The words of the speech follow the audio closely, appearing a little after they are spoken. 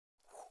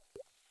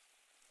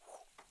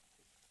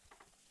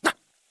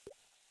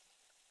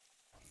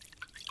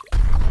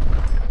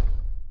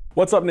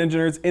What's up, Ninja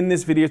Nerds? In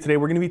this video today,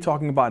 we're going to be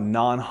talking about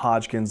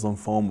non-Hodgkin's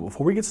lymphoma.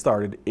 Before we get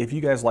started, if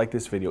you guys like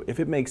this video, if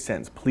it makes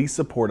sense, please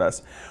support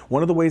us.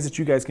 One of the ways that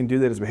you guys can do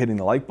that is by hitting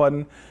the like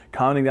button,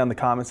 commenting down in the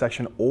comment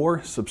section,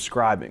 or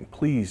subscribing.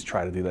 Please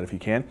try to do that if you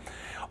can.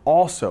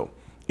 Also,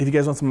 if you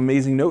guys want some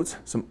amazing notes,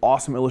 some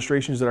awesome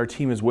illustrations that our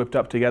team has whipped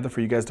up together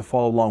for you guys to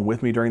follow along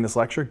with me during this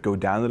lecture, go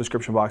down in the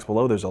description box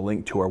below. There's a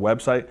link to our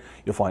website.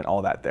 You'll find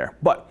all that there.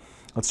 But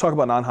let's talk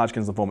about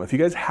non-Hodgkin's lymphoma. If you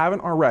guys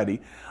haven't already,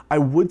 I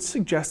would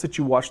suggest that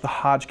you watch the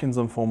Hodgkin's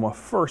lymphoma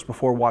first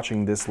before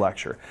watching this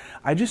lecture.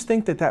 I just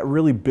think that that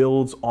really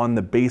builds on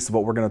the base of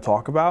what we're going to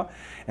talk about.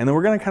 And then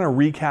we're going to kind of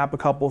recap a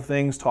couple of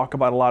things, talk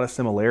about a lot of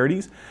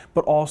similarities,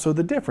 but also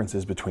the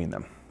differences between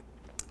them.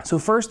 So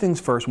first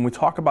things first, when we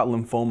talk about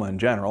lymphoma in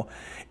general,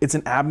 it's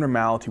an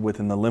abnormality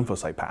within the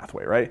lymphocyte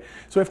pathway, right?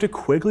 So we have to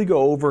quickly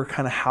go over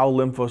kind of how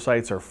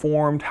lymphocytes are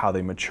formed, how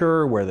they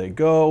mature, where they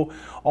go,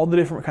 all the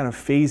different kind of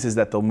phases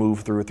that they'll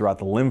move through throughout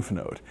the lymph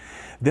node.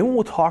 Then what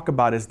we'll talk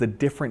about is the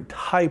different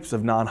types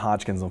of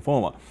non-Hodgkin's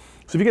lymphoma.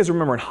 So if you guys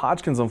remember in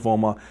Hodgkin's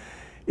lymphoma,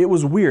 it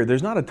was weird.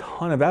 There's not a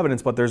ton of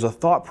evidence, but there's a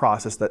thought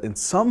process that in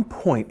some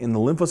point in the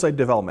lymphocyte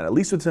development, at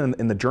least it's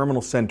in the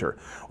germinal center,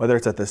 whether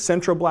it's at the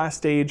centroblast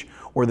stage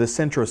or the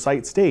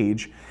centrocyte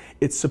stage,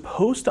 it's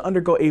supposed to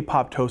undergo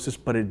apoptosis,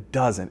 but it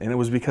doesn't. And it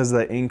was because of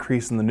the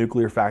increase in the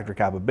nuclear factor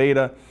kappa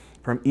beta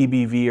from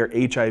EBV or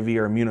HIV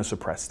or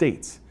immunosuppressed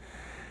states.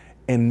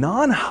 In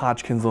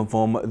non-Hodgkin's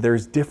lymphoma,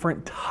 there's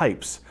different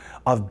types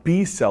of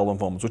B-cell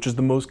lymphomas, which is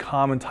the most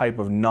common type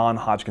of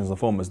non-Hodgkin's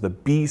lymphoma, is the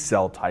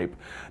B-cell type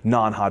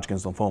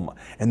non-Hodgkin's lymphoma.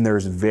 And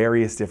there's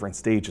various different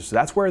stages. So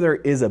that's where there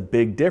is a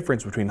big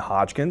difference between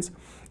Hodgkin's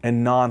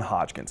and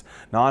non-Hodgkin's.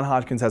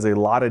 Non-Hodgkin's has a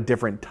lot of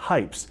different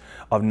types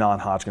of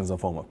non-Hodgkin's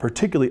lymphoma,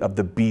 particularly of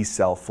the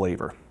B-cell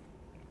flavor.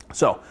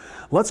 So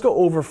let's go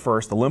over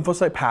first the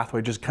lymphocyte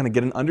pathway, just kind of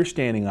get an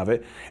understanding of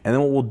it. And then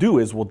what we'll do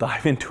is we'll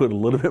dive into it a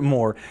little bit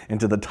more,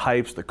 into the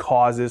types, the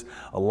causes,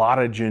 a lot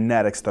of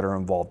genetics that are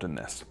involved in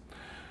this.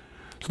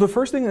 So the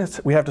first thing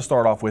that we have to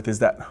start off with is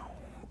that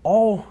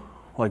all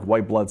like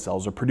white blood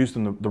cells are produced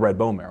in the red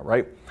bone marrow,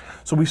 right?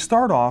 So we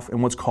start off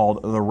in what's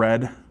called the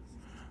red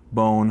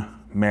bone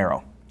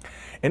marrow.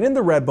 And in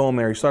the red bone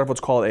marrow, you start off what's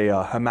called a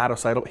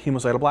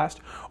hemocytoblast,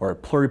 or a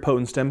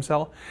pluripotent stem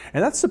cell.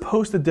 And that's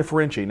supposed to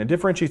differentiate. And it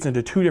differentiates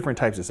into two different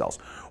types of cells.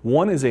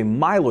 One is a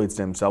myeloid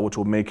stem cell, which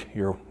will make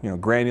your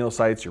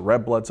granulocytes, your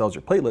red blood cells,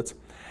 your platelets,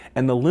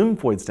 and the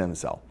lymphoid stem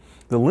cell.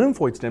 The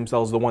lymphoid stem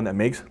cell is the one that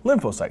makes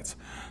lymphocytes.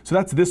 So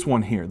that's this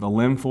one here, the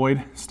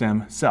lymphoid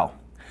stem cell.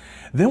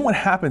 Then what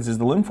happens is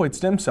the lymphoid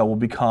stem cell will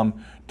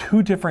become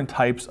two different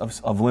types of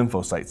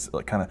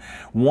lymphocytes.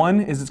 One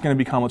is it's going to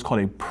become what's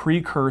called a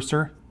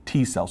precursor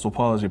T cell. So we'll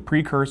call it as a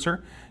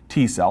precursor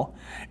T cell.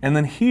 And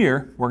then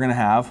here we're going to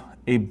have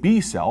a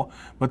B cell,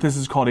 but this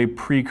is called a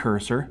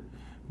precursor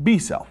B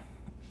cell.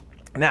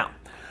 Now,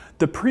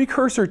 the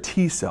precursor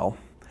T cell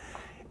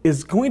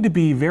is going to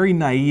be very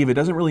naive. It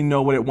doesn't really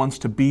know what it wants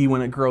to be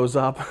when it grows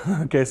up.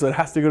 Okay, so it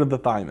has to go to the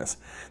thymus.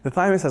 The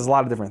thymus has a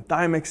lot of different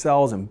thymic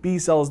cells and B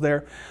cells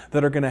there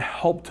that are going to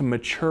help to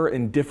mature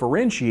and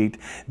differentiate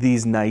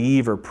these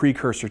naive or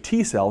precursor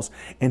T cells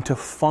into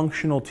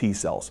functional T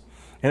cells.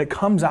 And it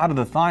comes out of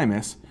the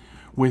thymus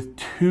with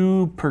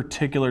two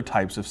particular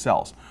types of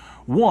cells.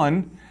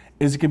 One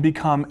is it can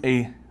become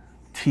a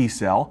T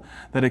cell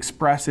that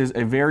expresses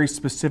a very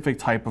specific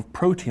type of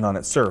protein on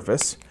its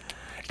surface.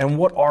 And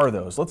what are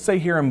those? Let's say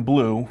here in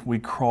blue,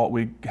 we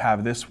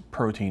have this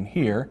protein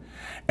here,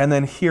 and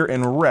then here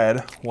in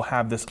red, we'll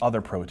have this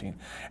other protein.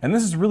 And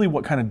this is really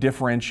what kind of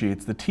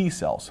differentiates the T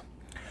cells.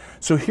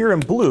 So here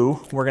in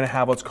blue, we're going to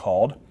have what's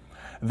called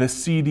the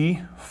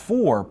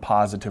CD4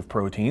 positive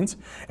proteins,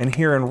 and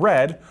here in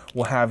red,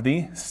 we'll have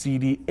the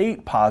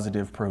CD8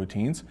 positive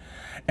proteins,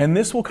 and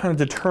this will kind of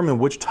determine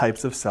which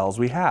types of cells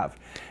we have.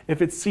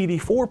 If it's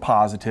CD4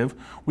 positive,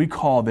 we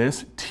call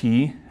this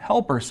T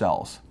helper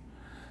cells.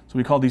 So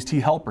we call these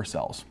T helper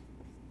cells.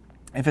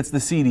 If it's the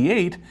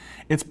CD8,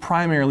 it's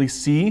primarily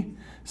C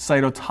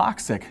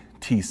cytotoxic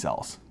T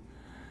cells.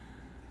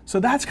 So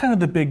that's kind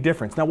of the big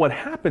difference. Now what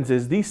happens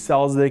is these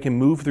cells, they can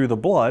move through the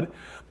blood,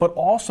 but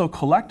also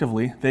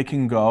collectively they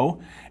can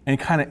go and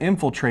kind of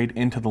infiltrate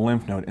into the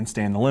lymph node and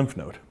stay in the lymph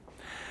node.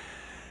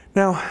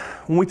 Now,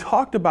 when we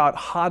talked about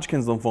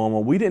Hodgkin's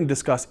lymphoma, we didn't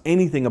discuss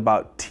anything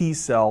about T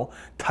cell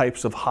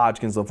types of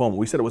Hodgkin's lymphoma.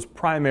 We said it was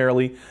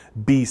primarily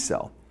B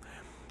cell.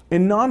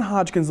 In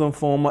non-Hodgkin's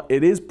lymphoma,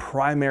 it is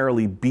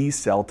primarily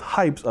B-cell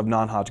types of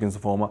non-Hodgkin's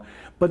lymphoma,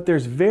 but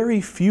there's very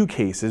few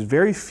cases,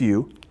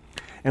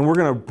 and we're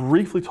going to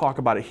briefly talk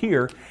about it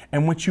here,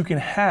 in which you can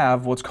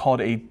have what's called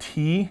a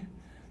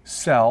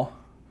T-cell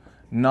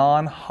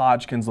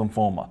non-Hodgkin's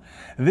lymphoma.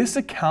 This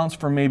accounts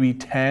for maybe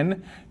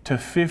 10 to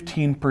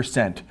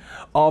 15%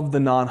 of the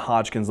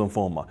non-Hodgkin's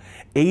lymphoma.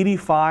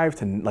 85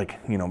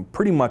 to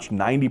pretty much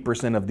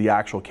 90% of the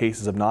actual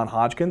cases of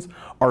non-Hodgkin's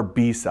are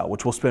B-cell,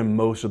 which we'll spend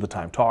most of the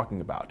time talking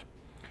about.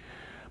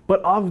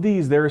 But of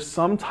these, there is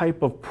some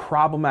type of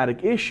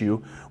problematic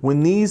issue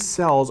when these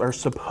cells are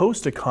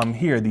supposed to come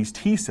here, these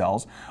T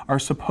cells are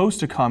supposed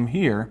to come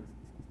here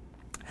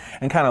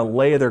and kind of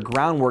lay their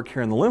groundwork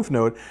here in the lymph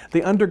node,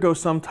 they undergo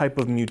some type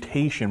of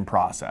mutation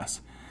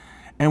process.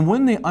 And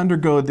when they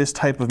undergo this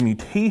type of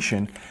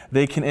mutation,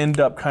 they can end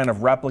up kind of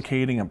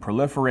replicating and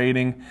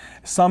proliferating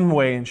some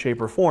way in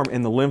shape or form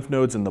in the lymph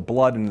nodes, in the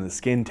blood, and in the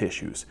skin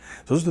tissues.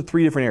 So those are the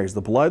three different areas: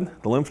 the blood,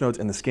 the lymph nodes,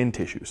 and the skin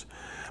tissues.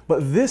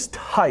 But this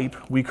type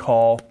we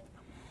call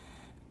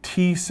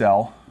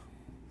T-cell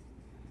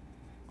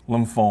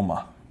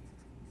lymphoma.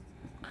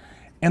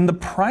 And the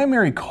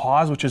primary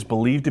cause, which is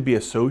believed to be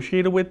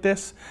associated with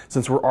this,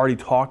 since we're already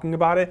talking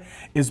about it,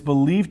 is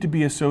believed to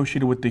be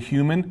associated with the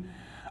human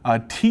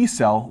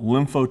T-cell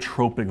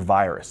lymphotropic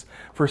virus.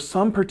 For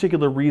some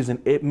particular reason,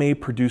 it may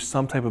produce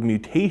some type of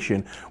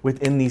mutation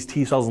within these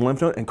T-cells and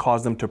lymph node and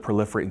cause them to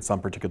proliferate in some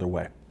particular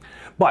way.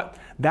 But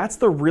that's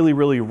the really,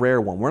 really rare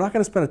one. We're not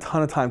going to spend a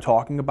ton of time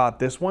talking about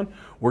this one.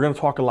 We're going to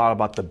talk a lot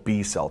about the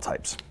B-cell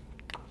types.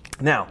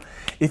 Now,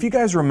 if you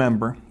guys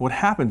remember, what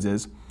happens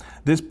is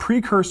this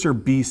precursor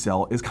B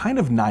cell is kind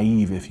of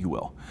naive, if you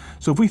will.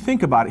 So if we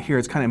think about it here,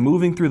 it's kind of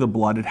moving through the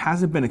blood. It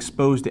hasn't been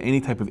exposed to any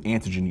type of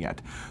antigen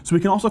yet. So we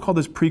can also call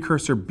this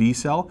precursor B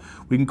cell.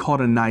 We can call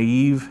it a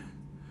naive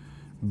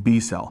B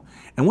cell.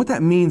 And what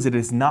that means is it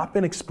has not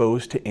been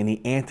exposed to any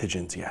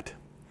antigens yet.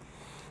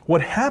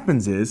 What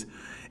happens is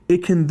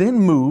it can then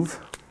move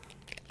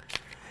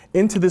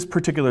into this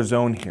particular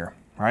zone here,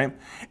 right?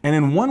 And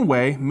in one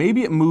way,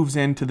 maybe it moves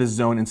into this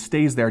zone and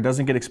stays there,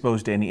 doesn't get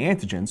exposed to any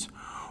antigens.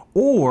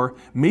 Or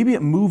maybe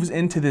it moves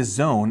into this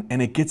zone and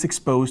it gets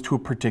exposed to a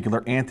particular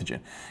antigen.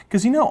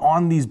 Because you know,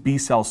 on these B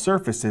cell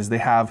surfaces, they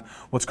have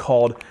what's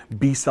called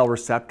B cell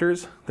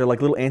receptors. They're like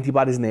little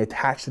antibodies and they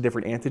attach to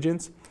different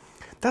antigens.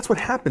 That's what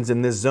happens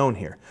in this zone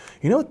here.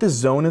 You know what this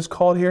zone is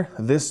called here?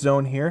 This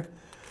zone here?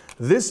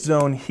 This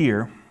zone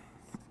here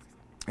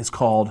is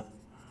called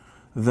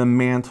the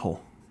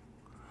mantle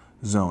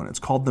zone. It's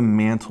called the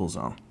mantle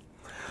zone.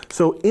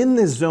 So in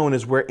this zone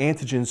is where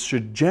antigens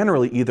should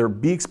generally either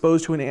be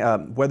exposed to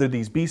whether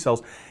these B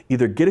cells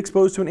either get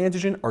exposed to an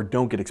antigen or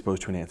don't get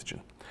exposed to an antigen.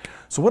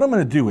 So what I'm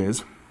going to do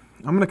is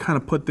I'm going to kind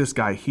of put this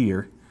guy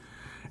here,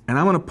 and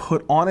I'm going to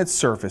put on its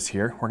surface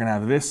here, we're going to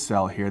have this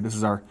cell here. This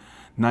is our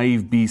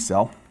naive B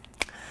cell.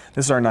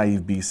 This is our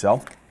naive B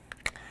cell.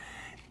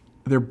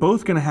 They're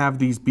both going to have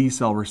these B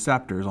cell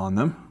receptors on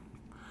them.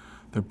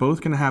 They're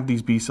both going to have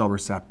these B cell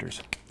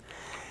receptors.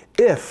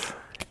 If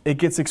it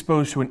gets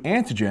exposed to an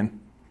antigen,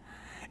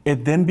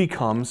 it then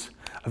becomes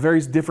a very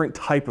different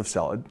type of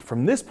cell.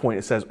 From this point,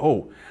 it says,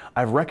 oh,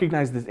 I've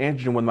recognized this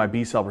antigen with my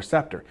B cell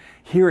receptor.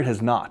 Here it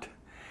has not.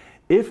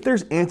 If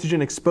there's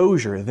antigen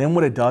exposure, then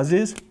what it does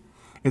is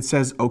it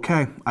says,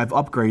 okay, I've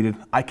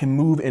upgraded. I can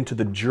move into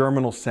the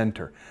germinal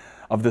center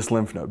of this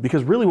lymph node.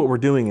 Because really what we're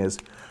doing is,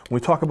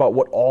 when we talk about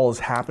what all is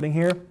happening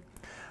here,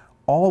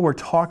 all we're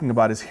talking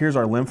about is here's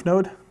our lymph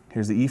node.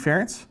 Here's the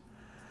efferents,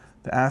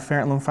 the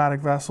afferent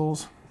lymphatic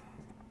vessels.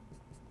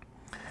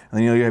 And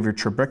then you have your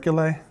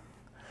trabeculae.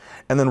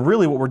 And then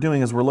really what we're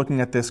doing is we're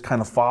looking at this kind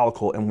of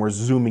follicle and we're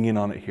zooming in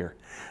on it here.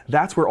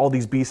 That's where all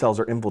these B cells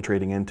are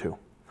infiltrating into.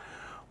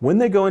 When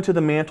they go into the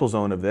mantle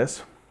zone of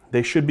this,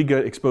 they should be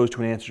exposed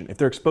to an antigen. If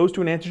they're exposed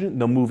to an antigen,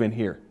 they'll move in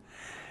here.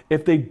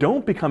 If they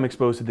don't become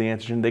exposed to the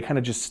antigen, they kind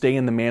of just stay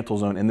in the mantle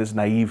zone in this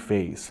naive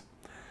phase.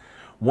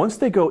 Once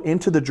they go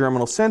into the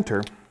germinal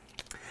center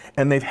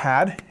and they've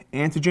had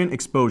antigen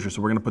exposure,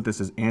 so we're going to put this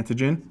as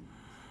antigen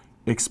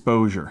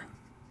exposure.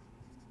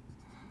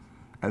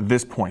 At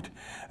this point.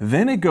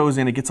 Then it goes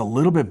in, it gets a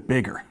little bit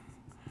bigger.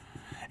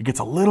 It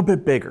gets a little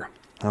bit bigger,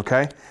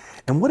 okay?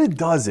 And what it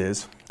does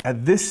is,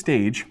 at this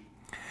stage,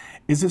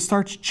 is it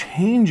starts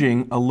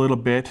changing a little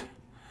bit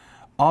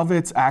of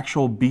its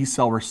actual B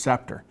cell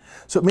receptor.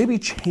 So it maybe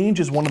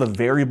changes one of the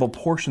variable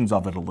portions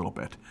of it a little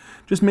bit.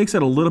 Just makes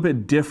it a little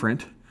bit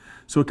different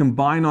so it can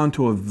bind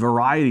onto a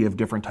variety of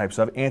different types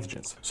of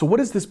antigens. So what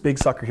is this big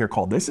sucker here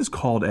called? This is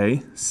called a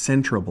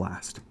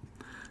centroblast.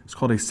 It's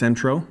called a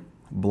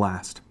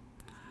centroblast.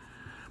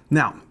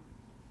 Now,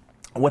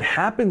 what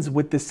happens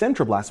with this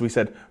centroblast, we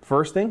said,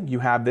 first thing, you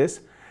have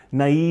this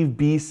naive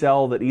B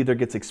cell that either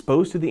gets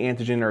exposed to the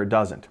antigen or it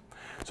doesn't.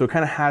 So it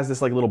kind of has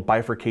this like little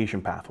bifurcation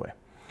pathway.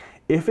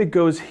 If it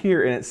goes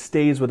here and it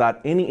stays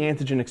without any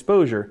antigen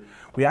exposure,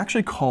 we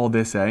actually call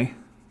this a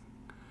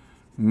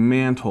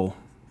mantle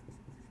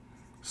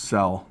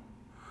cell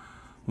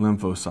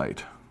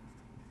lymphocyte.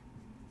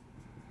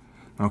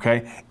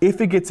 Okay?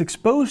 If it gets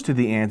exposed to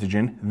the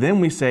antigen,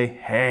 then we say,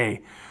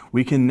 hey,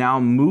 we can now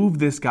move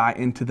this guy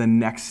into the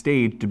next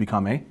stage to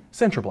become a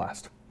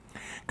centroblast.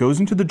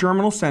 Goes into the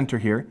germinal center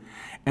here,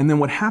 and then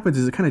what happens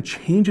is it kind of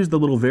changes the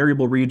little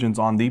variable regions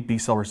on the B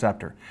cell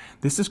receptor.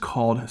 This is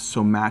called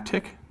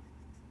somatic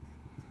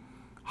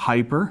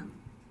hypermutation.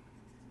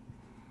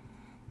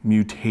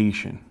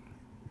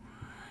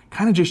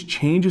 Kind of just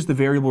changes the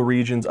variable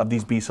regions of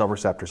these B cell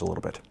receptors a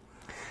little bit.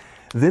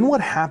 Then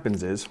what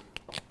happens is,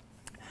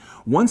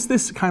 once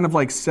this kind of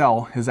like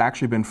cell has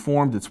actually been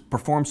formed, it's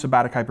performed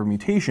somatic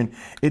hypermutation,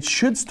 it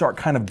should start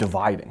kind of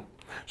dividing.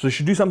 So it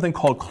should do something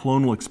called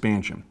clonal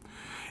expansion.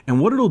 And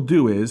what it'll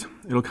do is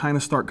it'll kind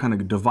of start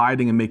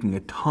dividing and making a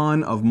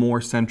ton of more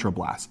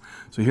centroblasts.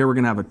 So here we're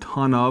going to have a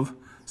ton of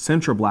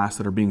centroblasts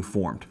that are being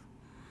formed.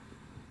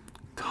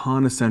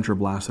 Ton of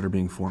centroblasts that are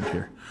being formed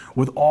here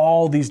with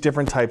all these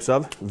different types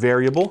of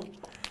variable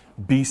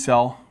B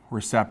cell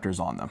receptors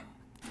on them.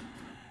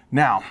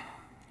 Now,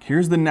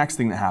 here's the next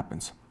thing that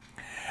happens.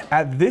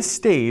 At this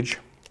stage,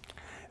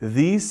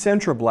 these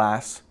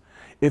centroblasts,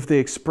 if they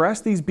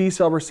express these B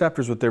cell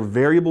receptors with their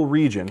variable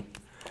region,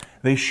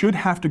 they should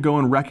have to go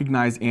and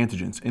recognize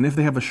antigens. And if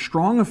they have a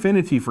strong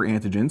affinity for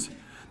antigens,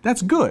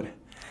 that's good.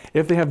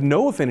 If they have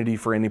no affinity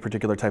for any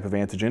particular type of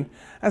antigen,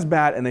 that's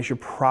bad, and they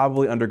should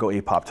probably undergo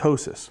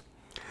apoptosis.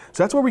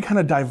 So that's where we kind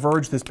of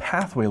diverge this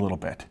pathway a little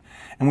bit.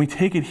 And we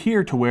take it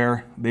here to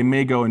where they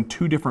may go in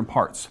two different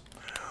parts.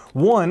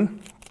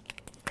 One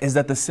is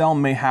that the cell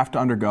may have to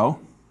undergo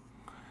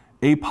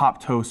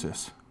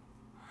apoptosis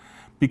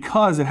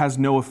because it has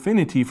no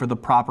affinity for the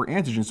proper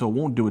antigen, so it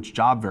won't do its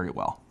job very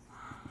well.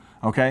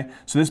 Okay,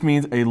 so this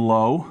means a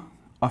low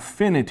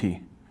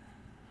affinity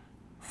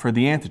for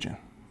the antigen.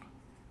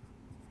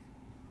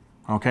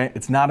 Okay,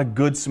 it's not a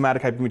good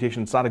somatic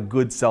hypermutation, it's not a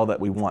good cell that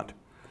we want.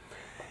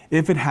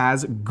 If it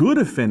has good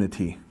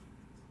affinity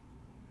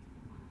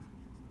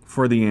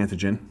for the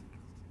antigen,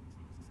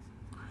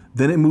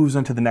 then it moves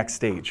on to the next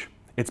stage.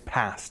 It's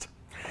passed.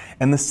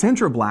 And the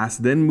centroblast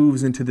then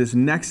moves into this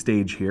next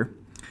stage here.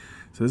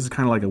 So this is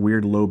kind of like a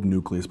weird lobe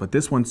nucleus, but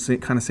this one's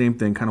kind of same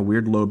thing, kind of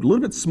weird lobe, a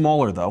little bit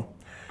smaller though.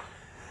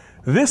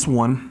 This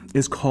one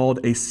is called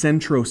a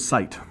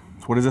centrocyte.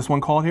 So what is this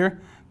one called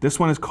here? This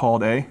one is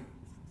called a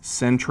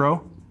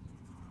centrocyte.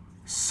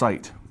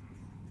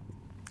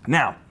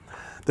 Now,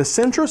 the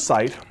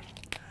centrocyte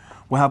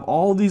will have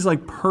all these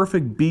like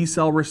perfect B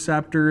cell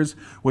receptors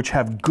which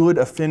have good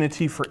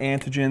affinity for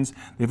antigens.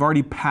 They've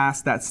already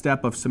passed that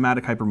step of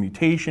somatic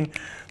hypermutation.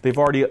 They've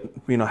already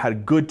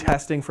had good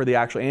testing for the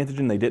actual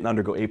antigen. They didn't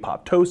undergo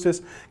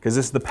apoptosis because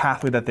this is the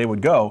pathway that they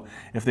would go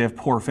if they have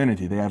poor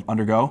affinity. They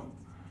undergo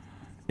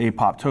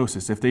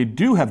apoptosis. If they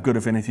do have good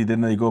affinity,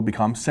 then they go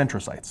become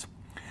centrocytes.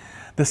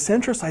 The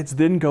centrocytes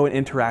then go and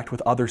interact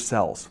with other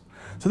cells.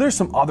 So there's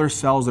some other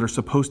cells that are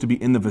supposed to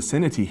be in the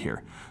vicinity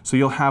here. So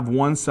you'll have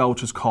one cell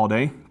which is called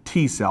a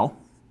T cell,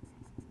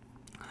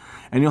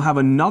 and you'll have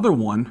another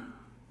one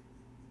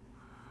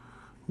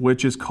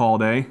which is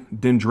called a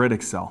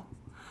dendritic cell.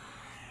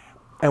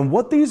 And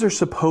what these are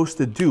supposed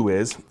to do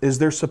is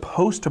they're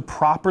supposed to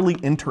properly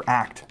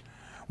interact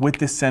with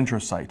this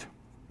centrocyte.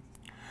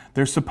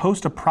 They're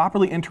supposed to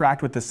properly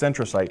interact with the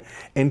centrocyte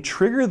and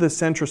trigger the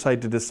centrocyte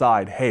to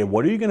decide, hey,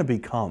 what are you going to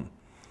become?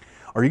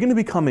 Are you going to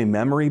become a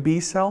memory B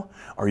cell?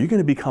 Or are you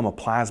going to become a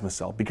plasma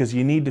cell? Because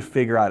you need to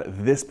figure out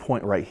at this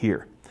point right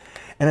here.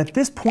 And at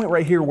this point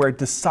right here where it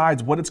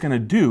decides what it's going to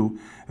do,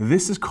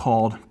 this is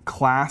called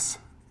class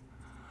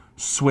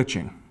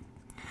switching.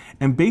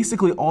 And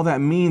basically all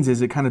that means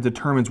is it kind of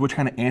determines which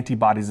kind of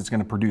antibodies it's going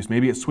to produce.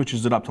 Maybe it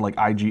switches it up to like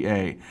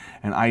IgA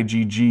and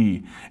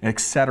IgG,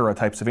 etc.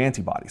 types of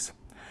antibodies.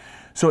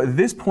 So at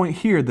this point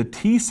here, the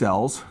T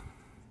cells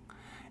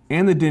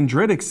and the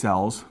dendritic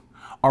cells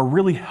are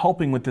really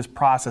helping with this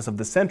process of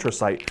the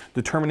centrocyte,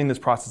 determining this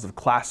process of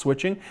class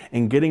switching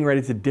and getting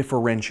ready to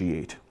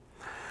differentiate.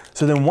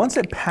 So then once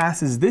it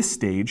passes this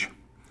stage,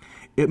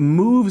 it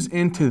moves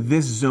into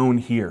this zone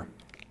here.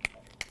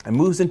 It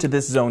moves into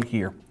this zone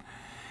here.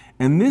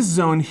 And this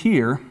zone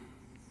here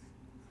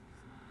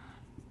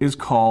is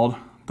called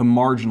the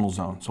marginal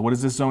zone. So what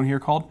is this zone here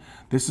called?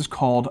 This is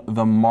called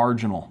the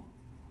marginal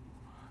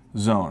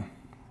zone.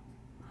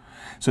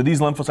 So these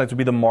lymphocytes would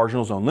be the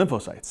marginal zone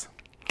lymphocytes.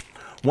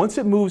 Once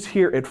it moves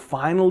here, it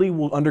finally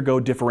will undergo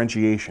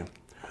differentiation.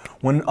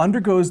 When it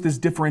undergoes this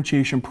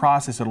differentiation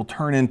process, it'll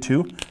turn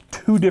into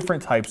two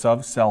different types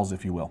of cells,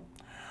 if you will.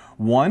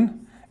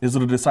 One is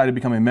it'll decide to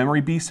become a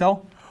memory B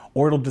cell,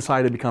 or it'll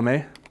decide to become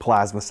a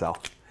plasma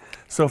cell.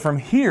 So from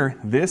here,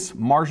 this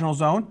marginal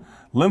zone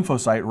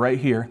lymphocyte right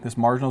here, this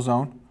marginal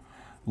zone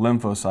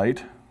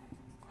lymphocyte,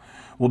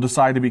 will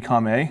decide to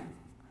become a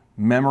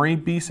memory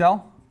B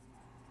cell,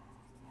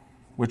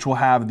 which will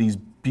have these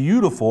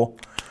beautiful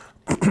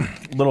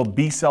little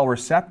B cell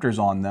receptors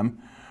on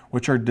them,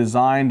 which are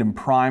designed and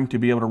primed to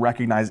be able to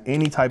recognize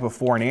any type of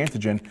foreign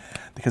antigen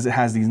because it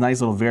has these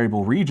nice little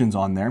variable regions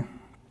on there,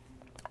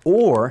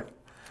 or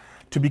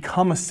to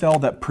become a cell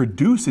that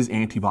produces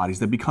antibodies,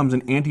 that becomes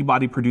an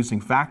antibody producing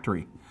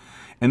factory.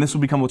 And this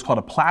will become what's called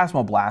a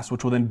plasmablast,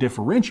 which will then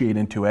differentiate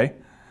into a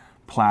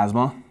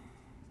plasma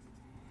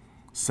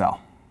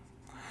cell.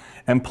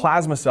 And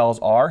plasma cells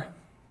are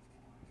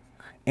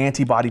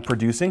antibody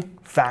producing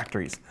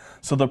factories.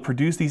 So they'll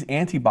produce these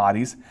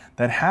antibodies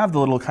that have the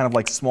little kind of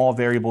like small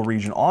variable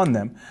region on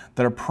them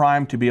that are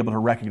primed to be able to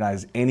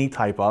recognize any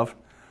type of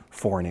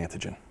foreign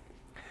antigen.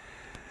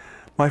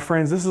 My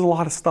friends, this is a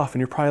lot of stuff, and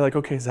you're probably like,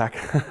 okay, Zach,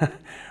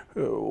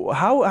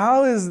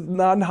 how is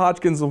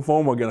non-Hodgkin's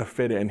lymphoma going to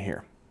fit in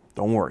here?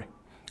 Don't worry,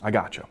 I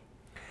got you.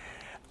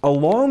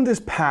 Along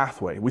this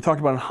pathway, we talked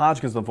about in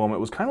Hodgkin's lymphoma, it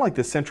was kind of like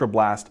the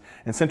centroblast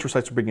and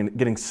centrocytes were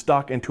getting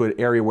stuck into an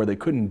area where they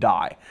couldn't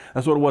die.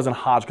 That's what it was in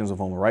Hodgkin's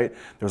lymphoma, right?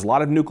 There was a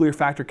lot of nuclear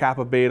factor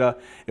kappa beta.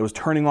 It was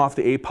turning off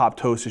the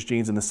apoptosis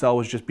genes, and the cell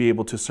was just be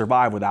able to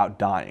survive without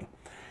dying.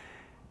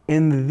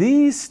 In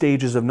these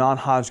stages of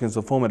non-Hodgkin's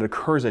lymphoma, it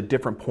occurs at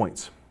different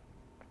points.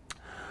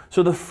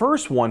 So the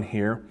first one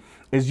here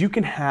is you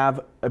can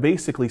have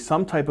basically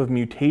some type of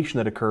mutation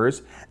that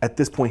occurs at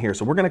this point here.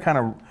 So we're going to kind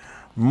of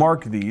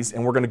mark these,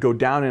 and we're going to go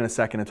down in a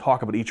second and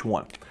talk about each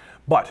one.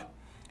 But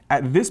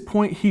at this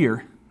point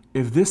here,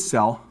 if this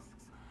cell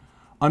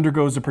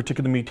undergoes a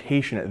particular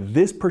mutation at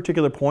this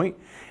particular point,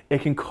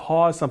 it can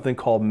cause something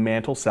called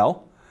mantle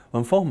cell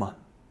lymphoma.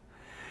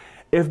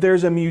 If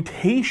there's a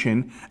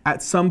mutation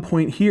at some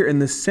point here in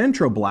the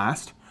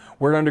centroblast,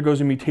 where it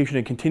undergoes a mutation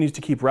and continues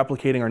to keep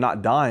replicating or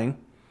not dying,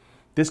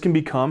 this can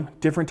become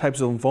different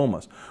types of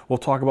lymphomas. We'll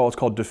talk about what's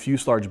called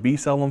diffuse large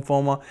B-cell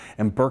lymphoma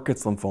and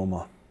Burkitt's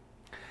lymphoma.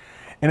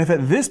 And if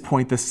at this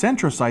point, the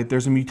centrocyte,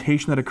 there's a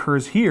mutation that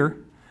occurs here,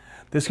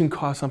 this can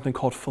cause something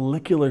called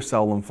follicular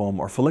cell lymphoma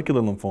or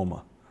follicular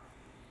lymphoma.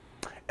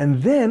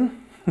 And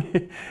then,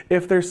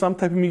 if there's some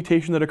type of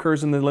mutation that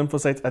occurs in the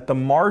lymphocytes at the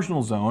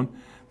marginal zone,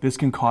 this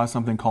can cause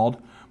something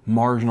called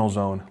marginal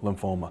zone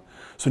lymphoma.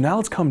 So now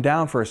let's come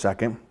down for a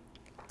second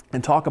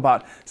and talk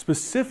about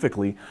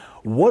specifically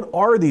what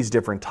are these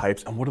different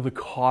types and what are the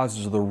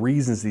causes or the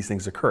reasons these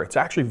things occur. It's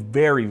actually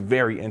very,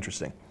 very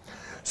interesting.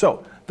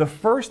 So the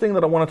first thing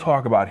that I want to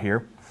talk about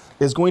here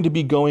is going to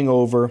be going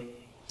over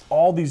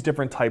all these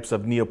different types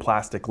of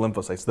neoplastic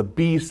lymphocytes, the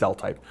B cell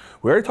type.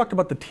 We already talked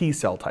about the T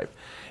cell type.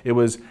 It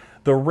was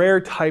the rare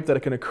type that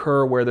it can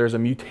occur where there's a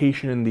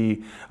mutation in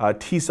the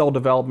T cell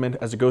development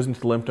as it goes into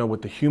the lymph node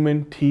with the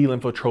human T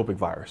lymphotropic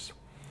virus.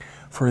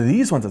 For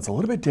these ones, it's a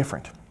little bit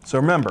different. So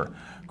remember,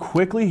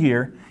 quickly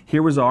here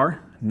was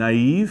our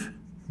naive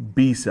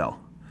B cell,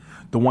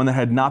 the one that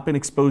had not been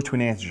exposed to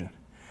an antigen.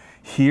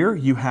 Here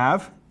you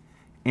have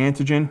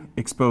antigen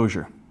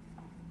exposure.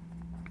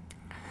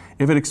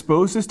 If it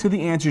exposes to the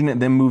antigen, it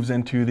then moves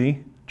into the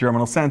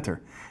germinal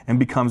center and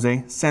becomes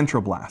a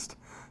centroblast.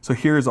 So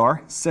here's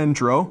our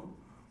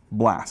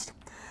centroblast.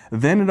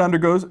 Then it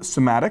undergoes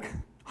somatic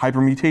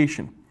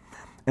hypermutation.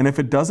 And if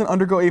it doesn't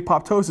undergo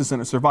apoptosis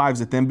and it survives,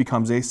 it then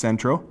becomes a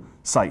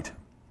centrocyte.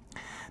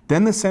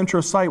 Then the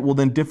centrocyte will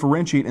then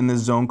differentiate in this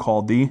zone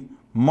called the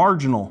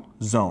marginal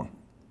zone.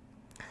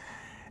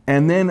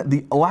 And then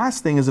the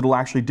last thing is it'll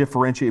actually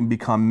differentiate and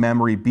become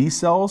memory B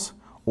cells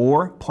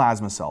or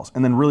plasma cells.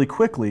 And then really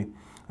quickly,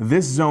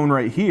 this zone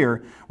right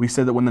here, we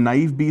said that when the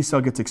naive B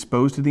cell gets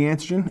exposed to the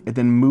antigen, it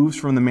then moves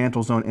from the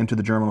mantle zone into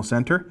the germinal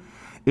center.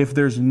 If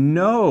there's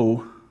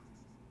no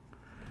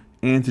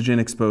antigen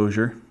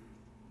exposure,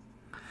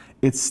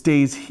 it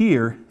stays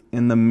here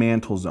in the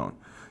mantle zone.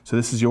 So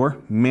this is your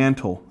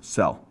mantle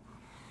cell.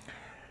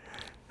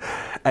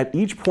 At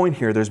each point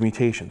here, there's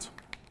mutations.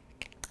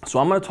 So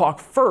I'm going to talk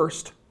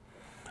first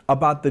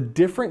about the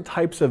different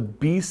types of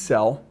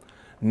B-cell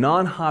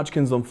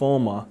non-Hodgkin's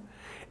lymphoma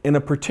in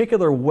a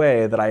particular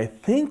way that I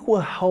think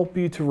will help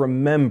you to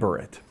remember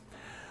it.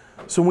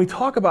 So when we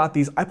talk about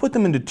these, I put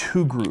them into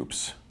two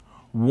groups.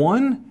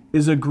 One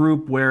is a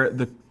group where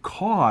the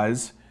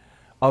cause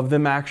of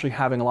them actually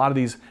having a lot of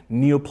these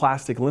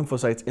neoplastic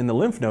lymphocytes in the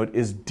lymph node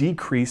is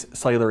decreased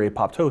cellular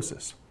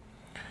apoptosis.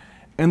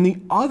 And the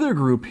other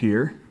group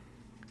here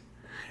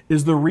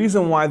is the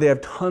reason why they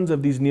have tons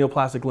of these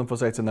neoplastic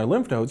lymphocytes in their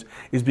lymph nodes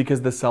is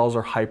because the cells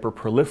are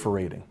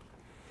hyperproliferating.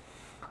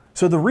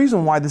 So the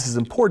reason why this is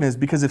important is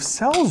because if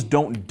cells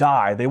don't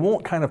die, they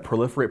won't kind of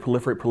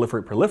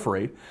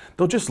proliferate.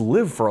 They'll just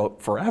live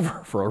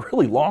forever, for a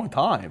really long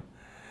time.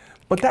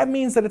 But that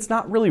means that it's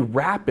not really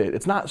rapid.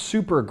 It's not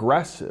super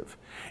aggressive.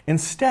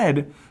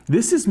 Instead,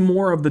 this is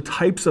more of the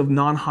types of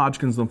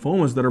non-Hodgkin's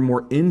lymphomas that are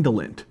more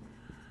indolent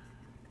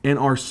and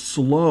are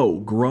slow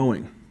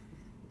growing.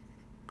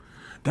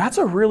 That's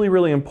a really,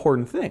 really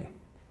important thing.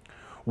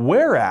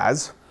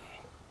 Whereas,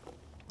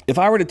 if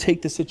I were to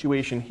take the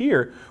situation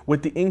here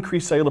with the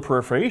increased cellular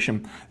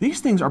proliferation, these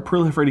things are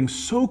proliferating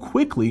so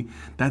quickly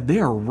that they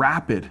are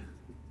rapid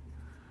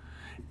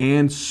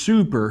and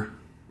super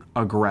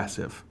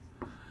aggressive.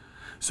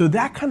 So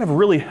that kind of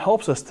really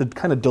helps us to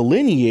kind of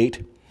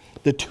delineate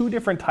the two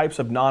different types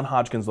of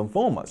non-Hodgkin's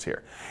lymphomas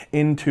here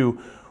into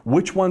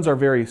which ones are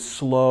very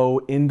slow,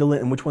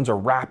 indolent, and which ones are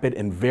rapid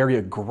and very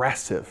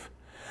aggressive.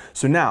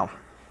 So now,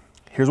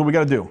 here's what we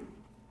got to do.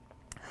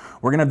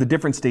 We're going to have the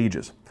different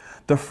stages.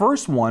 The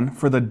first one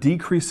for the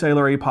decreased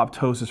cellular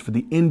apoptosis for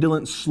the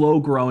indolent,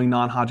 slow-growing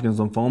non-Hodgkin's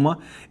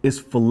lymphoma is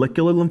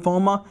follicular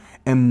lymphoma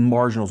and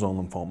marginal zone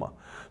lymphoma.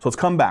 So let's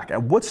come back.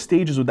 At what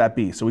stages would that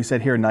be? So we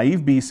said here,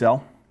 naive B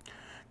cell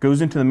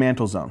goes into the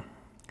mantle zone.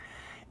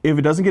 If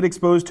it doesn't get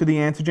exposed to the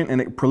antigen and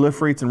it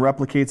proliferates and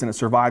replicates and it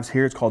survives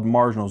here, it's called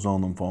marginal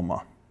zone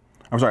lymphoma.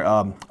 I'm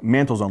sorry,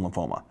 mantle zone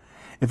lymphoma.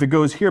 If it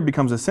goes here, it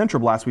becomes a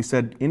centroblast. We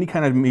said any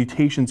kind of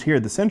mutations here,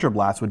 the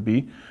centroblast would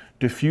be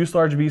diffuse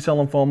large B-cell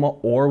lymphoma,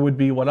 or would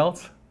be what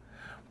else?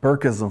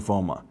 Burkitt's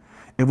lymphoma.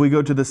 If we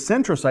go to the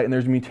centrocyte and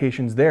there's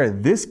mutations there,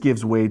 this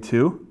gives way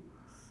to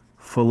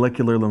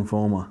follicular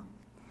lymphoma.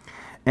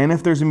 And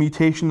if there's a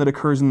mutation that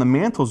occurs in the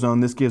mantle zone,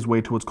 this gives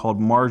way to what's called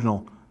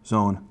marginal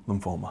zone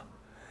lymphoma.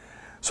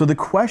 So the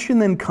question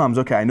then comes,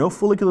 okay, I know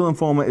follicular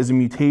lymphoma is a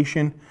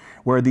mutation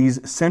where these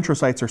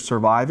centrocytes are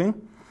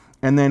surviving,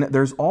 and then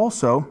there's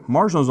also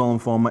marginal zone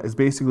lymphoma is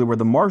basically where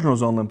the marginal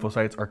zone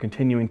lymphocytes are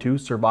continuing to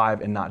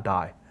survive and not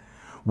die.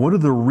 What are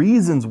the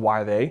reasons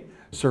why they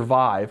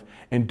survive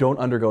and don't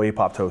undergo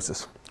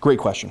apoptosis? Great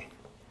question.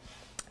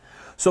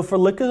 So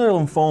follicular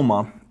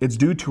lymphoma, it's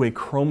due to a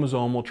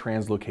chromosomal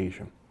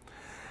translocation.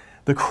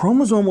 The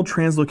chromosomal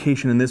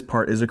translocation in this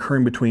part is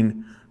occurring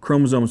between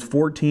chromosomes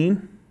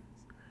 14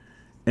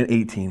 and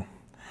 18.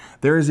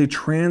 There is a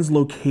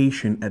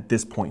translocation at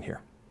this point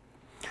here.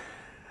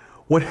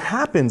 What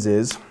happens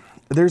is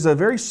there's a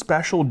very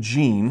special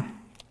gene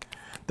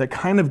that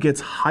kind of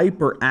gets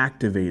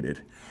hyperactivated.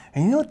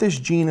 And you know what this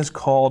gene is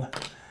called?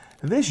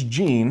 This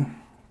gene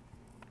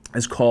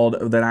is called,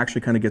 that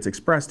actually kind of gets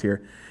expressed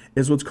here,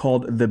 is what's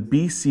called the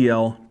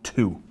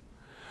BCL2.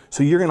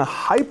 So you're going to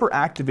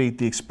hyperactivate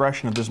the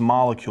expression of this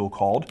molecule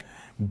called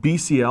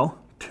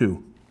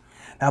BCL2.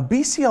 Now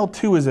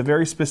BCL2 is a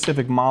very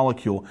specific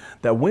molecule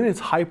that when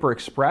it's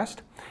hyperexpressed,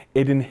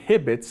 it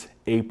inhibits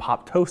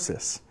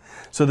apoptosis.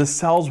 So the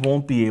cells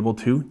won't be able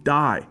to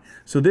die.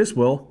 So this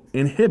will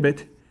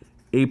inhibit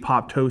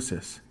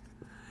apoptosis.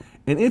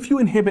 And if you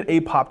inhibit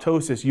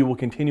apoptosis, you will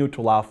continue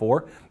to allow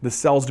for the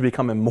cells to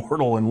become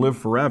immortal and live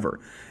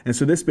forever. And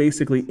so this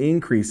basically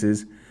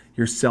increases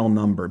your cell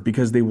number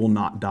because they will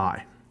not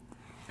die.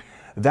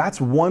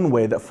 That's one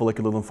way that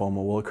follicular lymphoma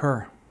will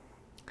occur.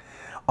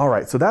 All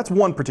right, so that's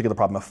one particular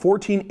problem, a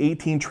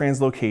 14-18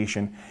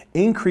 translocation,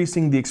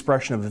 increasing the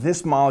expression of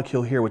this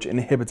molecule here, which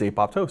inhibits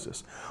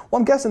apoptosis. Well,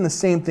 I'm guessing the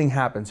same thing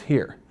happens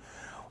here.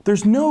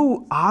 There's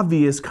no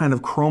obvious kind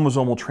of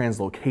chromosomal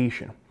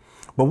translocation.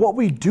 But what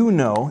we do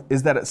know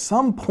is that at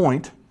some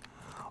point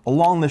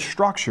along this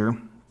structure,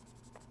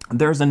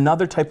 there's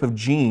another type of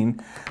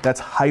gene that's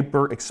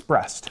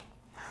hyper-expressed.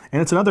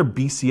 And it's another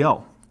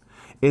BCL.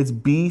 It's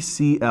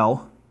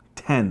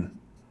BCL10.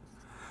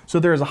 So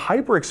there's a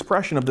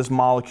hyper-expression of this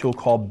molecule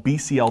called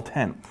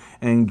BCL10.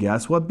 And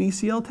guess what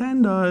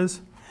BCL10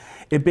 does?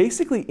 It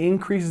basically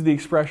increases the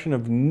expression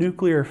of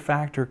nuclear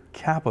factor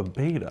kappa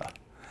beta.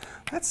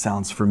 That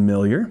sounds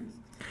familiar.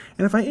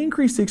 And if I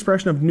increase the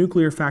expression of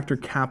nuclear factor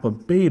kappa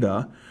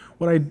beta,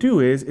 what I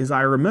do is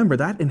I remember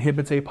that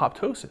inhibits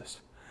apoptosis.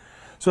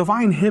 So if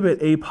I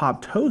inhibit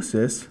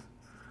apoptosis,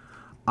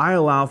 I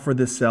allow for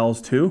the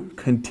cells to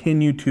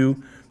continue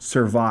to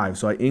survive.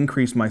 So I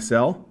increase my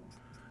cell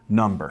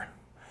number.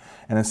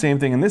 And the same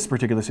thing in this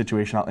particular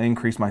situation, I'll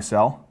increase my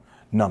cell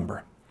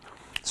number.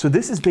 So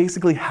this is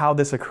basically how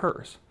this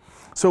occurs.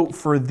 So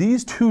for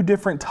these two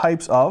different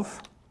types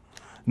of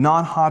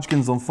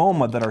non-Hodgkin's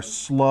lymphoma that are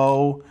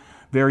slow,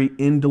 very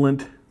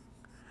indolent,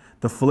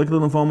 the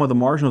follicular lymphoma, the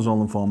marginal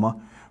zone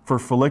lymphoma, for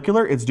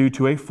follicular, it's due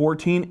to a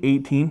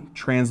 14-18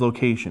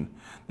 translocation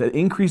that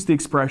increased the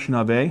expression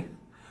of a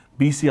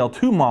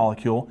BCL2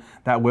 molecule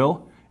that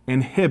will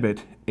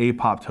inhibit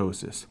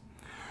apoptosis.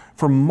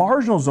 For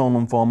marginal zone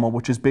lymphoma,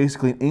 which is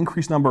basically an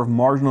increased number of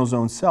marginal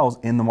zone cells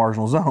in the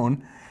marginal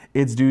zone,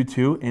 it's due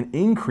to an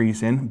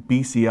increase in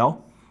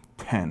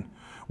BCL10,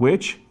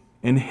 which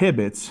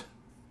inhibits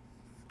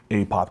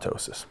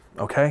apoptosis,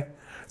 okay?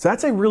 So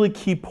that's a really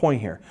key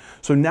point here.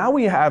 So now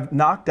we have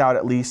knocked out,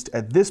 at least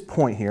at this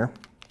point here,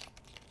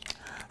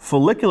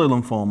 follicular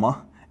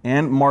lymphoma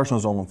and marginal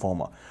zone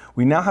lymphoma.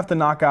 We now have to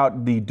knock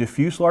out the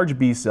diffuse large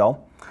B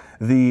cell,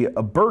 the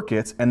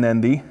Burkitt's, and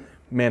then the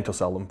mantle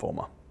cell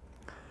lymphoma.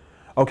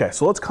 Okay,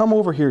 so let's come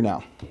over here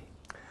now.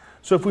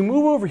 So if we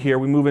move over here,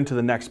 we move into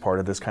the next part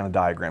of this kind of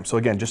diagram. So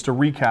again, just to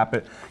recap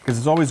it, because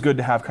it's always good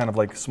to have kind of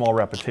like small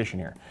repetition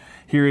here.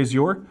 Here is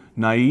your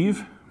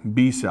naive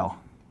B cell.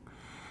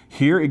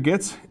 Here it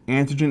gets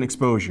antigen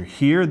exposure.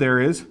 Here there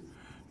is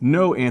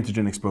no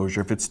antigen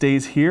exposure. If it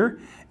stays here,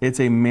 it's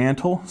a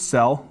mantle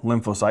cell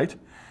lymphocyte.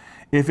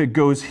 If it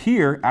goes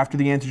here after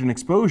the antigen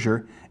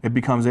exposure, it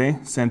becomes a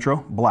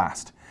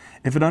centroblast.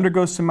 If it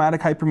undergoes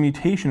somatic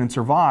hypermutation and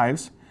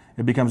survives,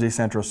 it becomes a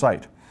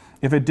centrocyte.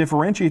 If it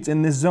differentiates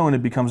in this zone,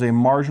 it becomes a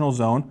marginal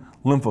zone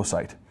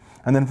lymphocyte.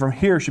 And then from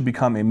here, it should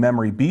become a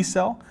memory B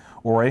cell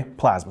or a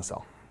plasma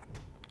cell.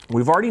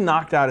 We've already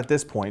knocked out at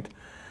this point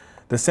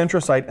the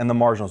centrocyte and the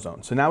marginal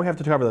zone. So now we have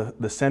to cover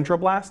the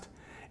centroblast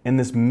and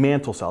this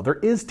mantle cell. There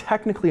is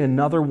technically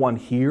another one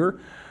here,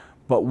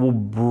 but we'll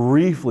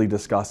briefly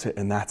discuss it,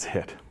 and that's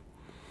it.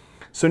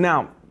 So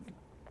now,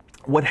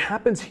 what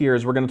happens here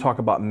is we're going to talk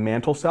about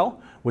mantle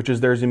cell, which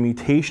is there's a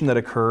mutation that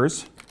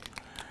occurs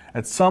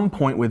at some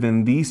point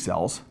within these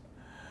cells,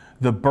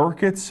 the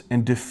Burkitt's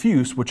and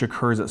diffuse, which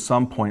occurs at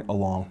some point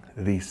along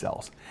these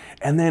cells.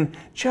 And then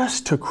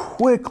just to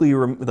quickly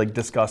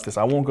discuss this,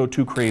 I won't go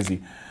too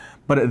crazy,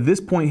 but at this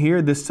point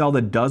here, this cell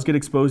that does get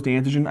exposed to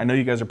antigen, I know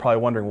you guys are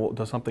probably wondering, well,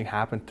 does something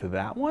happen to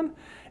that one?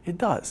 It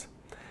does.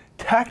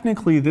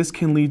 Technically, this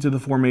can lead to the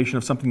formation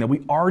of something that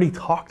we already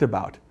talked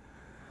about,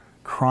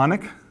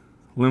 chronic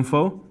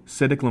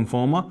lymphocytic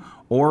lymphoma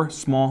or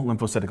small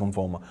lymphocytic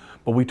lymphoma.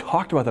 But we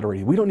talked about that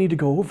already. We don't need to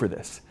go over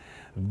this.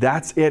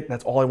 That's it.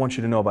 That's all I want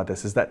you to know about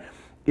this, is that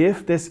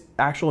if this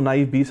actual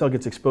naive B cell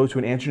gets exposed to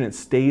an antigen, it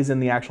stays in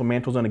the actual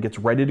mantle zone, it gets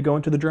ready to go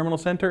into the germinal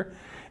center.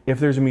 If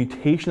there's a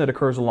mutation that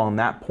occurs along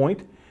that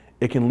point,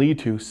 it can lead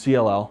to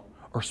CLL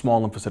or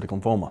small lymphocytic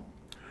lymphoma.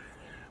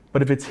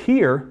 But if it's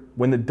here,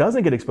 when it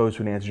doesn't get exposed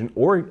to an antigen,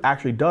 or it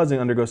actually does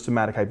and undergoes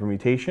somatic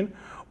hypermutation,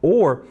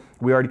 or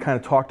we already kind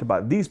of talked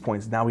about these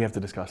points, now we have to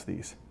discuss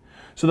these.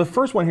 So the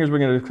first one here is we're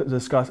going to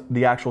discuss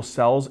the actual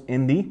cells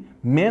in the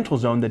mantle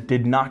zone that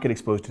did not get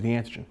exposed to the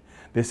antigen.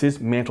 This is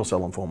mantle cell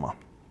lymphoma.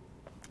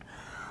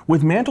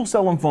 With mantle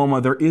cell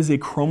lymphoma, there is a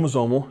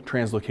chromosomal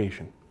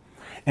translocation,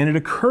 and it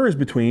occurs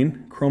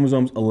between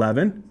chromosomes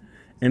 11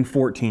 and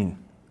 14.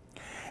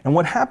 And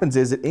what happens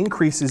is it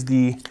increases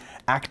the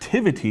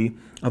activity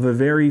of a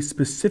very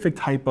specific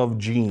type of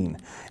gene.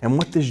 And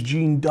what this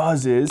gene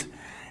does is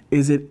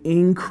it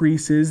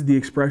increases the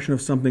expression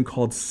of something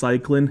called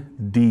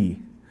cyclin D.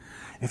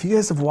 If you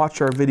guys have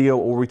watched our video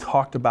where we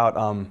talked about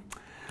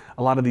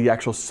a lot of the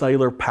actual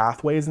cellular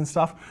pathways and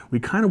stuff, we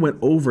kind of went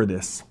over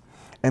this.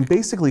 And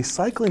basically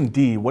cyclin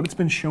D, what it's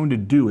been shown to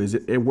do is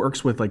it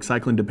works with like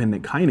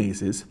cyclin-dependent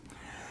kinases.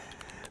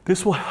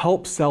 This will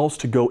help cells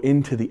to go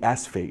into the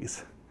S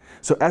phase.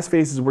 So S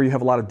phase is where you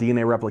have a lot of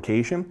DNA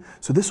replication.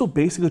 So this will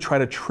basically try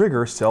to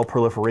trigger cell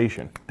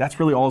proliferation. That's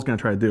really all it's going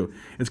to try to do.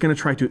 It's going to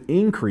try to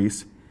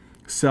increase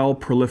cell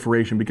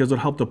proliferation because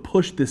it'll help to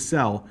push this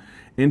cell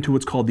into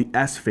what's called the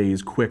S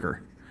phase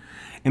quicker.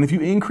 And if you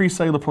increase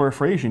cellular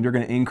proliferation, you're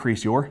going to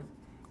increase your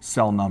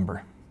cell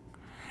number.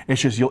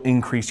 It's just you'll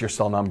increase your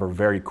cell number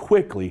very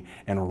quickly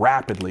and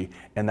rapidly,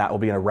 and that will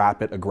be a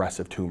rapid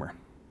aggressive tumor.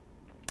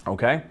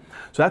 Okay?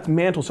 So that's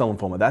mantle cell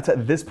lymphoma. That's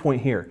at this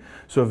point here.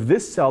 So if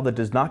this cell that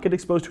does not get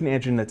exposed to an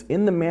antigen that's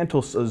in the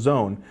mantle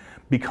zone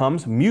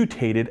becomes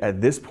mutated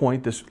at this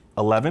point, this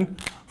 11,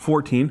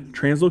 14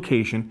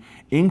 translocation,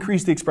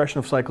 increase the expression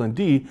of cyclin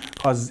D,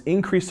 causes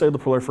increased cellular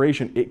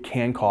proliferation, it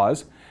can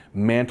cause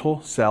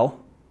mantle cell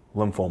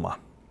lymphoma.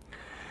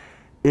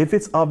 If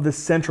it's of the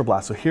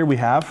centroblast, so here we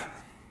have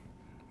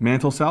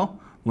mantle cell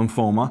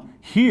lymphoma.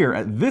 Here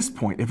at this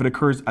point, if it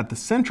occurs at the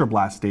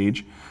centroblast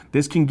stage,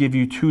 this can give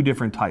you two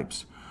different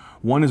types.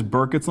 One is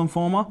Burkitt's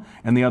lymphoma,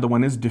 and the other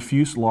one is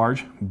diffuse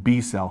large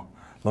B-cell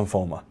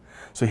lymphoma.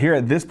 So here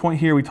at this point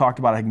here, we talked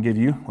about I can give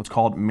you what's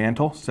called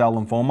mantle cell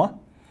lymphoma,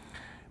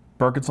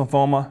 Burkitt's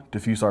lymphoma,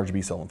 diffuse large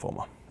B-cell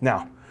lymphoma.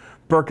 Now,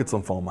 Burkitt's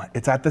lymphoma,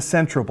 it's at the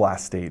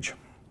centroblast stage.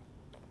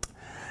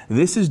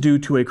 This is due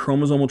to a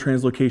chromosomal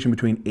translocation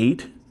between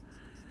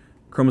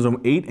chromosome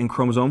 8 and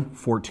chromosome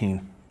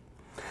 14.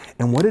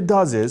 And what it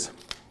does is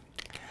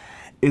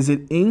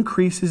it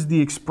increases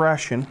the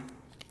expression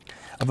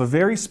of a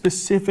very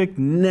specific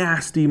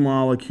nasty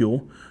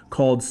molecule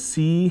called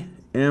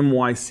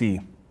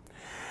CMYC.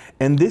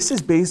 And this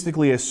is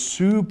basically a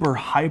super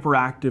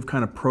hyperactive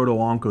kind of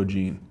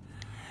proto-oncogene.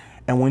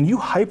 And when you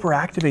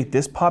hyperactivate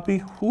this puppy,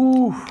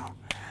 whew,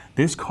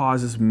 this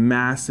causes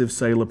massive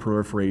cellular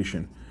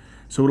proliferation.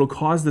 So it'll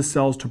cause the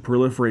cells to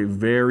proliferate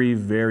very,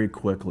 very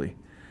quickly.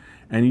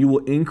 And you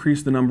will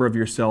increase the number of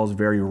your cells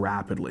very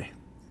rapidly.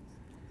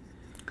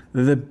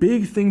 The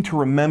big thing to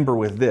remember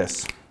with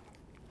this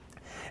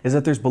is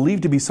that there's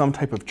believed to be some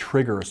type of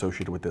trigger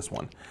associated with this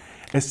one,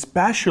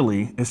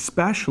 especially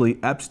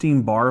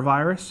Epstein-Barr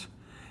virus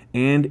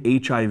and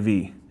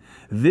HIV.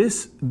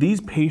 These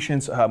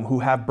patients who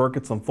have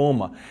Burkitt's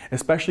lymphoma,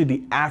 especially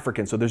the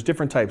African, so there's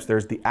different types.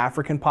 There's the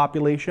African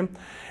population,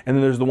 and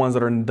then there's the ones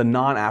that are in the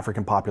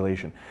non-African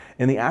population.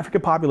 In the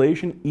African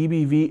population,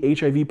 EBV,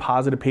 HIV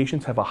positive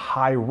patients have a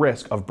high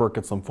risk of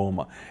Burkitt's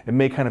lymphoma. It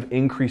may kind of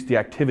increase the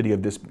activity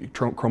of this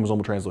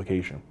chromosomal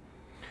translocation.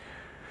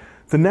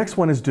 The next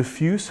one is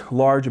diffuse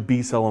large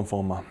B-cell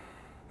lymphoma.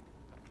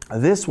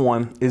 This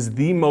one is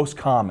the most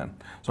common.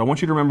 So I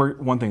want you to remember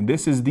one thing.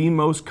 This is the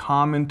most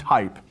common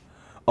type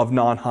of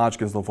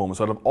non-Hodgkin's lymphoma.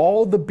 So out of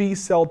all the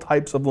B-cell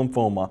types of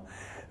lymphoma,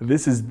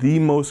 this is the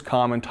most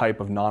common type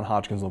of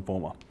non-Hodgkin's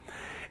lymphoma.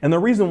 And the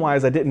reason why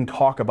is I didn't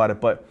talk about it,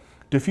 but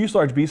diffuse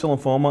large B-cell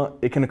lymphoma,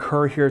 it can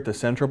occur here at the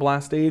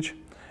centroblast stage.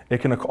 It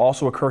can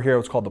also occur here at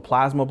what's called the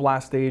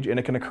plasmablast stage, and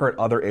it can occur at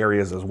other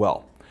areas as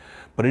well.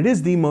 But it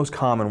is the most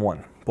common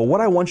one. But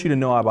what I want you to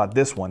know about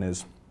this one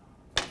is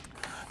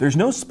there's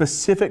no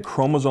specific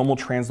chromosomal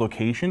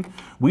translocation.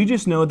 We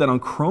just know that on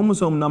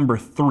chromosome number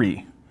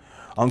 3,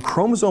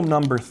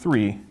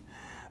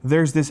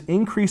 there's this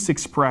increased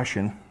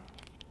expression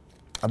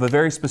of a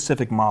very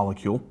specific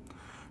molecule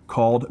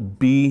called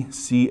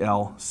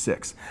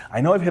BCL6.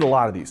 I know I've hit a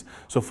lot of these.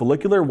 So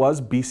follicular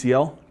was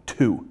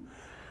BCL2.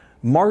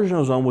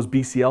 Marginal zone was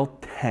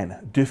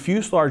BCL10.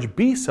 Diffuse large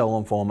B-cell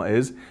lymphoma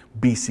is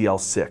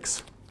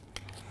BCL6.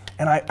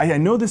 And I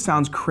know this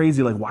sounds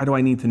crazy, like why do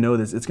I need to know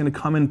this? It's going to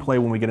come in play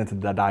when we get into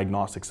the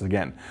diagnostics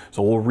again.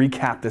 So we'll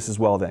recap this as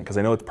well then, because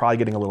I know it's probably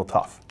getting a little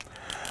tough.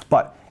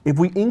 But if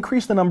we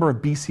increase the number of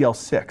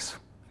BCL6,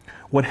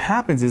 what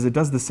happens is it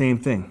does the same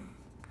thing.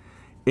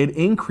 It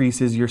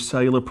increases your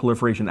cellular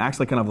proliferation, acts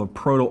like kind of a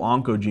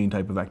proto-oncogene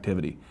type of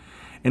activity.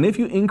 And if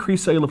you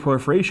increase cellular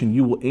proliferation,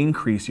 you will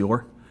increase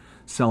your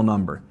cell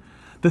number.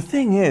 The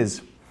thing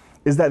is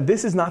that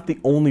this is not the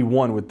only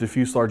one with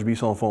diffuse large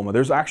B-cell lymphoma.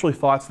 There's actually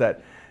thoughts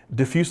that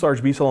diffuse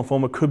large B-cell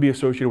lymphoma could be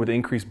associated with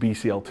increased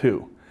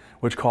BCL2,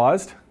 which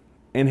caused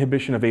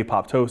inhibition of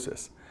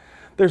apoptosis.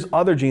 There's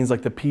other genes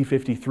like the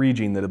P53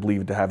 gene that are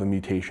believed to have a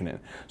mutation in.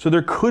 So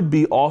there could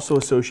be also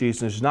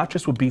associations not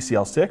just with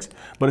BCL6,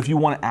 but if you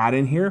want to add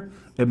in here,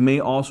 it may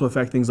also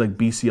affect things like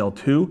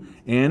BCL2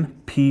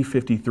 and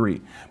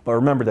P53. But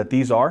remember that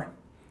these are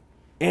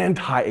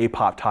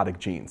anti-apoptotic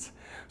genes.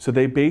 So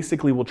they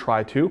basically will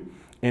try to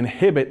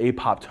inhibit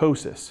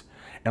apoptosis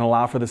and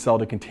allow for the cell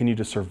to continue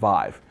to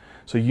survive.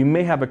 So you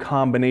may have a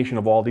combination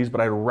of all these,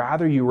 but I'd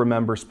rather you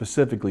remember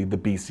specifically the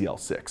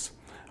BCL6,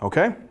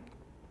 okay?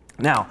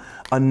 Now,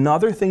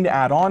 another thing to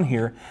add on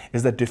here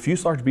is that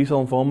diffuse large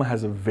B-cell lymphoma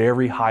has a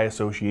very high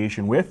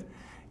association with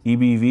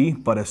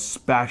EBV, but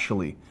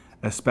especially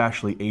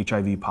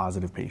HIV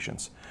positive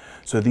patients.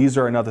 So these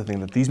are another thing,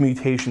 that these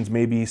mutations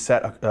may be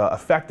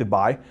affected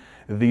by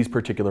these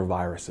particular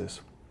viruses.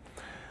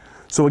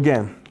 So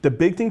again, the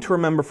big thing to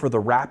remember for the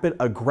rapid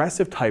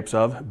aggressive types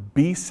of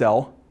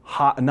B-cell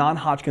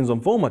non-Hodgkin's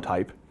lymphoma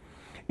type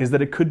is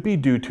that it could be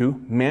due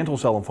to mantle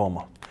cell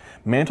lymphoma.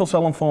 Mantle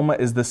cell lymphoma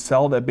is the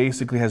cell that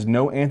basically has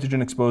no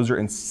antigen exposure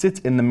and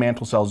sits in the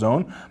mantle cell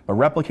zone, but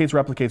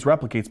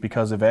replicates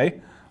because of a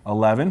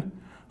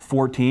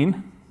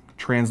 11-14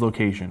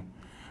 translocation,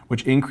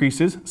 which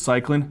increases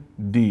cyclin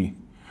D,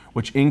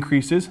 which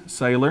increases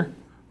cellular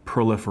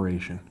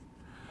proliferation.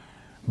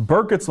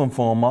 Burkitt's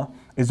lymphoma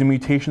is a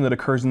mutation that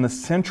occurs in the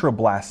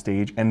centroblast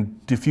stage,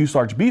 and diffuse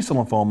large B-cell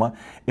lymphoma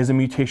is a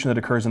mutation that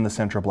occurs in the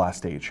centroblast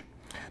stage.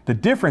 The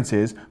difference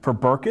is, for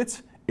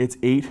Burkitt's, it's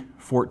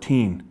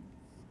 8-14,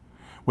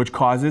 which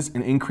causes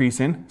an increase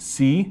in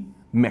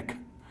c-MYC.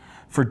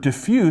 For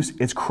diffuse,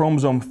 it's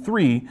chromosome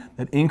 3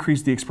 that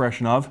increases the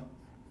expression of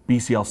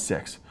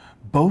BCL6.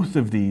 Both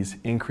of these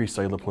increase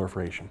cellular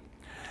proliferation.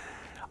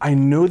 I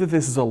know that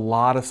this is a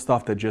lot of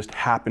stuff that just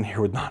happened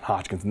here with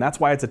non-Hodgkin's, and that's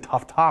why it's a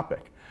tough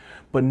topic.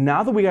 But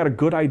now that we got a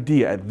good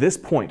idea at this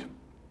point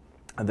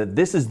that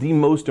this is the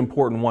most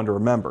important one to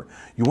remember,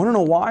 you want to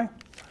know why?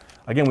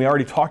 Again, we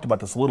already talked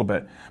about this a little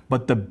bit,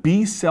 but the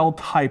B-cell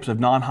types of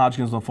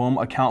non-Hodgkin's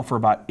lymphoma account for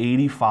about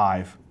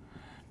 85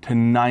 to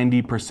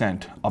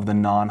 90% of the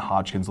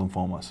non-Hodgkin's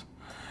lymphomas.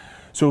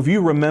 So if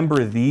you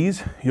remember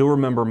these, you'll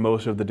remember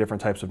most of the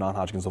different types of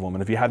non-Hodgkin's lymphoma.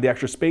 And if you have the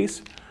extra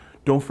space,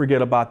 don't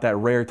forget about that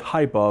rare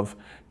type of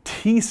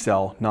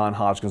T-cell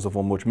non-Hodgkin's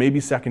lymphoma, which may be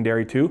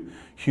secondary to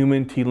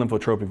human T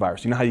lymphotropic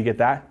virus. You know how you get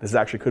that? This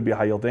actually could be a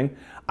high-yield thing,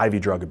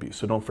 IV drug abuse,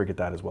 so don't forget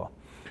that as well.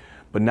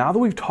 But now that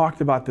we've talked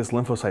about this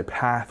lymphocyte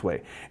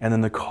pathway and then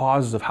the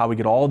causes of how we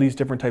get all these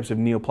different types of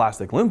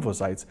neoplastic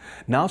lymphocytes,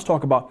 now let's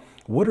talk about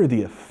what are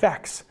the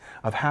effects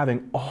of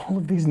having all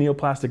of these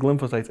neoplastic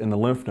lymphocytes in the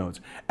lymph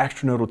nodes,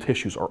 extranodal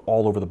tissues, or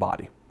all over the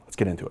body. Let's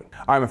get into it.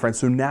 All right, my friends,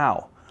 so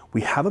now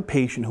we have a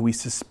patient who we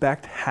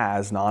suspect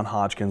has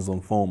non-Hodgkin's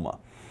lymphoma,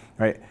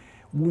 right?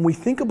 When we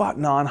think about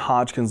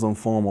non-Hodgkin's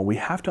lymphoma, we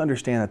have to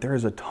understand that there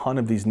is a ton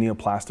of these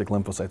neoplastic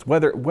lymphocytes,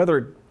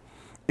 whether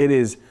it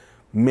is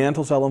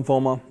mantle cell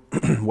lymphoma,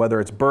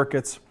 whether it's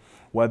Burkitt's,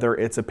 whether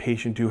it's a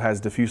patient who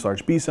has diffuse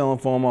large B-cell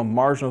lymphoma,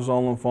 marginal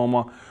zone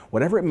lymphoma,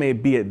 whatever it may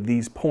be at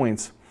these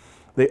points,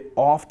 they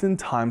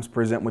oftentimes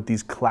present with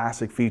these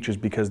classic features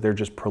because they're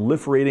just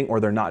proliferating or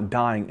they're not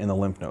dying in the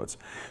lymph nodes.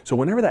 So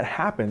whenever that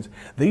happens,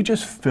 they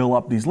just fill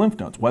up these lymph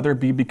nodes, whether it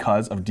be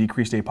because of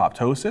decreased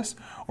apoptosis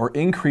or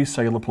increased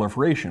cellular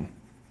proliferation.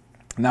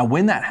 Now,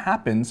 when that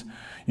happens,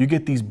 you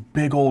get these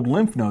big old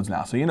lymph nodes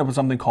now. So you end up with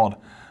something called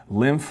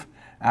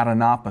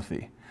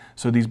lymphadenopathy.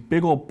 So these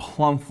big old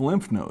plump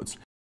lymph nodes.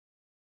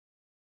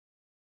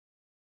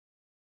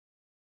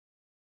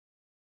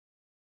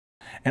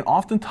 And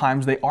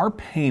oftentimes they are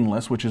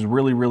painless, which is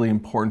really, really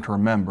important to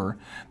remember.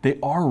 They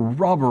are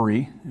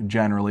rubbery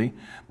generally,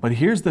 but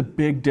here's the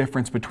big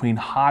difference between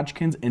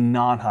Hodgkin's and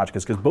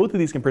non-Hodgkin's, because both of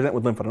these can present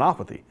with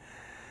lymphadenopathy.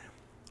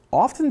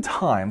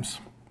 Oftentimes,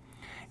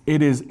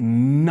 it is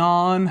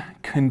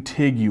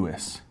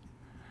non-contiguous.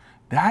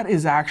 That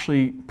is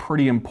actually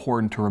pretty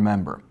important to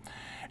remember.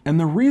 And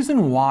the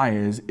reason why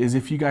is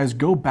if you guys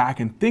go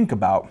back and think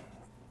about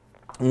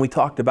when we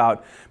talked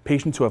about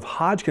patients who have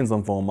Hodgkin's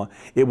lymphoma,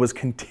 it was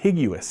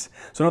contiguous.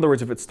 So in other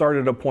words, if it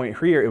started at a point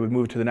here, it would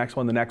move to the next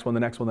one, the next one, the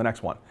next one, the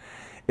next one.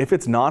 If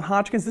it's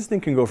non-Hodgkin's, this thing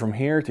can go from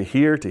here to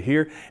here to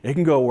here. It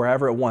can go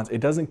wherever it wants. It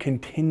doesn't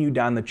continue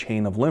down the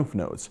chain of lymph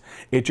nodes.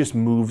 It just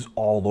moves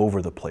all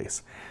over the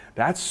place.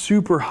 That's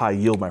super high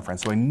yield, my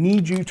friends. So I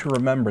need you to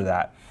remember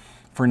that.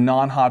 For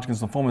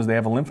non-Hodgkin's lymphomas, they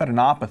have a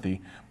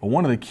lymphadenopathy, but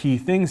one of the key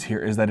things here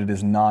is that it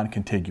is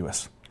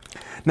non-contiguous.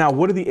 Now,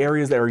 what are the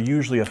areas that are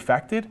usually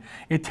affected?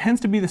 It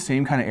tends to be the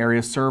same kind of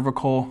areas: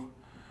 cervical,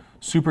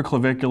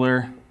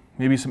 supraclavicular,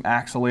 maybe some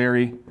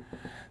axillary,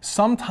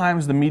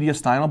 sometimes the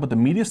mediastinal, but the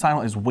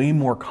mediastinal is way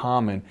more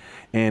common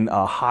in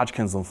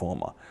Hodgkin's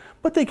lymphoma.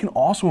 But they can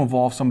also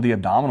involve some of the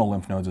abdominal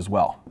lymph nodes as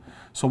well.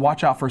 So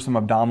watch out for some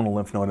abdominal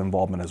lymph node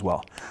involvement as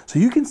well. So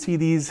you can see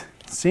these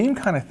same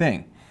kind of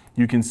thing.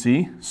 You can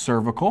see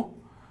cervical.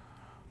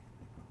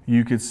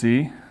 You could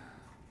see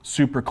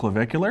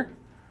supraclavicular.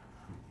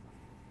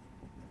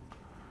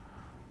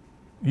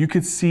 You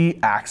could see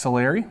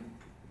axillary.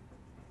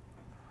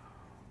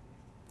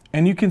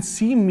 And you can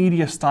see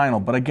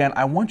mediastinal, but again,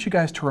 I want you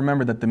guys to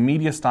remember that the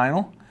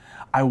mediastinal,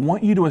 I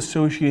want you to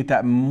associate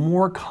that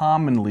more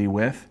commonly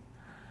with,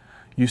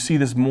 you see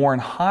this more in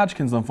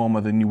Hodgkin's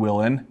lymphoma than you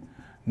will in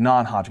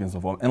non-Hodgkin's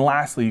lymphoma. And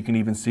lastly, you can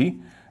even see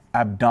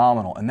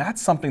abdominal, and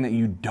that's something that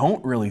you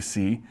don't really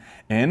see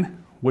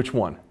in which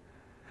one?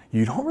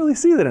 You don't really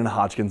see that in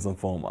Hodgkin's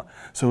lymphoma.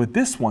 So with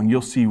this one,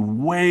 you'll see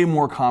way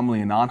more commonly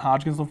in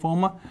non-Hodgkin's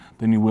lymphoma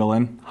than you will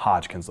in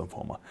Hodgkin's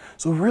lymphoma.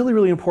 So really,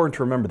 really important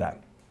to remember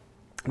that.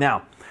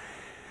 Now,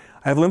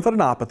 I have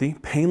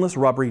lymphadenopathy, painless,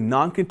 rubbery,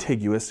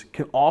 non-contiguous,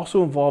 can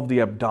also involve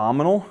the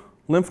abdominal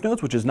lymph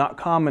nodes, which is not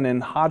common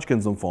in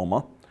Hodgkin's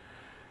lymphoma.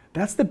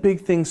 That's the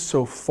big thing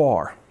so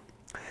far.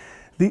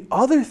 The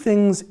other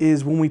things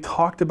is when we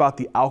talked about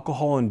the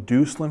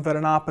alcohol-induced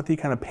lymphadenopathy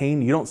kind of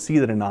pain, you don't see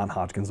that in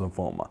non-Hodgkin's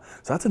lymphoma.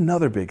 So that's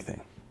another big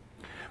thing.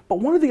 But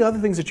one of the other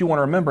things that you want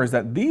to remember is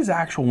that these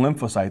actual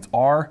lymphocytes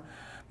are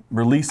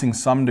releasing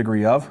some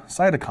degree of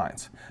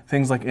cytokines,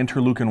 things like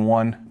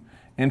interleukin-1,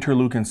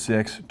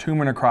 interleukin-6,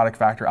 tumor necrotic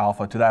factor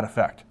alpha, to that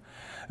effect.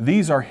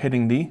 These are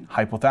hitting the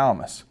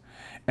hypothalamus.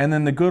 And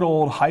then the good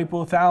old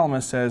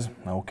hypothalamus says,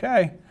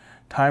 okay,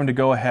 time to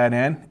go ahead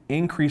and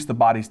increase the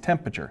body's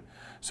temperature.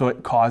 So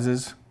it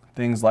causes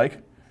things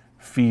like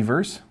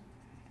fevers,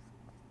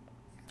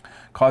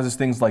 causes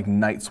things like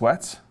night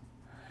sweats,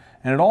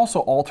 and it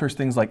also alters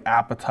things like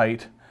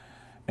appetite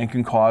and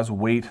can cause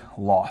weight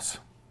loss.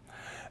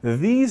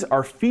 These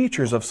are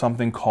features of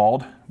something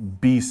called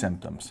B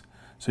symptoms.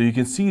 So you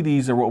can see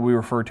these are what we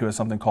refer to as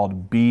something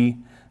called B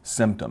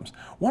symptoms.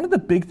 One of the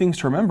big things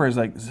to remember is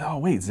like, oh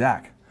wait,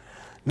 Zach,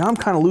 now I'm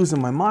kind of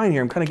losing my mind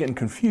here. I'm kind of getting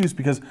confused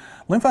because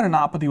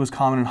lymphadenopathy was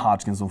common in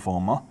Hodgkin's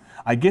lymphoma.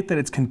 I get that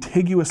it's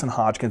contiguous in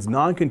Hodgkin's,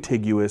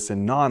 non-contiguous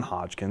in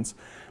non-Hodgkin's.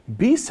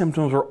 B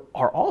symptoms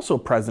are also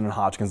present in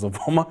Hodgkin's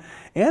lymphoma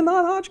and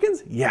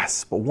non-Hodgkin's,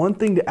 yes. But one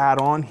thing to add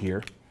on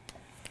here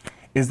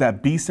is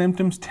that B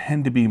symptoms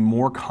tend to be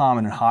more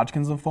common in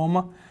Hodgkin's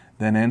lymphoma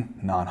than in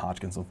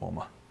non-Hodgkin's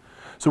lymphoma.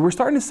 So we're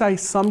starting to see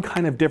some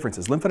kind of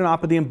differences.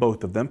 Lymphadenopathy in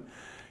both of them,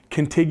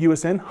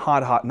 contiguous in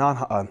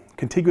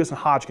contiguous in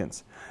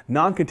Hodgkin's,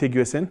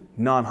 non-contiguous in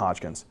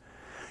non-Hodgkin's.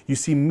 You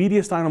see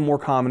mediastinal more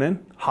common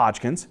in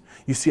Hodgkin's.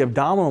 You see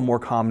abdominal more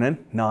common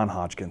in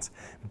non-Hodgkin's.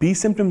 B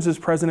symptoms is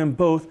present in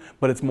both,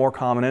 but it's more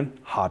common in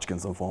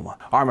Hodgkin's lymphoma.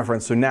 All right, my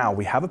friends, so now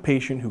we have a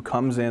patient who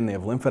comes in, they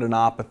have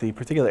lymphadenopathy,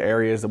 particular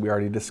areas that we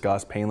already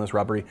discussed, painless,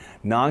 rubbery,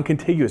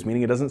 non-contiguous,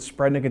 meaning it doesn't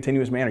spread in a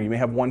continuous manner. You may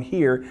have one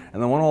here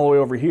and then one all the way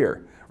over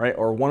here, right?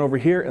 Or one over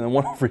here and then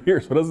one over here,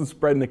 so it doesn't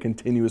spread in a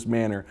continuous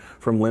manner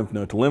from lymph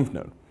node to lymph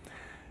node.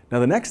 Now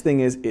the next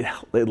thing is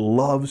it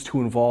loves to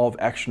involve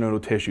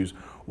extranodal tissues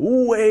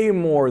way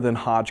more than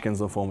Hodgkin's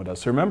lymphoma does.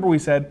 So remember we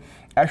said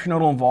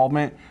extranodal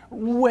involvement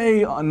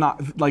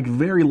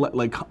very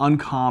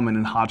uncommon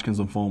in Hodgkin's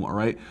lymphoma,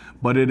 right?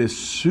 But it is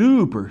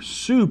super,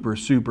 super,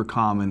 super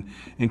common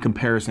in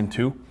comparison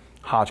to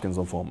Hodgkin's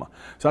lymphoma.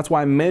 So that's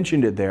why I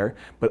mentioned it there,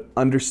 but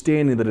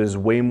understanding that it is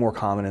way more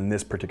common in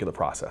this particular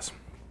process.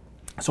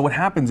 So what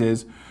happens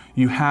is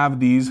you have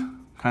these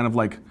kind of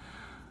like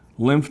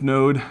lymph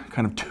node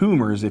kind of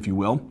tumors, if you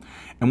will,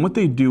 and what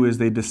they do is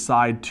they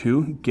decide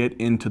to get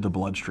into the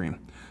bloodstream.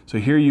 So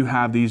here you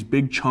have these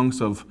big chunks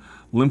of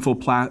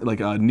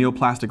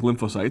neoplastic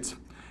lymphocytes,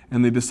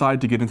 and they decide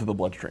to get into the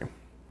bloodstream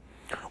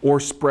or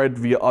spread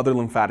via other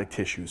lymphatic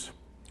tissues.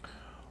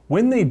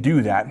 When they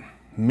do that,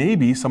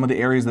 maybe some of the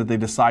areas that they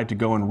decide to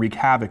go and wreak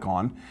havoc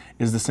on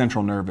is the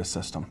central nervous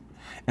system.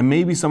 And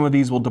maybe some of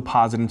these will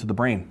deposit into the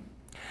brain.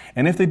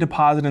 And if they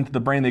deposit into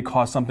the brain, they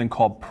cause something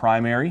called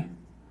primary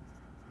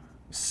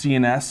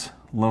CNS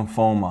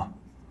lymphoma.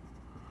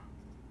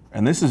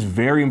 And this is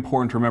very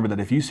important to remember that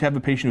if you have a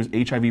patient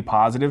who's HIV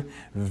positive,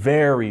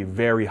 very,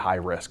 very high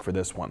risk for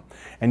this one.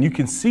 And you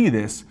can see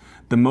this,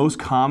 the most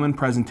common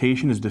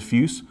presentation is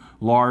diffuse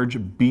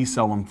large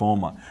B-cell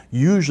lymphoma.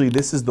 Usually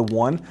this is the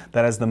one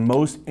that has the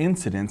most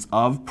incidence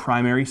of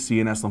primary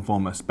CNS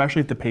lymphoma,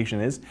 especially if the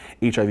patient is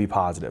HIV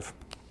positive.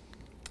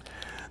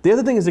 The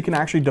other thing is it can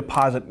actually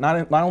deposit,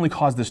 not only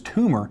cause this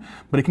tumor,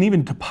 but it can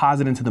even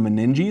deposit into the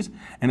meninges,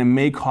 and it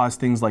may cause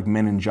things like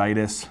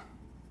meningitis.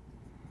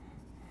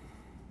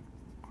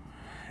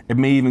 It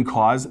may even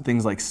cause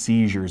things like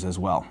seizures as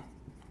well.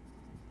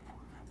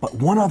 But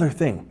one other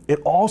thing, it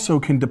also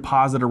can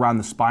deposit around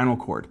the spinal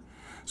cord.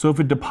 So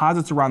if it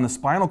deposits around the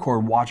spinal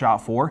cord, watch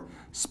out for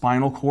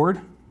spinal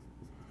cord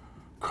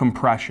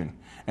compression.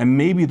 And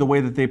maybe the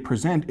way that they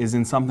present is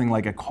in something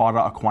like a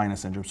Cauda-Equina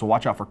syndrome. So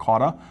watch out for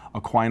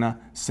Cauda-Equina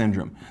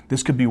syndrome.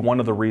 This could be one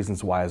of the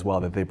reasons why as well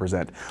that they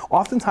present.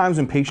 Oftentimes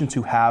in patients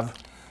who have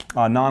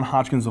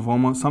non-Hodgkin's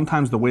lymphoma,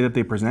 sometimes the way that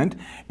they present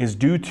is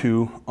due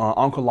to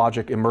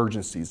oncologic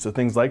emergencies. So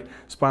things like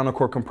spinal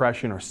cord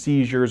compression or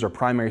seizures or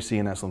primary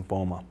CNS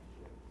lymphoma.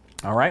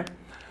 All right?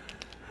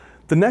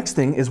 The next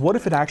thing is, what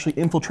if it actually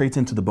infiltrates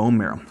into the bone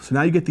marrow? So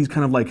now you get these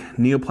kind of like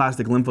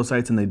neoplastic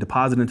lymphocytes, and they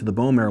deposit into the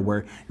bone marrow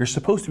where you're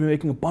supposed to be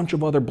making a bunch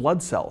of other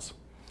blood cells.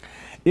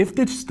 If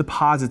this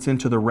deposits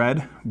into the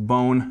red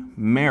bone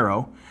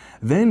marrow,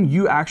 then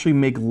you actually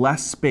make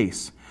less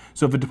space.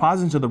 So if it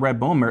deposits into the red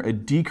bone marrow,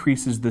 it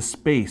decreases the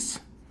space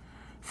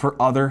for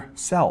other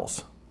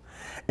cells.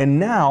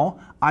 And now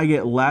I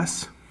get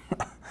less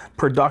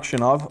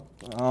production of,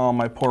 oh,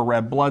 my poor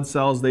red blood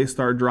cells, they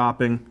start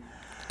dropping.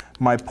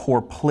 My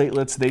poor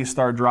platelets, they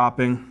start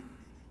dropping.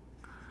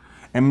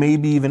 And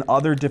maybe even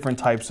other different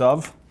types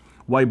of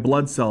white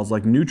blood cells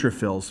like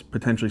neutrophils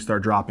potentially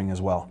start dropping as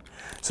well.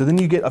 So then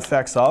you get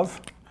effects of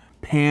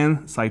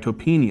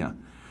pancytopenia,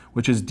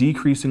 which is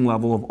decreasing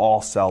level of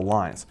all cell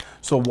lines.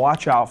 So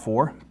watch out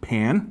for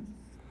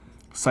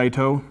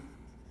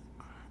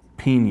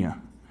pancytopenia.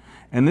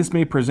 And this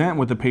may present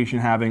with the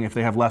patient having, if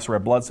they have less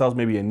red blood cells,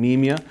 maybe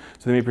anemia.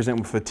 So they may present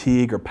with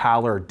fatigue or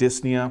pallor or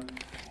dyspnea.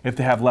 If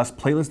they have less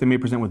platelets, they may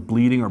present with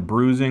bleeding or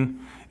bruising.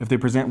 If they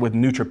present with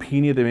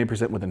neutropenia, they may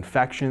present with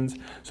infections.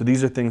 So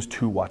these are things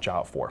to watch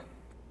out for.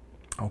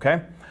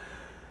 Okay?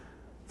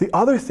 The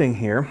other thing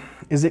here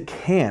is it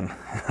can,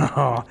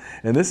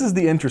 and this is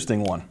the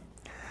interesting one,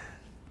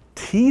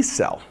 T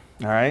cell,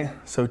 all right?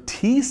 So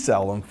T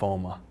cell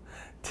lymphoma.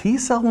 T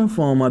cell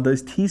lymphoma,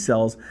 those T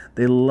cells,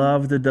 they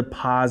love to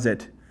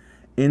deposit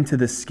into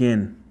the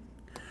skin.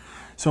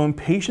 So in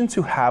patients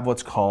who have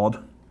what's called,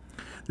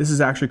 this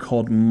is actually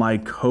called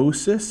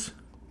mycosis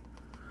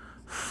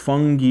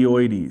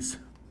fungioides.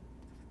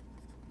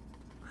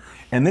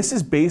 And this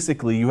is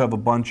basically, you have a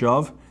bunch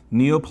of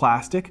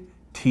neoplastic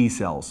T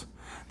cells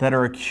that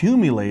are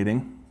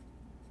accumulating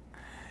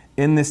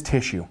in this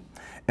tissue.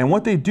 And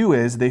what they do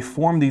is they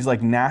form these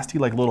like nasty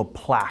like little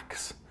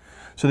plaques.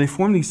 So they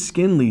form these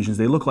skin lesions.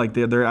 They look like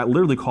they're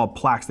literally called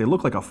plaques. They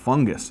look like a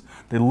fungus.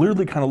 They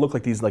literally kind of look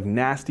like these like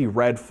nasty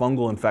red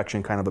fungal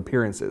infection kind of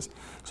appearances.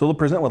 So they'll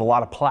present with a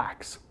lot of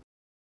plaques.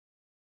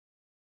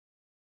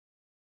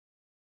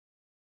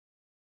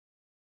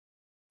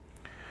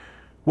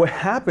 What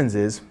happens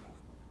is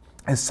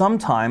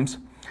sometimes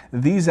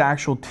these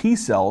actual T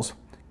cells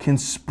can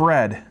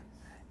spread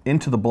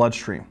into the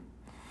bloodstream.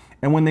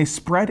 And when they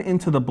spread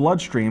into the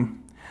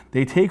bloodstream,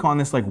 they take on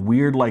this like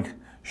weird like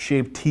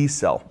shaped T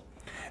cell.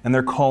 And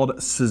they're called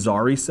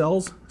Sézary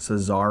cells.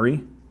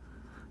 Sézary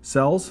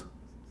cells.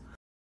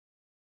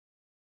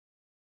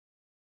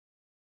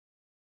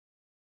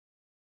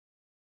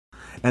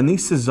 And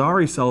these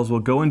Sézary cells will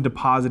go and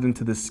deposit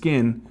into the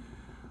skin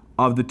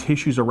of the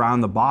tissues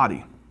around the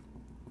body.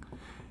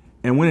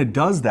 And when it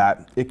does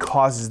that, it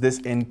causes this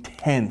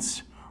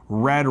intense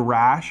red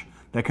rash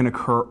that can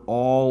occur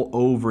all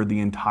over the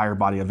entire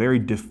body, a very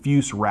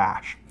diffuse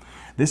rash.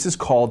 This is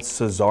called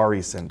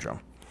Sézary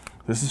syndrome.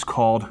 This is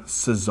called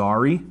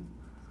Sézary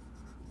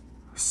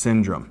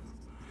syndrome.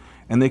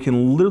 And they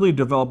can literally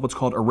develop what's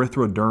called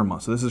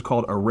erythroderma. So this is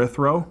called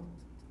erythroderma.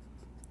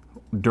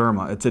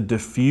 It's a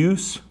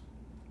diffuse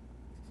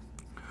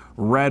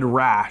red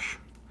rash.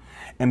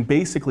 And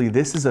basically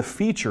this is a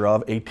feature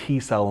of a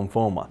T cell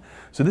lymphoma.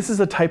 So this is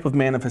a type of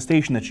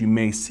manifestation that you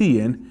may see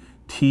in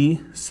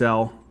T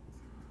cell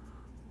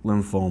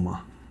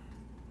lymphoma.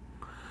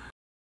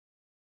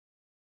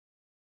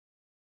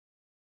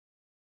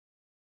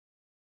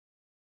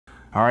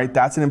 All right,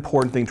 that's an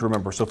important thing to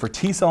remember. So for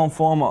T cell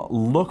lymphoma,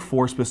 look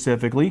for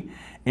specifically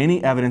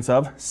any evidence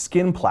of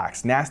skin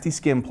plaques, nasty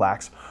skin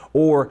plaques,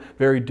 or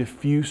very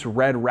diffuse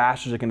red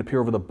rashes that can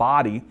appear over the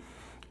body.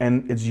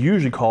 And it's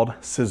usually called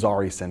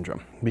Sézary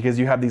syndrome because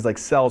you have these like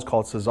cells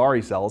called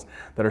Sézary cells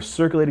that are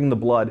circulating the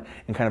blood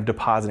and kind of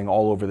depositing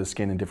all over the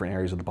skin in different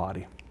areas of the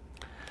body.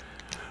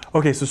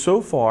 Okay,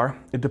 so far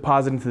it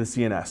deposits into the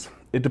CNS,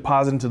 it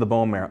deposits into the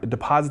bone marrow, it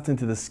deposits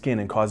into the skin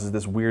and causes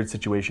this weird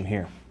situation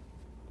here.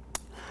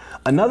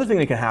 Another thing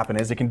that can happen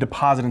is it can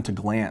deposit into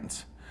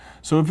glands.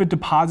 So if it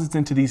deposits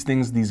into these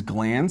things, these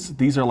glands,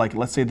 these are like,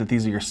 let's say that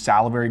these are your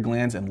salivary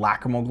glands and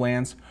lacrimal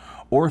glands,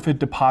 or if it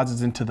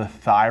deposits into the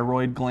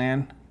thyroid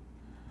gland,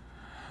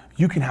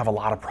 you can have a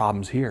lot of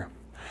problems here.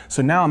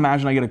 So now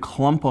imagine I get a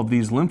clump of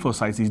these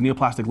lymphocytes, these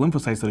neoplastic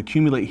lymphocytes that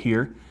accumulate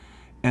here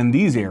and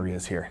these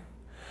areas here.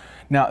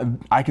 Now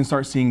I can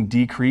start seeing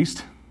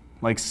decreased,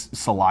 like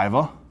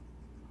saliva.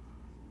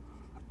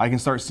 I can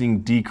start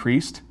seeing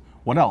decreased,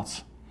 what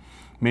else?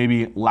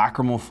 Maybe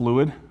lacrimal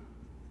fluid.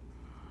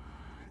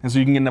 And so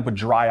you can end up with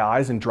dry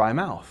eyes and dry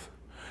mouth.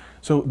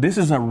 So this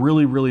is a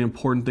really, really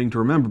important thing to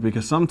remember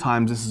because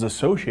sometimes this is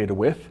associated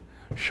with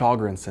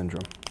Sjögren's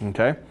syndrome,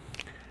 okay?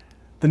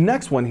 The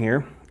next one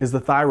here is the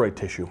thyroid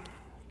tissue.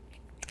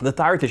 The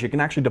thyroid tissue can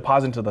actually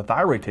deposit into the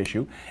thyroid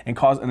tissue and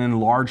cause an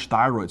enlarged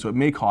thyroid. So it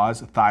may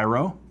cause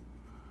thyromegaly.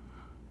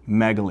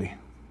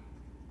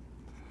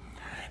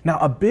 Now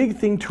a big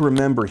thing to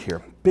remember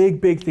here,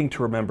 big thing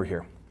to remember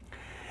here,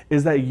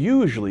 is that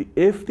usually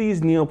if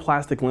these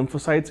neoplastic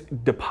lymphocytes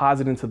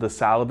deposit into the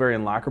salivary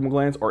and lacrimal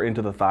glands or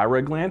into the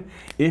thyroid gland,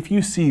 if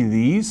you see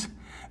these,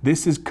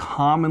 this is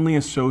commonly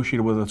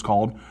associated with what's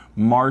called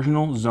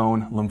marginal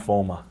zone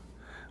lymphoma.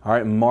 All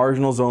right,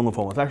 marginal zone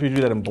lymphoma. Let's actually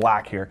do that in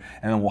black here,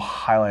 and then we'll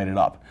highlight it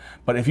up.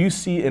 But if you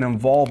see an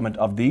involvement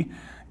of the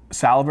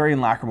salivary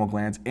and lacrimal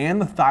glands and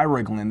the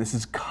thyroid gland, this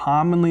is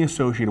commonly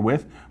associated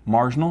with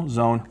marginal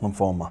zone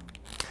lymphoma.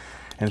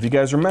 And if you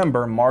guys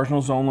remember,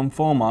 marginal zone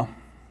lymphoma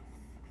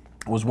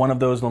was one of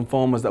those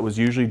lymphomas that was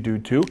usually due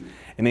to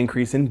an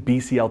increase in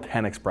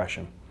BCL10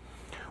 expression.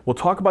 We'll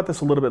talk about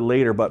this a little bit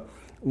later, but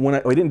we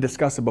didn't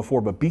discuss it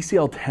before, but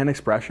BCL10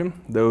 expression,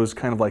 those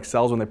kind of like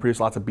cells when they produce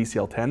lots of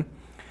BCL10,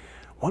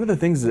 one of the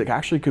things is it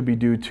actually could be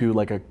due to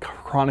like a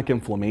chronic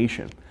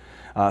inflammation.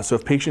 So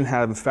if patients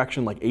have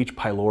infection like H.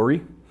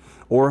 pylori,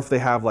 or if they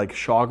have like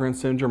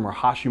Sjogren's syndrome or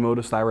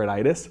Hashimoto's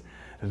thyroiditis,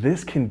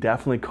 this can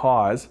definitely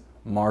cause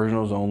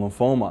marginal zone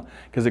lymphoma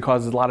because it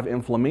causes a lot of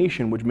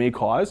inflammation, which may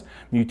cause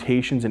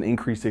mutations and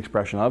increased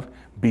expression of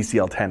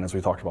BCL10, as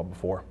we talked about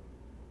before.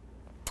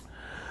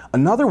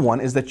 Another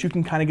one is that you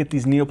can kind of get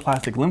these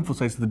neoplastic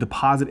lymphocytes that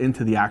deposit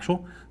into the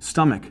actual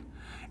stomach.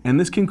 And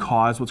this can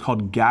cause what's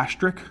called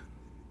gastric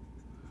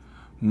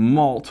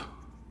malt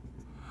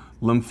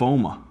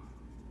lymphoma.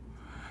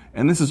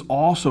 And this is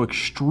also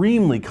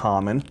extremely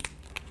common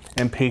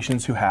in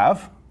patients who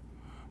have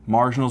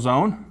marginal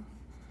zone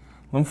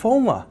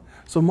lymphoma.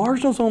 So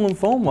marginal zone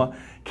lymphoma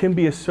can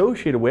be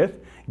associated with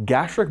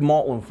gastric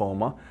malt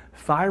lymphoma,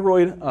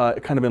 thyroid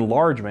kind of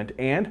enlargement,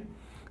 and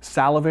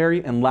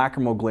salivary and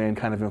lacrimal gland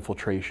kind of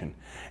infiltration.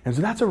 And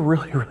so that's a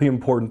really, really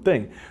important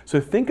thing.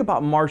 So think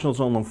about marginal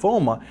zone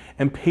lymphoma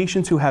and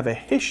patients who have a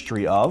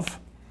history of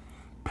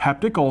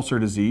peptic ulcer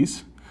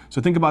disease. So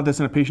think about this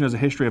in a patient who has a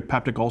history of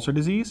peptic ulcer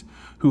disease,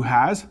 who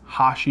has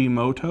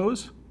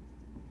Hashimoto's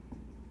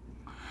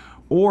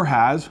or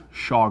has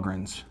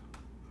Sjogren's.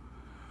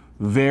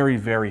 Very,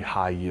 very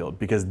high yield,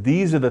 because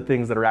these are the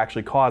things that are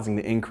actually causing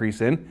the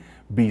increase in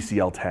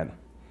BCL10.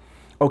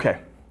 Okay,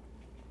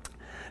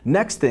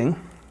 next thing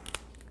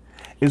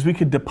is we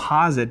could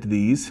deposit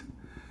these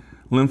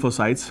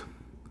lymphocytes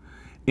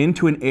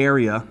into an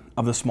area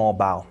of the small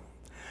bowel.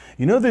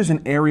 You know there's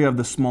an area of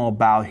the small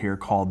bowel here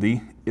called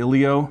the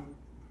ileocecal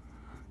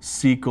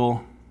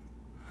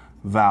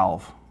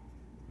valve.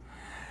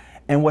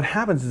 And what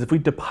happens is if we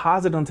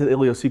deposit onto the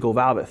ileocecal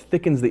valve, it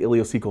thickens the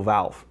ileocecal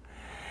valve.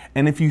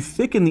 And if you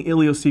thicken the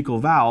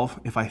ileocecal valve,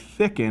 if I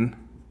thicken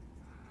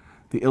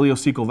the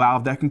ileocecal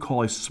valve, that can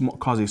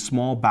cause a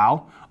small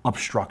bowel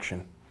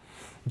obstruction.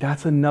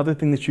 That's another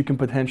thing that you can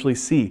potentially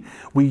see.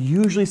 We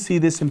usually see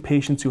this in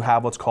patients who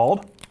have what's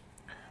called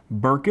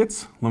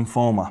Burkitt's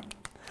lymphoma,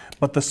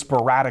 but the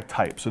sporadic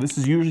type. So this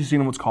is usually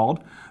seen in what's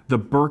called the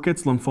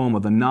Burkitt's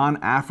lymphoma, the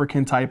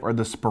non-African type or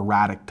the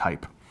sporadic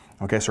type.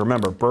 Okay, so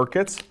remember,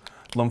 Burkitt's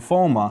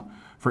lymphoma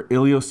for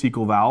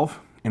ileocecal valve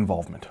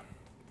involvement.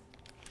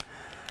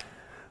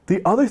 The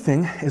other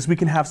thing is we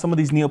can have some of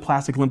these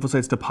neoplastic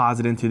lymphocytes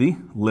deposit into the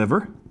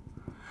liver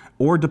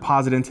or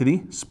deposit into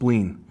the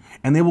spleen,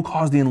 and they will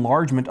cause the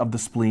enlargement of the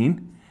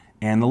spleen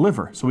and the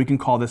liver. So we can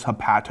call this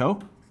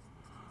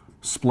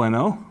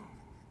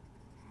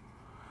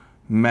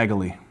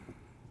hepatosplenomegaly.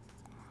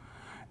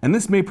 And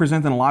this may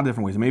present in a lot of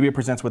different ways. Maybe it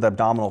presents with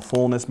abdominal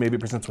fullness, maybe it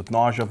presents with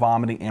nausea,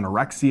 vomiting,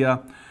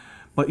 anorexia,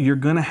 but you're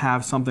gonna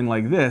have something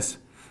like this,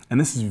 and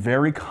this is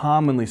very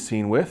commonly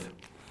seen with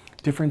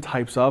different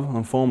types of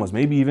lymphomas,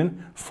 maybe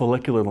even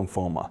follicular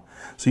lymphoma.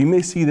 So you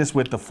may see this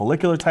with the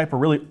follicular type or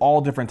really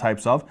all different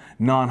types of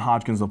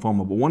non-Hodgkin's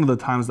lymphoma, but one of the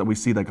times that we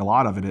see like a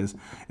lot of it is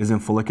in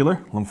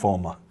follicular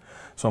lymphoma.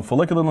 So in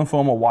follicular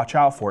lymphoma, watch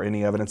out for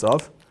any evidence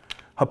of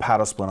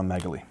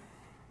hepatosplenomegaly.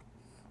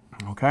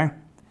 Okay?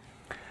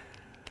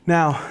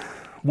 Now,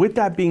 with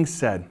that being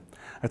said,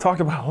 I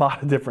talked about a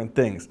lot of different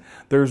things.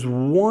 There's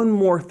one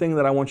more thing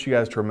that I want you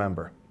guys to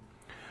remember.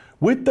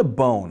 With the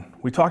bone,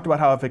 we talked about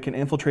how if it can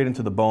infiltrate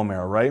into the bone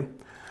marrow, right?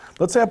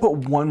 Let's say I put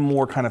one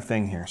more kind of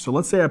thing here. So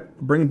let's say I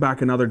bring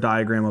back another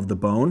diagram of the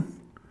bone.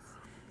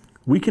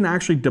 We can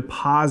actually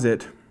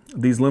deposit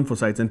these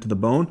lymphocytes into the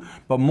bone,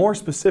 but more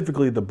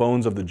specifically the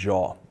bones of the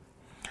jaw.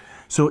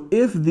 So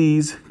if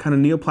these kind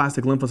of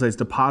neoplastic lymphocytes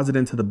deposit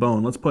into the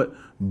bone, let's put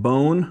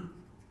bone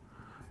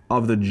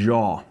of the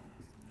jaw.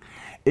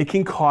 It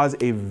can cause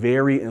a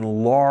very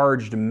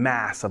enlarged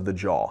mass of the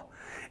jaw.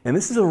 And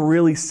this is a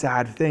really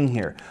sad thing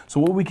here. So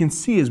what we can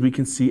see is we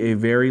can see a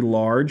very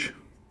large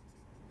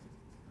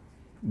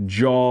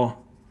jaw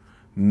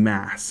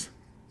mass.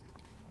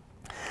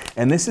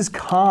 And this is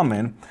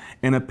common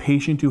in a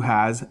patient who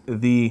has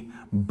the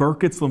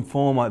Burkitt's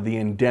lymphoma, the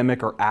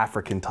endemic or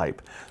African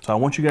type. So I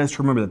want you guys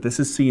to remember that this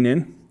is seen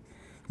in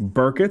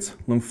Burkitt's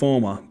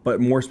lymphoma,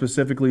 but more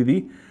specifically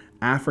the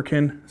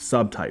African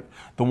subtype,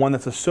 the one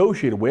that's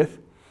associated with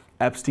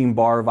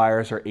Epstein-Barr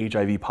virus or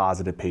HIV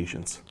positive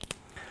patients.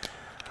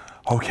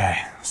 Okay,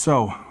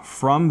 so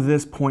from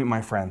this point,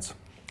 my friends,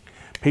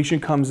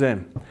 patient comes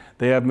in.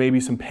 They have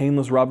maybe some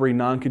painless, rubbery,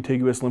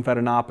 non-contiguous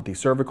lymphadenopathy,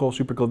 cervical,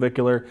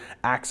 supraclavicular,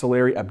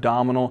 axillary,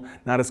 abdominal,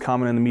 not as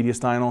common in the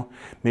mediastinal.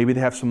 Maybe they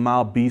have some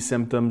mild B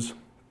symptoms.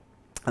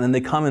 And then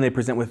they come and they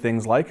present with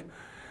things like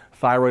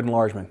thyroid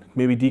enlargement,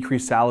 maybe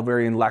decreased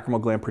salivary and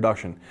lacrimal gland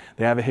production.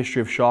 They have a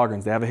history of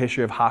Sjogren's. They have a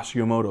history of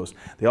Hashimoto's.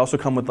 They also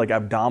come with like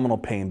abdominal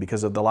pain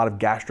because of a lot of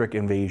gastric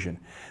invasion.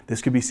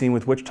 This could be seen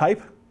with which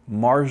type?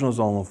 Marginal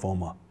zone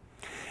lymphoma.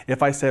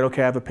 If I said,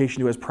 okay, I have a patient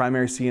who has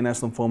primary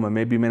CNS lymphoma,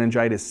 maybe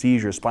meningitis,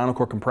 seizures, spinal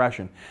cord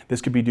compression,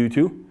 this could be due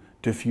to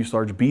diffuse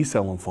large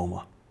B-cell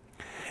lymphoma.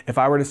 If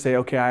I were to say,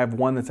 okay, I have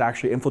one that's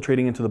actually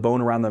infiltrating into the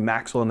bone around the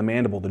maxilla and the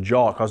mandible, the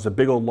jaw, causes a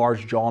big old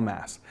large jaw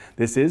mass.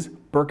 This is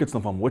Burkitt's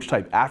lymphoma. Which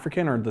type?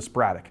 African or the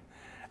sporadic?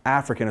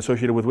 African,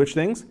 associated with which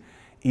things?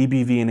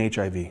 EBV and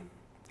HIV.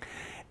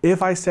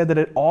 If I said that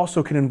it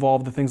also can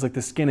involve the things like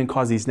the skin and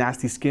cause these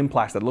nasty skin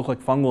plaques that look like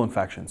fungal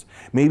infections,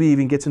 maybe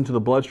even gets into the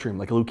bloodstream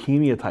like a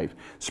leukemia type,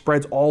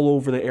 spreads all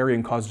over the area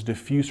and causes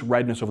diffuse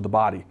redness over the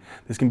body.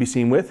 This can be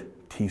seen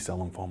with T-cell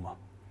lymphoma.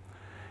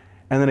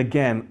 And then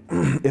again,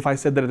 if I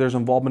said that there's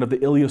involvement of the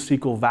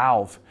ileocecal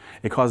valve,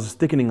 it causes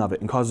thickening of it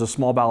and causes a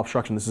small bowel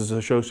obstruction. This is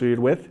associated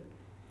with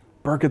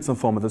Burkitt's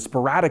lymphoma, the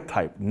sporadic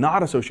type,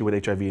 not associated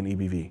with HIV and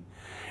EBV.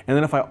 And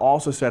then if I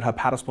also said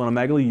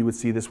hepatosplenomegaly, you would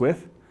see this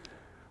with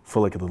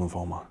follicular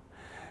lymphoma.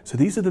 So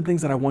these are the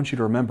things that I want you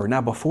to remember.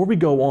 Now, before we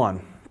go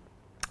on,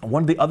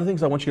 one of the other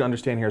things I want you to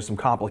understand here is some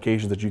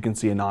complications that you can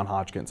see in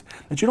non-Hodgkin's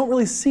that you don't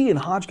really see in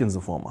Hodgkin's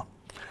lymphoma.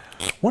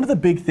 One of the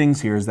big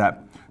things here is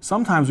that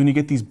sometimes when you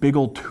get these big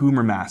old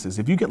tumor masses,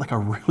 if you get like a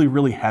really,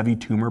 really heavy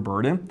tumor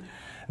burden,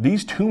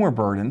 these tumor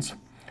burdens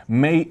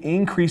may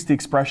increase the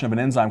expression of an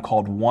enzyme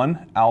called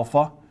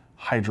 1-alpha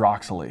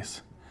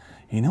hydroxylase.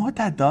 You know what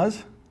that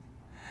does?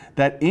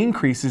 That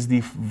increases the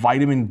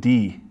vitamin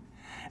D.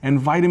 And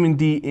vitamin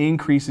D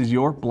increases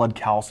your blood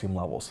calcium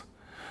levels.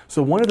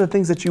 So one of the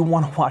things that you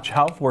want to watch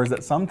out for is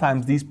that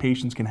sometimes these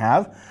patients can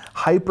have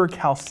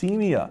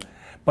hypercalcemia,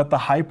 but the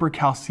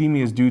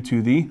hypercalcemia is due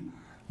to the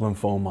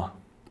lymphoma.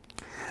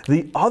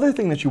 The other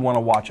thing that you want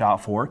to watch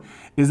out for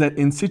is that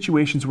in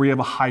situations where you have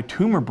a high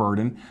tumor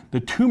burden,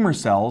 the tumor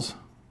cells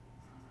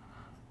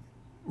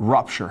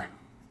rupture.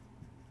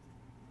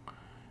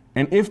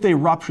 And if they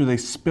rupture, they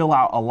spill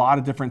out a lot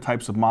of different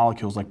types of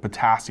molecules like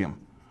potassium.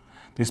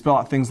 They spill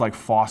out things like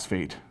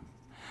phosphate.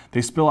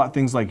 They spill out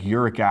things like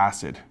uric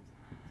acid.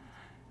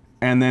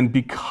 And then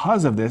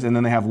because of this, and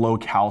then they have low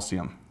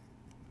calcium.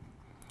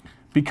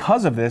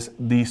 Because of this,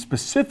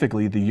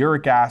 specifically the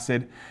uric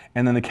acid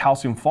and then the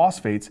calcium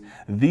phosphates,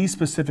 these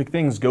specific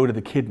things go to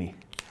the kidney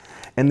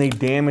and they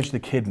damage the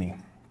kidney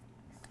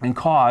and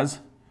cause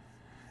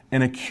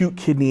an acute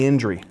kidney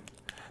injury.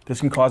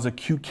 This can cause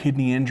acute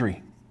kidney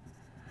injury.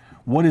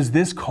 What is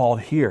this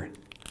called here?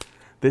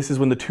 This is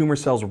when the tumor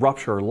cells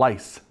rupture or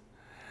lyse.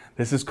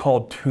 This is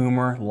called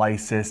tumor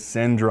lysis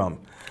syndrome.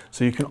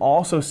 So you can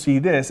also see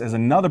this as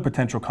another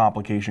potential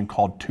complication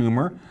called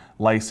tumor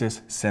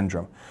lysis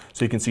syndrome.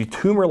 So you can see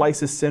tumor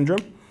lysis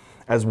syndrome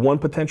as one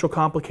potential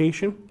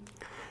complication.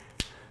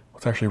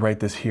 Let's actually write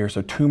this here.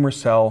 So tumor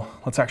cell,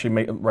 let's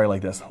actually write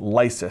like this,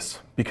 lysis,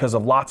 because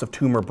of lots of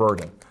tumor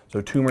burden.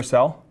 So tumor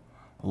cell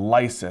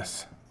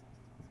lysis.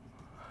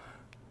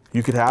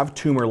 You could have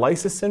tumor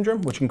lysis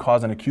syndrome, which can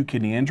cause an acute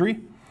kidney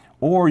injury,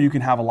 or you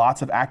can have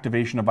lots of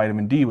activation of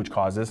vitamin D, which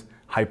causes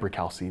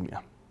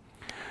hypercalcemia.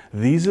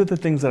 These are the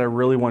things that I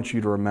really want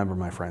you to remember,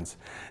 my friends.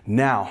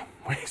 Now,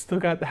 we still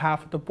got the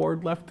half of the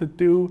board left to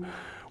do.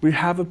 We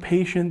have a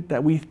patient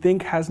that we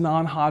think has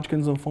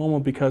non-Hodgkin's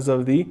lymphoma because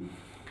of the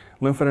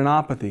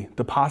lymphadenopathy,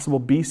 the possible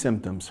B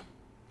symptoms,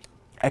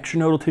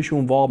 extranodal tissue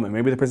involvement.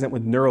 Maybe they present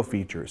with neuro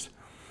features.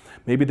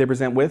 Maybe they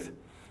present with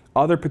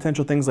other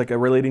potential things like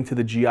relating to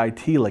the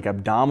GIT, like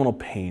abdominal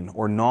pain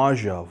or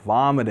nausea,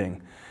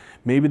 vomiting.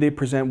 Maybe they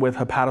present with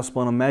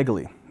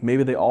hepatosplenomegaly.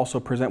 Maybe they also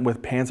present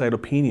with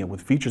pancytopenia,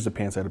 with features of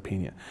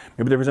pancytopenia.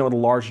 Maybe they present with a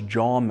large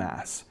jaw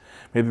mass.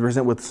 Maybe they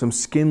present with some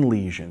skin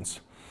lesions,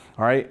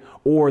 all right?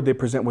 Or they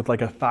present with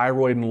like a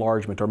thyroid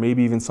enlargement or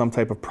maybe even some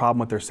type of problem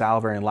with their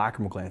salivary and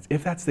lacrimal glands.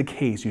 If that's the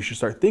case, you should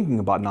start thinking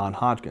about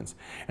non-Hodgkin's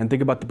and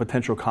think about the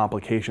potential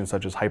complications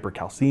such as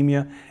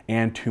hypercalcemia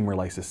and tumor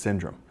lysis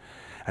syndrome.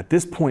 At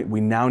this point,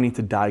 we now need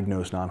to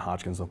diagnose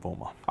non-Hodgkin's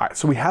lymphoma. All right,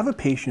 so we have a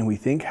patient who we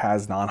think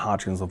has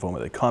non-Hodgkin's lymphoma.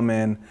 They come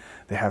in,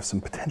 they have some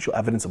potential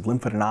evidence of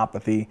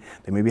lymphadenopathy,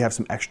 they maybe have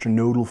some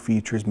extranodal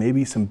features,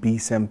 maybe some B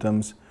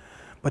symptoms,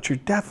 but you're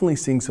definitely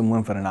seeing some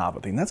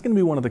lymphadenopathy, and that's gonna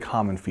be one of the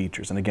common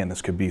features. And again,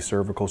 this could be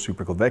cervical,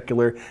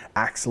 supraclavicular,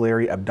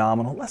 axillary,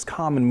 abdominal, less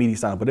common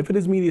mediastinal, but if it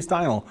is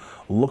mediastinal,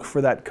 look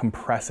for that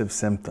compressive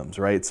symptoms,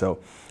 right? So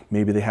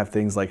maybe they have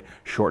things like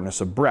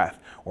shortness of breath,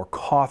 or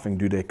coughing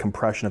due to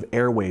compression of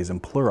airways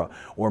and pleura,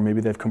 or maybe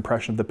they have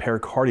compression of the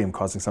pericardium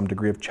causing some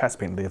degree of chest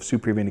pain. They have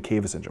superior vena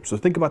cava syndrome. So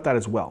think about that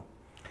as well.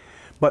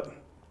 But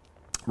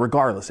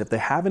regardless, if they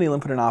have any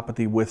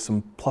lymphadenopathy with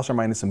some plus or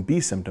minus some B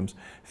symptoms,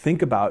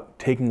 think about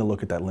taking a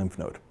look at that lymph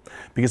node.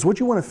 Because what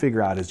you want to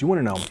figure out is you want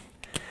to know,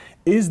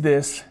 is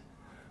this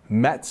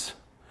METs?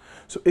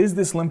 So is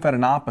this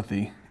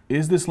lymphadenopathy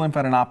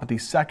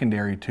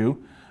secondary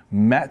to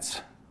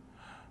METs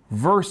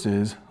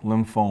versus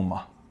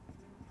lymphoma?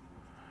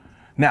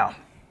 Now,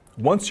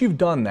 once you've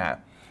done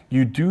that,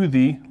 you do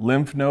the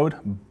lymph node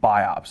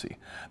biopsy.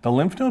 The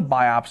lymph node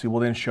biopsy will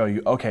then show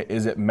you, okay,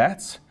 is it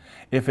METs?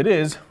 If it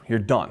is, you're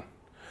done.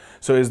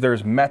 So is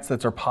there's Mets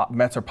that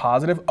Mets are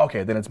positive?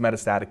 Okay, then it's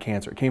metastatic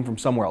cancer. It came from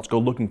somewhere else. Go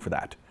looking for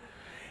that.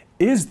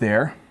 Is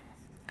there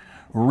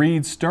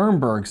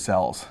Reed-Sternberg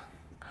cells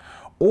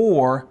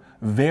or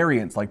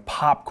variants like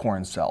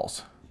popcorn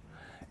cells?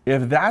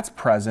 If that's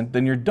present,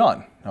 then you're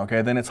done.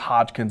 Okay, then it's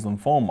Hodgkin's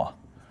lymphoma,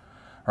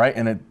 right?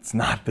 And it's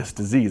not this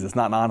disease. It's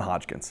not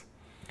non-Hodgkin's.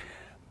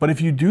 But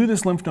if you do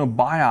this lymph node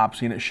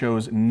biopsy and it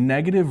shows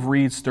negative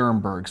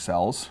Reed-Sternberg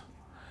cells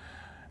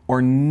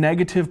or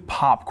negative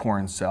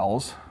popcorn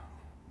cells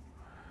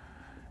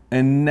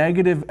and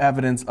negative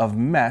evidence of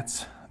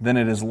Mets, then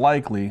it is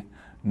likely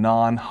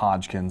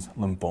non-Hodgkin's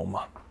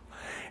lymphoma.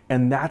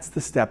 And that's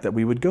the step that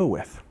we would go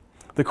with.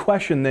 The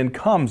question then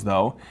comes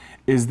though,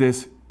 is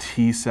this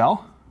T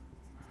cell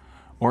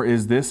or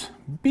is this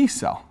B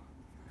cell?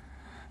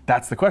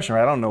 That's the question,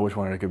 right? I don't know which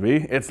one it could be.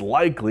 It's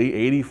likely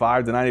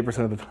 85 to 90%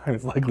 of the time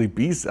it's likely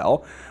B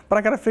cell, but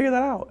I gotta figure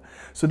that out.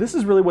 So this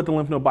is really what the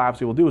lymph node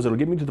biopsy will do, is it'll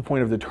get me to the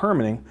point of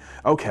determining,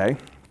 okay,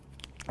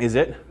 is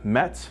it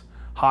Mets,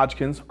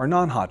 Hodgkin's, or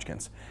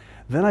non-Hodgkin's?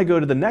 Then I go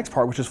to the next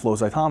part, which is flow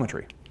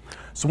cytometry.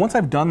 So once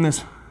I've done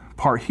this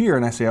part here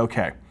and I say,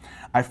 okay,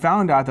 I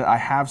found out that I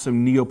have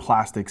some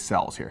neoplastic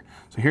cells here.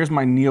 So here's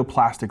my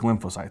neoplastic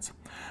lymphocytes.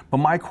 But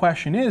my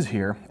question is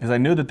here, is I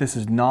know that this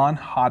is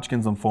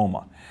non-Hodgkin's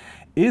lymphoma.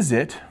 Is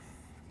it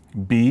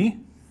B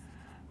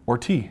or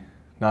T,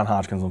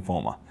 non-Hodgkin's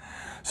lymphoma?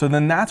 So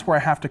then that's where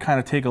I have to kind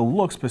of take a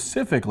look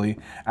specifically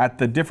at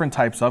the different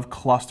types of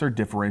cluster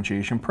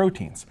differentiation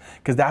proteins,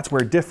 because that's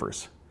where it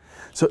differs.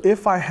 So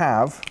if I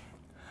have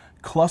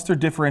cluster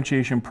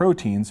differentiation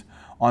proteins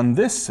on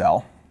this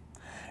cell,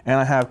 and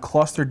I have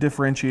cluster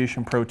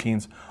differentiation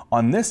proteins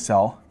on this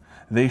cell,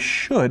 they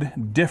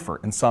should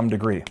differ in some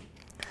degree.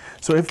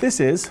 So if this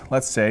is,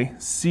 let's say,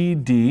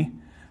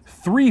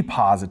 CD3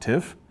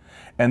 positive,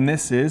 and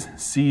this is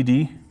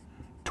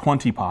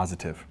CD20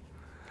 positive.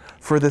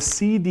 For the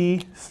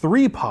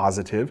CD3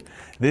 positive,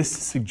 this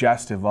is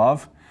suggestive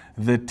of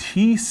the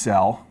T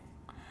cell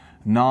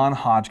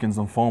non-Hodgkin's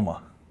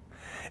lymphoma.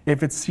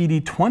 If it's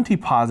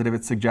CD20 positive,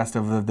 it's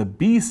suggestive of the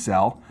B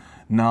cell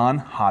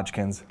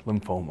non-Hodgkin's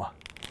lymphoma,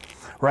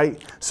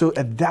 right? So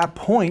at that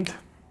point,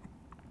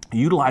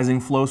 utilizing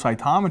flow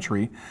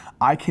cytometry,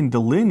 I can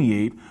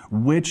delineate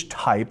which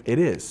type it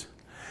is.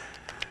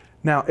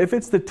 Now, if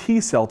it's the T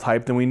cell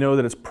type, then we know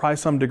that it's probably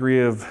some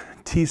degree of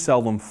T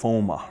cell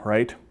lymphoma,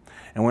 right?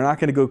 And we're not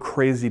going to go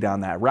crazy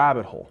down that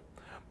rabbit hole.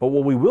 But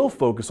what we will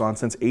focus on,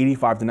 since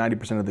 85 to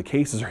 90% of the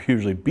cases are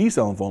usually B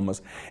cell lymphomas,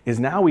 is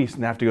now we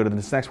have to go to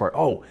this next part.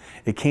 Oh,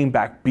 it came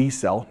back B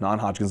cell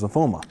non-Hodgkin's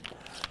lymphoma.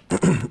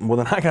 Well,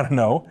 then I got to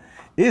know,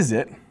 is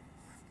it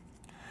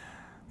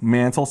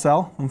mantle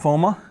cell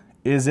lymphoma?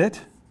 Is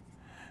it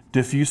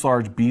diffuse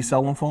large B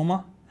cell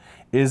lymphoma?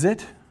 Is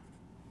it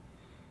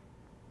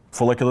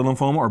follicular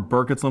lymphoma or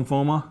Burkitt's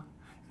lymphoma?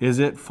 Is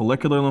it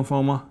follicular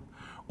lymphoma?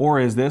 Or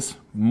is this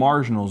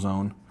marginal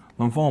zone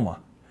lymphoma?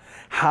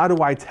 How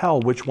do I tell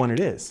which one it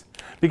is?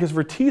 Because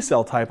for T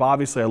cell type,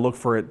 obviously I look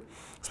for it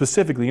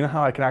specifically. You know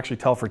how I can actually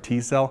tell for T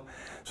cell?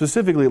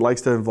 Specifically, it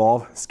likes to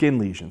involve skin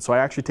lesions. So I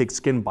actually take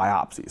skin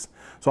biopsies.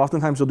 So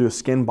oftentimes you'll do a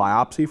skin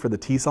biopsy for the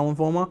T cell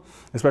lymphoma,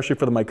 especially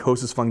for the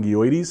mycosis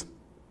fungoides.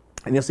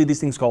 And you'll see these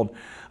things called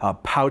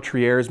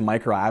Poutrier's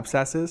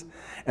microabscesses.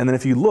 And then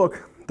if you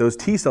look, those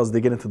T cells,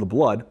 they get into the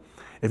blood.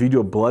 If you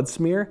do a blood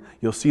smear,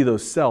 you'll see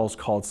those cells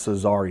called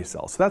Sézary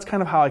cells. So that's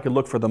kind of how I could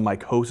look for the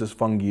mycosis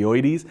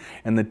fungoides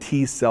and the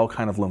T cell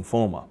kind of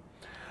lymphoma.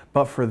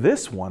 But for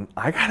this one,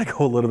 I gotta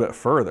go a little bit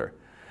further,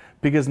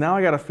 because now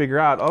I gotta figure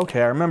out,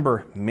 okay, I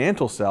remember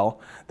mantle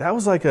cell, that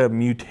was like a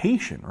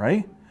mutation,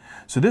 right?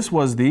 So this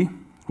was the,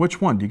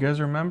 which one? Do you guys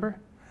remember?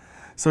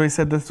 So he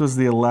said this was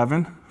the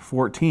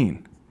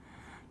 11-14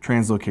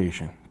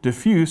 translocation.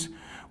 Diffuse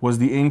was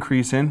the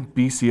increase in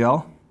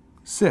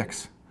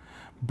BCL6.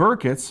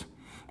 Burkitt's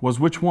was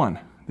which one?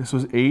 This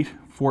was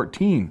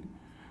 8-14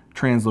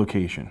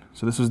 translocation.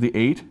 So this was the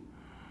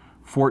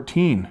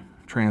 8-14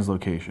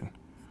 translocation.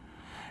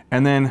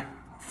 And then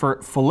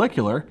for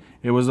follicular,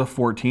 it was a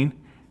 14-18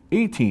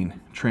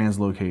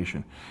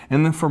 translocation.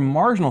 And then for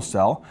marginal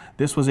cell,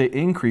 this was an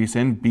increase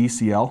in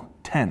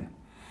BCL10.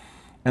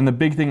 And the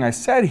big thing I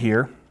said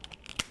here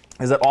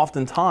is that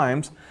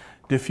oftentimes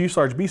diffuse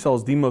large B cell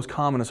is the most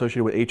common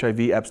associated with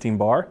HIV,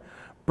 Epstein-Barr.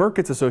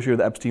 Burkitt's associated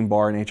with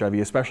Epstein-Barr and HIV,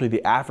 especially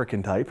the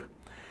African type.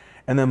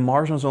 And then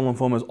marginal zone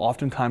lymphoma is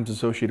oftentimes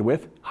associated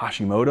with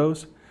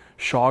Hashimoto's,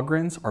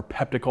 Sjogren's, or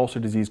peptic ulcer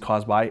disease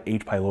caused by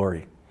H.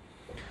 pylori.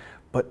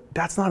 But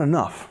that's not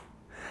enough.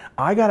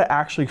 I gotta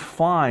actually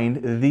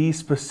find these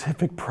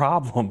specific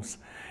problems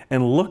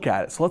and look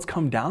at it. So let's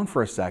come down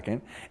for a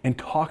second and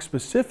talk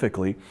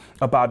specifically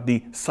about the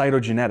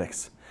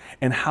cytogenetics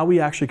and how we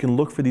actually can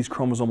look for these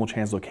chromosomal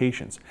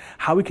translocations,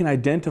 how we can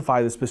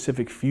identify the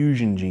specific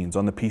fusion genes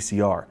on the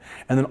PCR,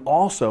 and then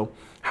also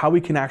how we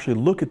can actually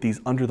look at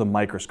these under the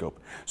microscope.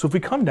 So if we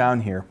come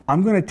down here,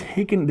 I'm going to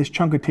take in this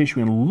chunk of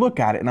tissue and look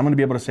at it, and I'm going to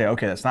be able to say,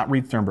 okay, that's not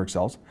Reed-Sternberg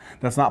cells,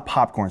 that's not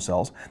popcorn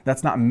cells,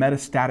 that's not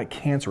metastatic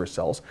cancerous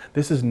cells,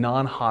 this is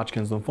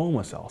non-Hodgkin's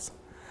lymphoma cells.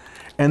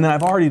 And then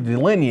I've already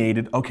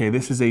delineated, okay,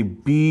 this is a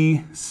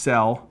B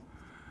cell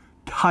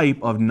type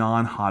of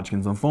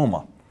non-Hodgkin's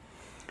lymphoma.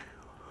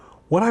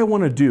 What I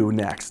want to do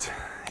next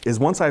is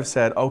once I've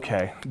said,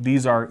 okay,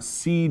 these are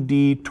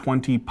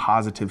CD20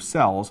 positive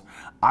cells,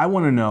 I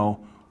want to know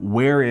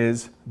where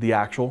is the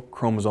actual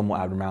chromosomal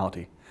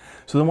abnormality.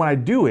 So then what I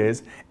do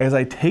is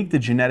I take the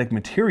genetic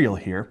material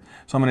here,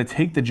 so I'm going to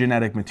take the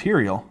genetic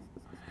material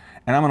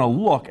and I'm going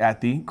to look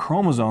at the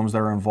chromosomes that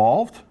are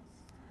involved,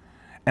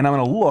 and I'm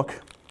going to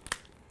look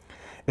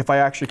if I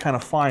actually kind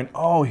of find,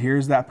 oh,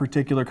 here's that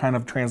particular kind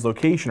of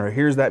translocation, or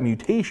here's that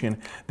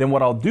mutation, then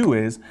what I'll do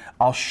is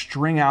I'll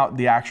string out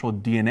the actual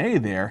DNA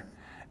there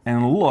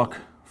and look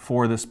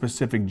for the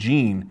specific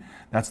gene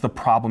that's the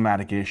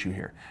problematic issue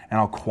here, and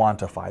I'll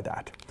quantify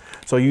that.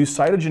 So I use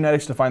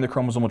cytogenetics to find the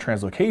chromosomal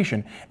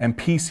translocation and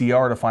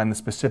PCR to find the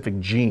specific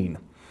gene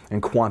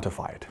and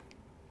quantify it.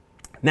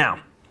 Now,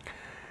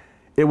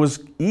 it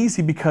was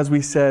easy because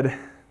we said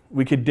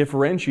we could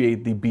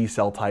differentiate the B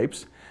cell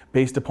types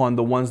based upon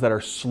the ones that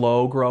are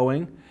slow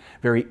growing,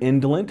 very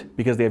indolent,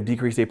 because they have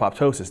decreased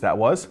apoptosis. That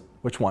was,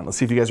 which one? Let's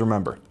see if you guys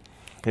remember.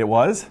 It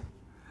was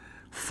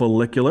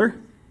follicular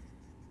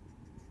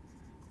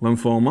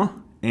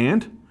lymphoma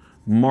and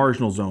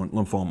marginal zone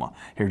lymphoma.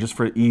 Here, just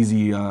for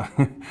easy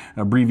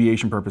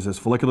abbreviation purposes,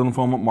 follicular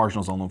lymphoma,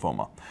 marginal zone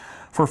lymphoma.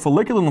 For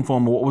follicular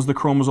lymphoma, what was the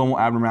chromosomal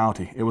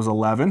abnormality? It was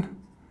 11-14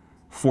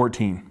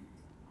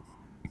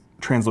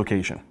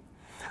 translocation.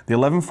 The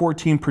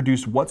 11-14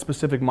 produced what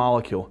specific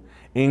molecule?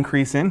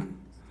 Increase in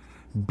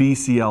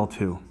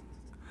BCL2.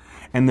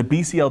 And the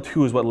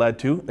BCL2 is what led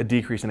to a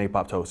decrease in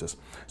apoptosis.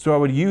 So I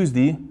would use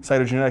the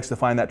cytogenetics to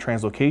find that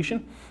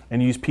translocation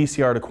and use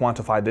PCR to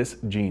quantify this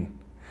gene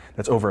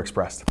that's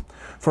overexpressed.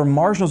 For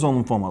marginal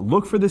zone lymphoma,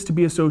 look for this to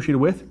be associated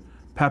with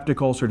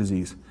peptic ulcer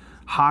disease,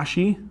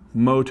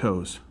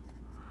 Hashimoto's,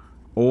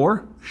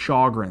 or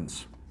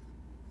Sjogren's.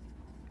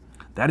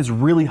 That is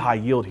really high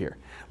yield here.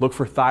 Look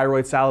for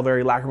thyroid,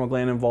 salivary, lacrimal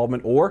gland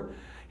involvement, or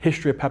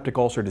history of peptic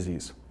ulcer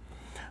disease.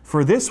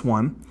 For this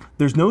one,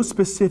 there's no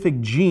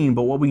specific gene,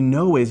 but what we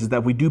know is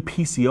that we do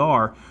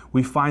PCR,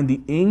 we find the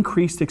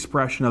increased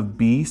expression of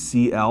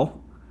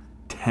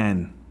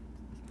BCL10.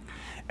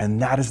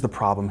 And that is the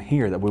problem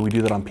here, that when we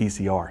do that on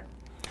PCR.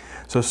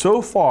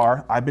 So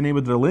far, I've been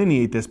able to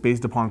delineate this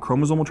based upon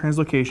chromosomal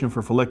translocation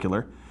for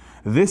follicular,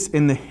 this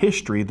in the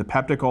history, the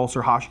peptic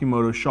ulcer,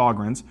 Hashimoto's,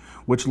 Sjogren's,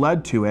 which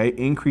led to an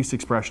increased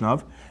expression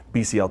of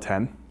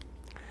BCL10.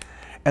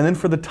 And then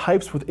for the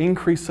types with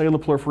increased cellular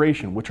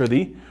proliferation, which are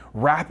the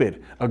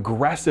rapid,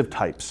 aggressive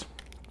types,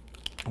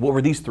 what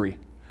were these three?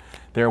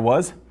 There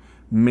was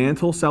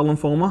mantle cell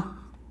lymphoma,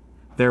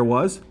 there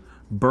was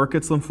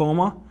Burkitt's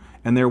lymphoma,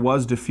 and there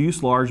was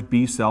diffuse large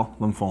B-cell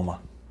lymphoma.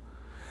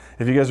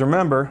 If you guys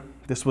remember,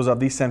 this was of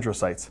the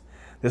centrocytes.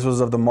 This was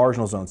of the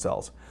marginal zone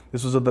cells.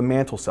 This was of the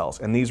mantle cells,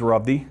 and these were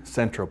of the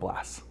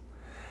centroblasts.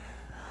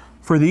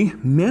 For the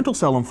mantle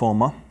cell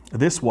lymphoma,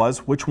 this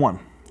was which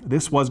one?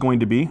 This was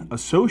going to be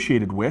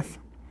associated with,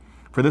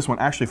 for this one,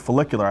 actually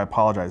follicular, I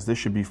apologize, this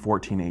should be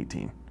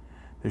 14-18.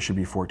 This should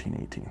be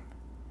 14-18.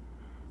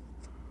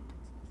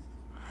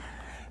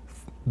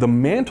 The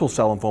mantle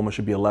cell lymphoma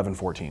should be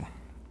 11-14.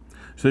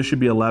 So this should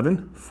be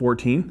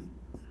 11-14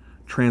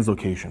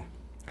 translocation.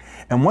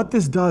 And what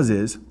this does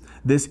is,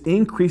 this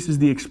increases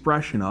the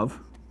expression of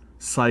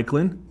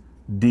cyclin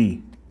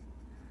D.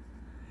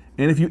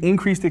 And if you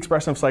increase the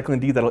expression of cyclin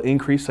D, that'll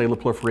increase cellular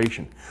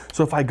proliferation.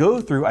 So if I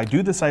go through, I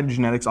do the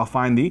cytogenetics, I'll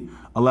find the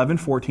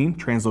 11-14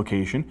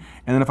 translocation,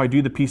 and then if I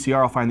do the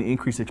PCR, I'll find the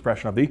increased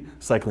expression of the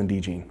cyclin D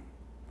gene.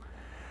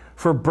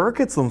 For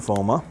Burkitt's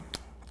lymphoma,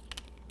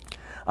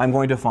 I'm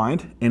going to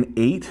find an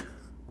 8-14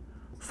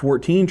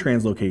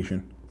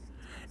 translocation,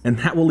 and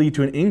that will lead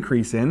to an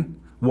increase in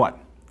what?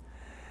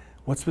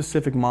 What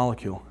specific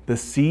molecule? The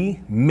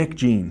c-MYC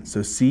gene,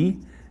 so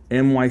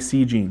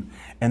C-MYC gene,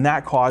 and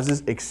that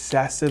causes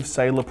excessive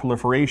cellular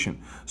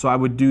proliferation. So I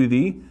would do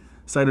the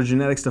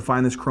cytogenetics to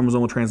find this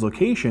chromosomal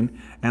translocation,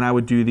 and I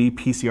would do the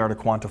PCR to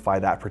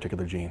quantify that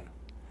particular gene.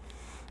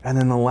 And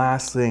then the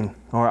last thing,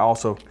 or I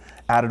also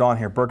added on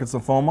here, Burkitt's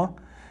lymphoma,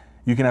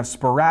 you can have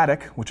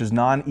sporadic, which is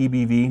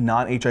non-EBV,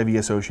 non-HIV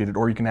associated,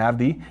 or you can have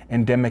the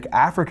endemic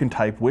African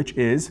type, which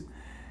is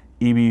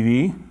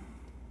EBV,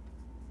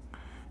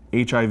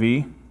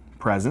 HIV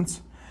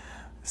presence.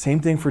 Same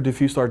thing for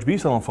diffuse large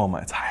B-cell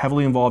lymphoma. It's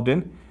heavily involved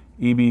in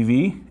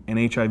EBV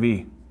and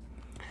HIV.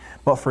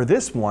 But for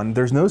this one,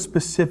 there's no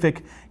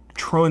specific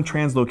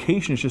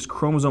translocation, it's just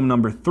chromosome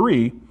number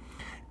 3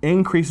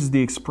 increases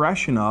the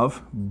expression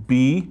of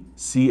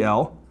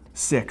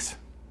BCL6.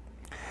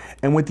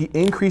 And with the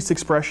increased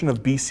expression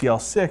of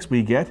BCL6,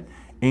 we get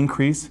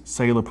increased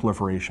cellular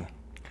proliferation.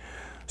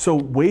 So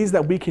ways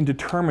that we can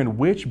determine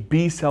which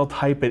B cell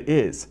type it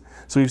is.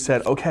 So we've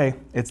said, okay,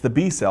 it's the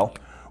B cell.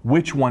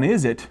 Which one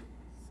is it?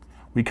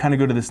 We kind of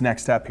go to this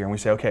next step here and we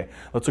say, okay,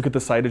 let's look at the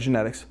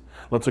cytogenetics.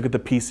 Let's look at the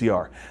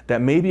PCR. That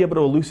may be able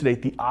to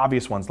elucidate the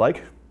obvious ones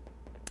like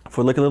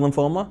follicular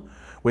lymphoma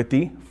with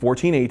the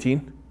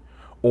 14-18,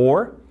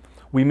 or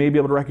we may be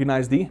able to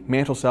recognize the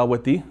mantle cell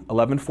with the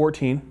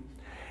 11-14,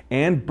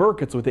 and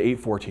Burkitt's with the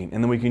 814,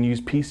 and then we can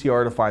use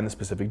PCR to find the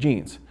specific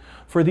genes.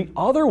 For the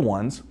other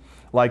ones,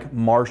 like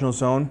marginal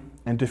zone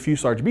and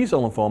diffuse large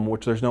B-cell lymphoma,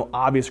 which there's no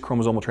obvious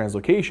chromosomal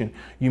translocation,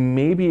 you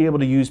may be able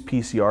to use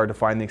PCR to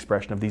find the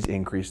expression of these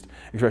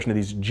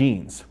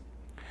genes.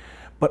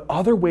 But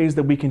other ways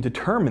that we can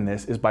determine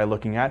this is by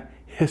looking at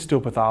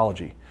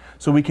histopathology.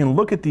 So we can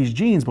look at these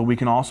genes, but we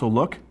can also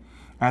look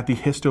at the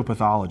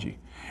histopathology.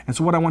 And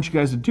so what I want you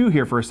guys to do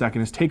here for a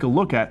second is take a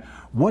look at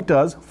what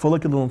does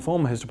follicular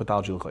lymphoma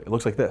histopathology look like. It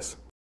looks like this.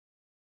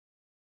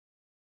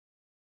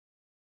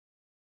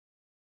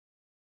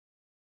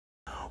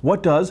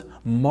 What does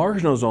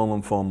marginal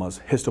zone lymphoma's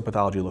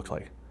histopathology look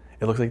like?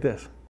 It looks like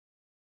this.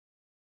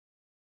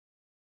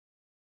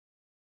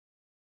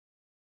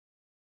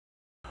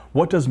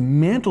 What does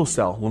mantle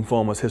cell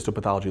lymphoma's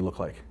histopathology look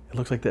like? It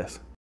looks like this.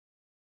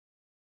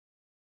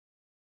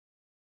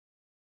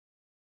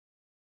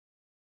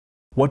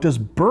 What does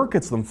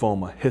Burkitt's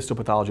lymphoma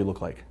histopathology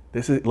look like?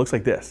 It looks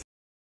like this.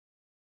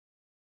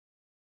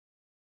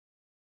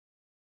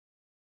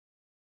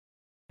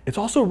 It's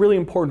also really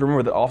important to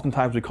remember that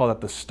oftentimes we call that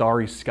the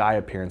starry sky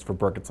appearance for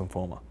Burkitt's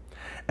lymphoma.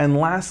 And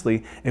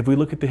lastly, if we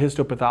look at the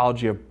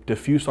histopathology of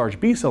diffuse large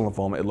B-cell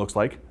lymphoma, it looks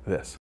like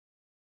this.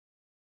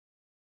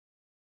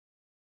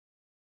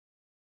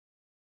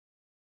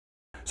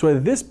 So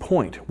at this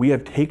point, we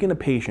have taken a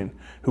patient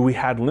who we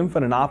had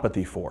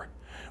lymphadenopathy for.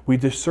 We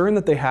discerned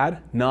that they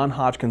had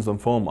non-Hodgkin's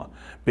lymphoma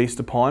based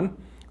upon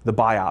the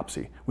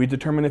biopsy. We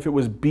determined if it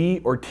was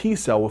B or T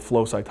cell with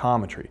flow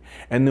cytometry.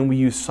 And then we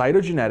used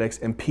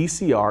cytogenetics and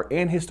PCR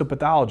and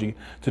histopathology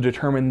to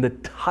determine the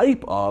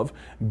type of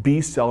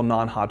B cell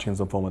non-Hodgkin's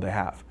lymphoma they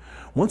have.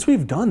 Once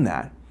we've done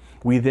that,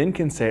 we then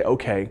can say,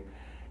 okay,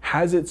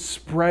 has it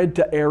spread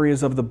to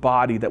areas of the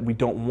body that we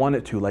don't want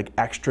it to, like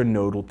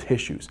extranodal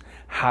tissues?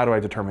 How do I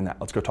determine that?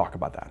 Let's go talk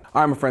about that.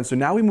 All right, my friends, so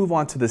now we move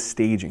on to the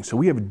staging. So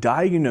we have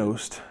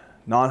diagnosed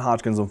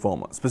non-Hodgkin's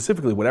lymphoma,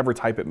 specifically whatever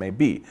type it may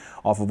be,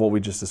 off of what we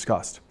just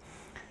discussed.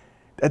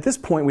 At this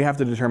point, we have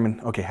to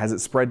determine, okay, has it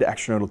spread to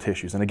extranodal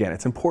tissues? And again,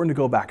 it's important to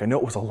go back. I know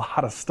it was a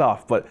lot of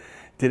stuff, but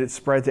did it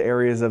spread to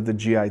areas of the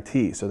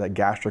GIT, so that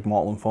gastric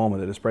malt lymphoma?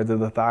 Did it spread to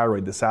the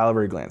thyroid, the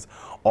salivary glands?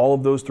 All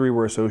of those three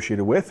were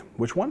associated with,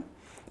 which one?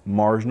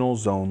 Marginal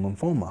zone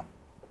lymphoma.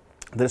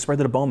 Did it spread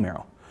to the bone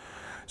marrow?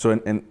 So,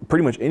 and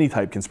pretty much any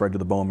type can spread to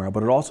the bone marrow,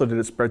 but it also did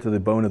it spread to the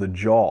bone of the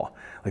jaw,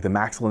 like the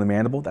maxilla and the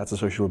mandible? That's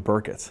associated with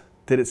Burkitt's.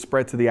 Did it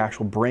spread to the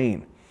actual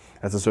brain?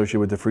 That's associated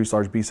with diffuse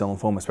large B-cell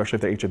lymphoma, especially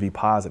if they're HIV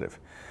positive.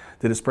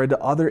 Did it spread to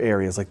other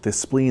areas like the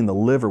spleen, the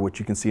liver, which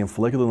you can see in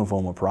follicular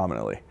lymphoma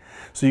prominently?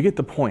 So you get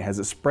the point. Has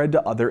it spread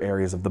to other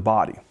areas of the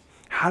body?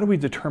 How do we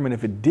determine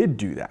if it did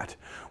do that?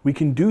 We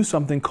can do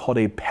something called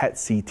a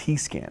PET CT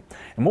scan.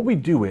 And what we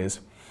do is,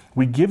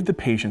 we give the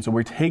patient, so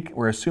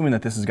we're assuming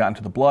that this has gotten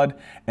to the blood,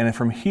 and then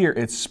from here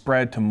it's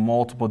spread to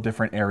multiple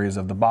different areas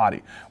of the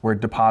body, where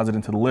it deposited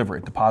into the liver,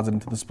 it deposited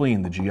into the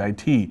spleen, the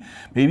GIT,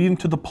 maybe even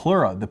to the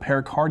pleura, the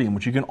pericardium,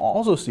 which you can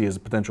also see as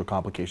potential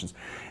complications.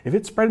 If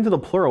it spread into the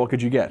pleura, what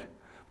could you get?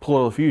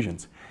 Pleural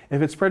effusions.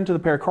 If it spread into the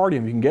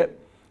pericardium, you can get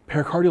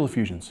pericardial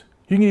effusions.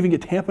 You can even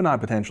get tamponade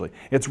potentially.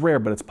 It's rare,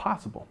 but it's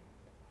possible.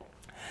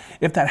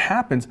 If that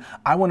happens,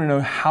 I want to know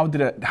how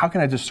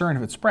can I discern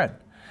if it spread?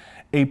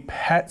 A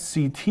PET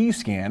CT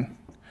scan,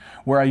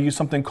 where I use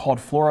something called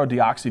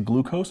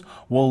fluorodeoxyglucose,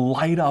 will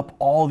light up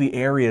all the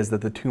areas that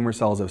the tumor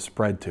cells have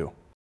spread to.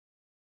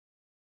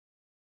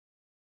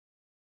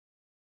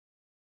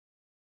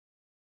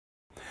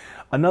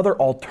 Another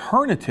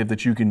alternative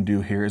that you can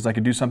do here is I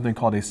could do something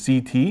called a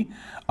CT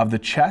of the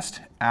chest,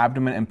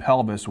 abdomen, and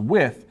pelvis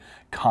with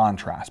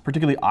contrast,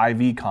 particularly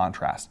IV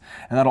contrast,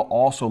 and that'll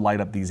also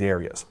light up these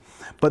areas.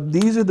 But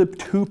these are the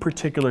two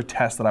particular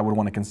tests that I would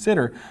want to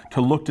consider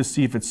to look to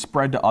see if it's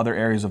spread to other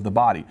areas of the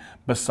body,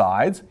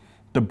 besides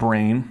the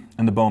brain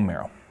and the bone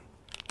marrow.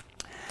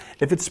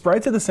 If it's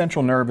spread to the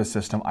central nervous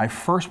system, I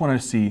first want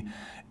to see,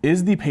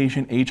 is the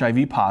patient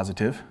HIV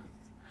positive,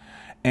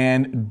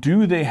 and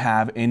do they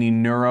have any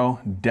neuro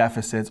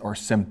deficits or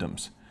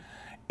symptoms?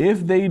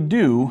 If they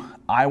do,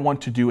 I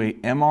want to do a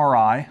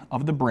MRI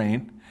of the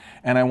brain,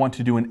 and I want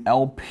to do an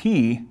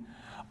LP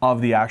of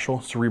the actual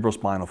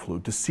cerebrospinal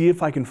fluid to see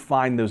if I can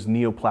find those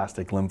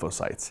neoplastic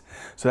lymphocytes.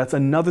 So that's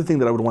another thing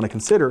that I would want to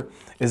consider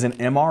is an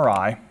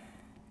MRI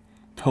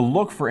to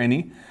look for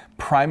any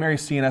primary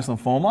CNS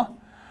lymphoma,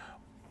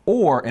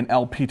 or an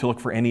LP to look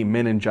for any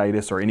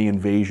meningitis or any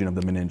invasion of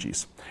the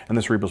meninges and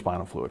the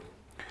cerebrospinal fluid.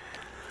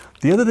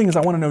 The other thing is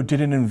I want to know, did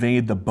it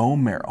invade the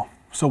bone marrow?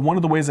 So one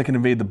of the ways I can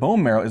invade the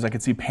bone marrow is I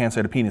could see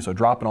pancytopenia, so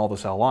dropping all the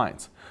cell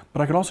lines.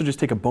 But I could also just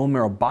take a bone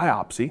marrow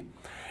biopsy,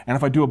 and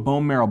if I do a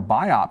bone marrow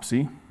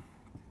biopsy,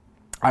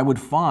 I would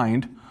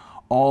find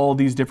all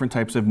these different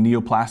types of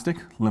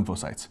neoplastic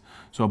lymphocytes.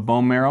 So a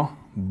bone marrow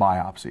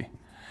biopsy.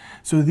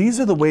 So these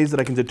are the ways that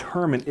I can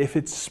determine if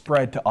it's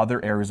spread to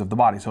other areas of the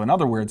body. So in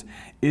other words,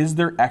 is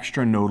there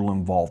extranodal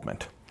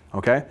involvement?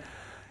 Okay?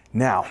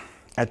 Now,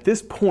 at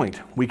this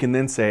point, we can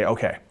then say,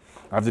 okay,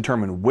 I've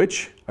determined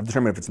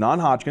if it's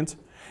non-Hodgkin's,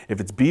 if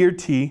it's B or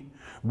T,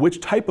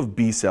 which type of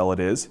B cell it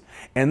is,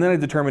 and then I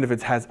determine if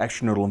it has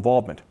extranodal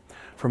involvement.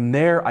 From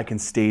there, I can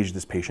stage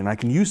this patient. I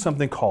can use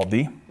something called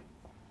the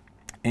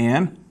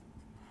Ann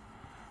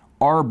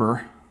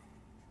Arbor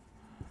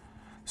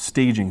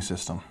Staging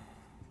system.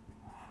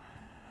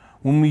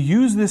 When we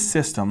use this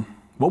system,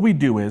 what we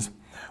do is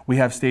we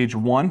have stage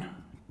 1,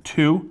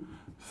 2,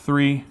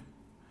 3,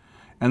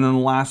 and then the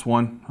last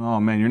one, oh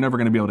man, you're never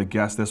going to be able to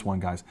guess this one,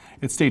 guys.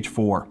 It's stage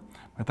 4.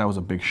 I thought that was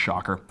a big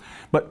shocker.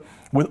 But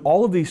with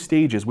all of these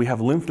stages, we have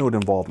lymph node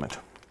involvement.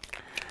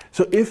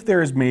 So if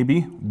there's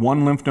maybe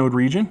one lymph node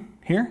region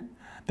here,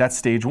 that's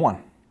stage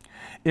 1.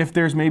 If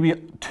there's maybe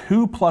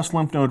 2+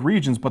 lymph node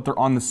regions, but they're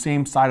on the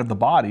same side of the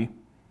body,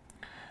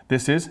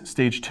 this is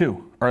stage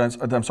 2. Or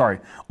I'm sorry,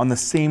 on the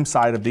same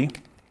side of the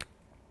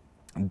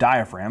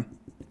diaphragm.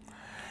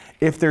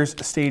 If there's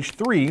stage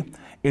 3,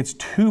 it's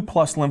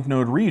 2+ lymph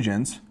node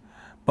regions,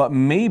 but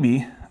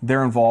maybe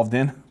they're involved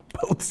in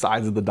both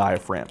sides of the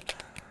diaphragm.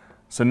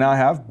 So now I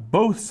have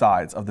both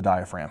sides of the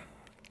diaphragm.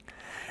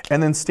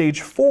 And then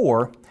stage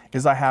 4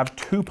 is I have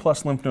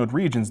 2+ lymph node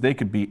regions. They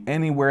could be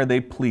anywhere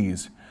they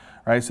please,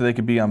 right? So they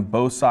could be on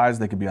both sides,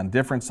 they could be on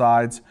different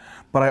sides,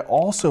 but I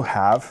also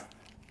have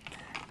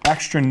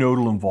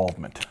extranodal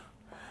involvement.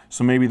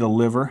 So maybe the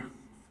liver,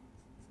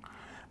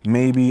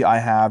 maybe I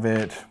have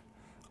it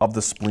of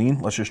the spleen.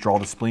 Let's just draw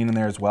the spleen in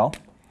there as well.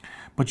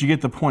 But you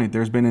get the point.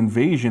 There's been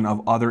invasion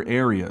of other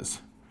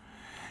areas.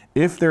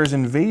 If there's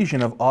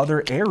invasion of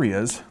other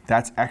areas,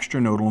 that's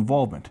extranodal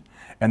involvement,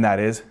 and that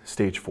is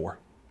stage 4.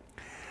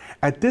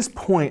 At this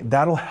point,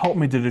 that'll help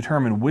me to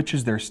determine which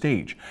is their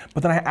stage.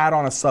 But then I add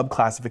on a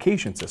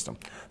sub-classification system.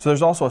 So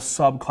there's also a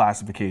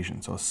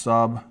sub-classification. So a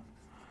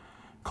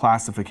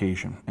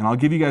sub-classification. And I'll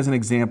give you guys an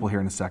example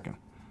here in a second.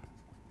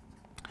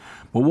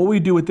 But what we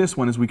do with this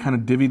one is we kind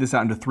of divvy this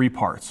out into 3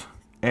 parts.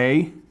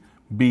 A,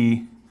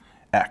 B,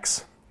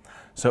 X.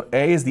 So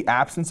A is the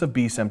absence of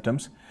B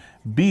symptoms,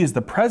 B is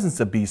the presence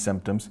of B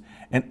symptoms,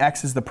 and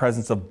X is the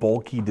presence of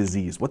bulky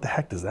disease. What the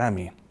heck does that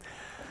mean?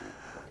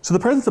 So the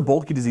presence of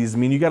bulky disease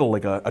means you got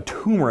a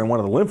tumor in one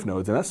of the lymph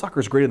nodes, and that sucker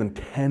is greater than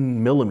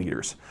 10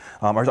 millimeters,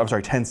 I'm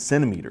sorry, 10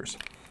 centimeters.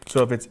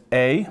 So if it's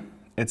A,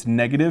 it's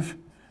negative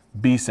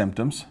B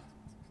symptoms.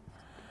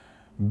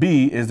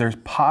 B is there's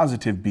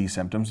positive B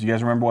symptoms. You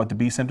guys remember what the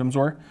B symptoms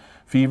were?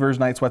 Fevers,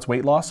 night sweats,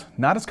 weight loss.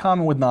 Not as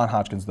common with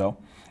non-Hodgkin's though.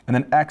 And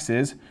then X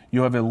is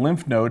you have a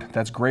lymph node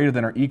that's greater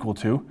than or equal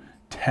to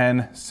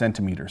 10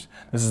 centimeters.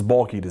 This is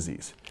bulky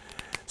disease.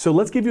 So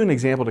let's give you an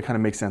example to kind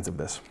of make sense of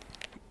this.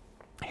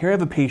 Here I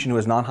have a patient who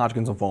has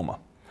non-Hodgkin's lymphoma.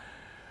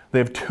 They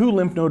have 2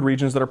 lymph node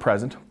regions that are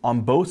present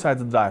on both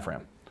sides of the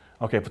diaphragm.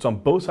 Okay, if it's on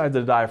both sides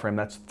of the diaphragm,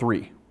 that's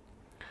 3.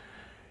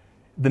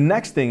 The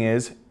next thing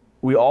is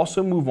we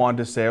also move on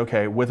to say,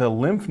 okay, with a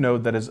lymph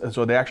node that is,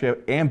 so they actually have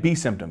and B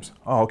symptoms.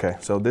 Oh, okay,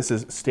 so this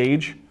is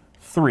stage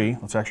 3.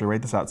 Let's actually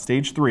write this out.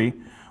 Stage 3.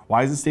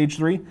 Why is it stage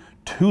 3?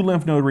 2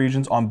 lymph node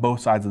regions on both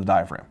sides of the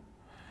diaphragm.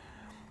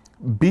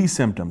 B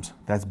symptoms,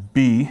 that's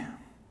B,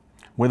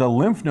 with a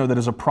lymph node that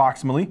is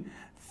approximately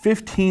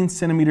 15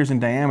 centimeters in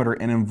diameter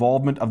and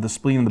involvement of the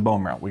spleen and the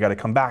bone marrow. We got to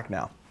come back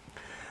now.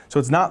 So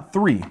it's not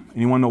 3. And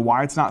you want to know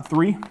why it's not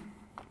 3?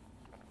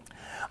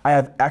 I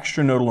have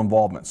extranodal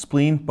involvement,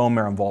 spleen, bone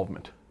marrow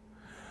involvement.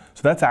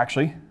 So that's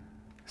actually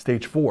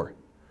stage 4.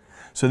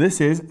 So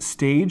this is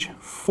stage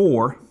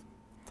 4,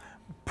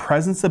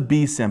 presence of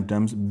B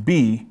symptoms,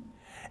 B,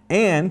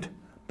 and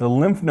the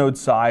lymph node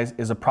size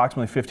is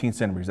approximately 15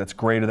 centimeters. That's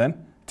greater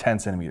than 10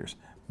 centimeters,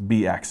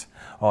 BX.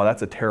 Oh,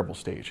 that's a terrible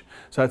stage.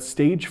 So that's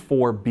stage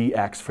 4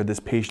 BX for this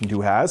patient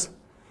who has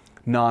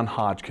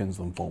non-Hodgkin's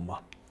lymphoma.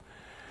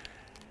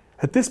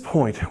 At this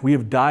point, we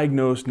have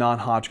diagnosed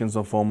non-Hodgkin's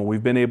lymphoma.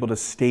 We've been able to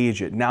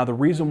stage it. Now, the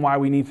reason why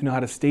we need to know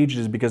how to stage it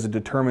is because it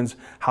determines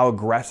how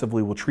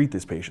aggressively we'll treat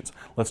these patients.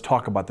 Let's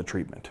talk about the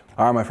treatment.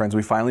 All right, my friends,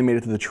 we finally made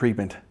it to the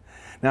treatment.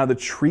 Now, the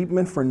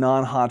treatment for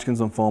non-Hodgkin's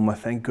lymphoma,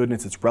 thank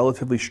goodness, it's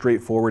relatively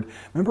straightforward.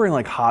 Remember in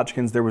like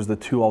Hodgkin's, there was the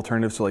 2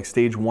 alternatives. So like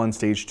stage 1,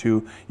 stage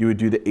 2, you would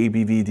do the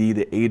ABVD,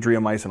 the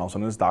adriamycin, also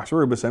known as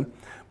doxorubicin,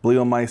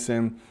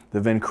 bleomycin, the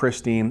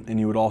vincristine, and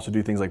you would also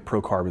do things like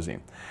procarbazine.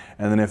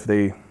 And then if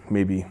they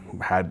maybe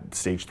had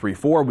stage 3,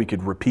 4, we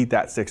could repeat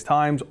that 6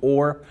 times,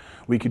 or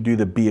we could do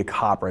the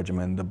B-ACOP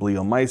regimen, the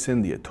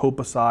bleomycin, the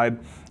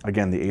etoposide,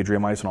 again, the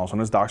adriamycin, also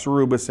known as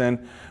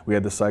doxorubicin. We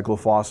had the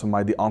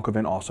cyclophosphamide, the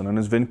oncovin, also known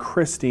as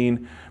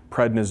vincristine,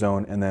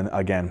 prednisone, and then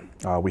again,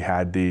 we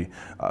had the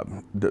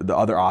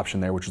other option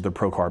there, which is the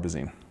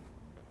procarbazine.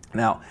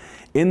 Now,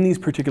 in these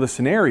particular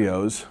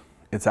scenarios,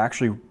 it's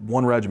actually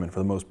one regimen for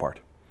the most part.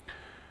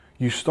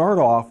 You start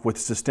off with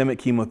systemic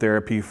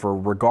chemotherapy for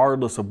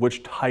regardless of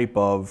which type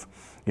of,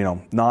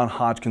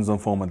 non-Hodgkin's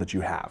lymphoma that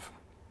you have.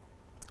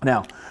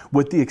 Now,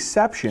 with the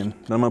exception,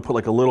 and I'm going to put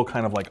like a little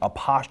kind of like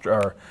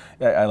apostrophe or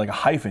like a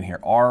hyphen here,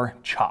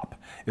 R-CHOP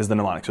is the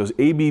mnemonic. So it's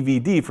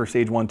ABVD for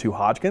stage 1, 2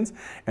 Hodgkin's,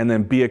 and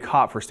then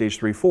B-ACOP for stage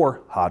 3,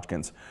 4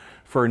 Hodgkin's.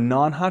 For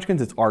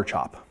non-Hodgkin's, it's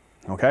R-CHOP,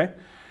 okay?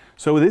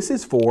 So this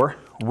is for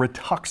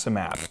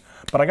rituximab.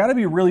 But I gotta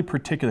be really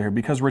particular here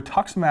because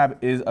rituximab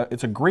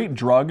it's a great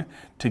drug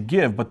to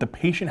give, but the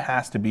patient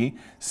has to be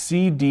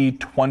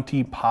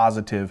CD20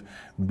 positive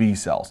B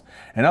cells.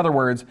 In other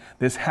words,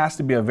 this has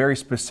to be a very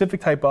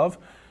specific type of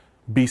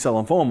B cell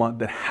lymphoma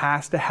that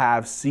has to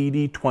have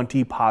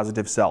CD20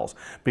 positive cells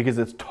because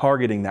it's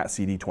targeting that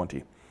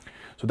CD20.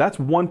 So that's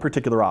one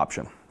particular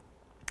option.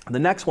 The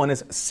next one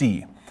is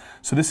C.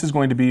 So this is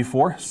going to be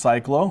for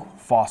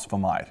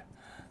cyclophosphamide.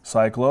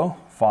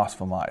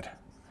 Cyclophosphamide.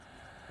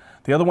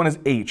 The other one is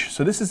H.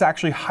 So this is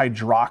actually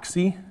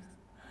hydroxy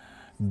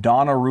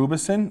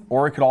daunorubicin,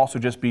 or it could also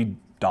just be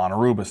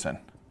daunorubicin.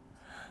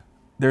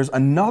 There's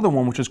another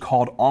one which is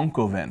called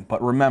Oncovin,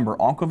 but remember,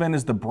 Oncovin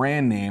is the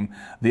brand name.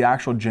 The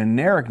actual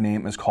generic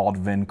name is called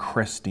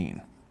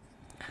vincristine.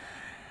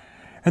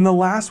 And the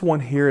last one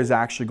here is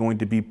actually going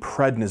to be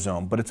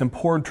prednisone, but it's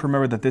important to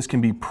remember that this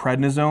can be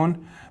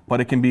prednisone, but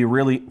it can be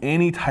really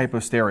any type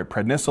of steroid,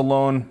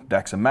 prednisolone,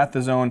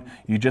 dexamethasone.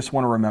 You just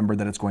want to remember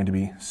that it's going to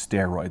be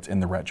steroids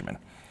in the regimen.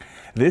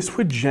 This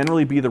would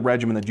generally be the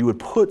regimen that you would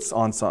put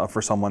on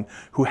for someone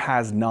who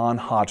has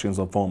non-Hodgkin's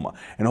lymphoma,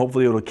 and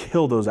hopefully it'll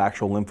kill those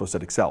actual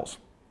lymphocytic cells.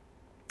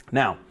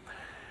 Now,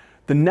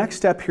 the next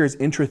step here is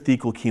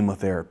intrathecal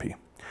chemotherapy.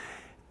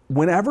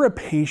 Whenever a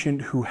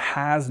patient who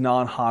has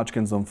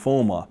non-Hodgkin's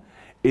lymphoma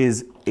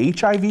is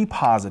HIV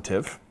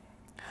positive,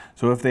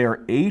 so if they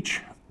are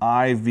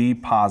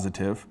HIV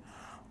positive,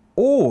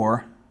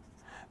 or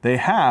they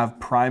have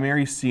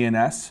primary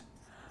CNS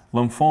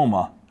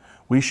lymphoma,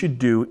 we should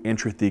do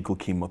intrathecal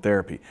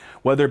chemotherapy,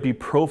 whether it be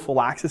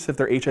prophylaxis if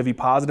they're HIV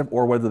positive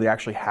or whether they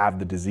actually have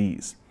the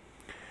disease.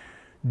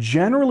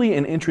 Generally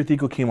in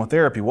intrathecal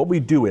chemotherapy, what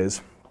we do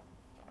is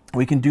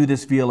we can do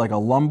this via like a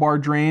lumbar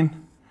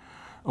drain,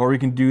 or we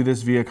can do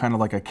this via kind of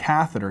like a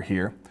catheter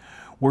here.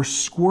 We're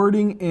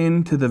squirting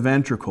into the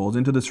ventricles,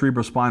 into the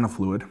cerebrospinal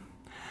fluid,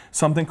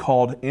 something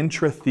called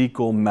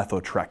intrathecal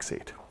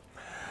methotrexate.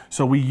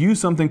 So we use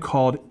something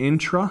called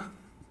intrathecal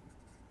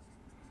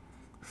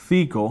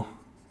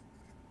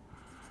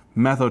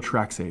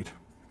methotrexate.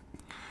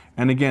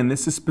 And again,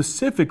 this is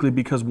specifically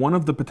because one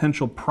of the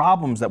potential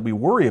problems that we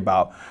worry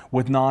about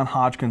with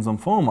non-Hodgkin's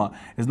lymphoma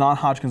is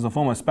non-Hodgkin's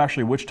lymphoma,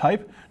 especially which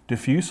type?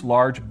 Diffuse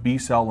large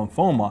B-cell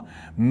lymphoma,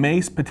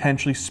 may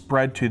potentially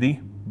spread to the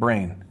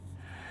brain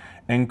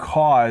and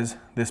cause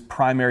this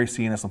primary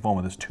CNS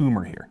lymphoma, this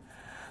tumor here.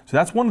 So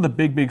that's one of the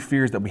big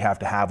fears that we have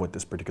to have with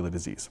this particular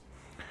disease.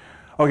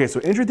 Okay, so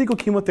intrathecal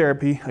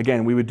chemotherapy,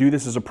 again, we would do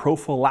this as a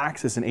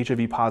prophylaxis in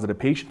HIV positive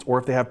patients or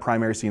if they have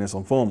primary CNS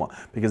lymphoma,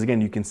 because again,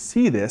 you can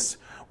see this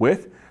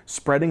with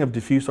spreading of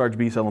diffuse large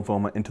B-cell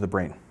lymphoma into the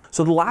brain.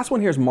 So the last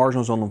one here is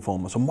marginal zone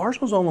lymphoma. So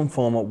marginal zone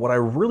lymphoma, what I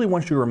really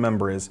want you to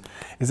remember is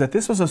that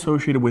this was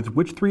associated with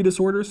which three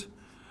disorders?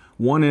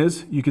 One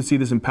is, you can see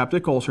this in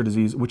peptic ulcer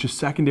disease, which is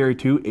secondary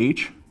to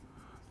H.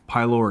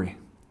 pylori.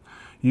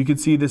 You can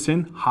see this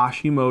in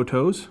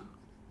Hashimoto's,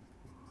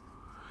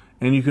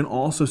 and you can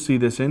also see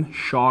this in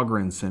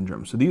Sjogren's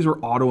syndrome. So these are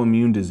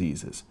autoimmune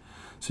diseases.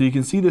 So you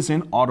can see this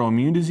in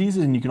autoimmune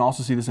diseases, and you can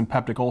also see this in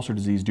peptic ulcer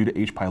disease due to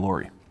H.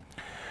 pylori.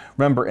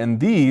 Remember, in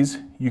these,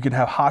 you could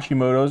have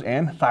Hashimoto's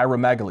and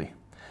thyromegaly.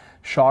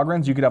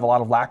 Sjogren's, you could have a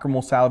lot of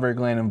lacrimal salivary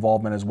gland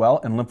involvement as well,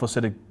 and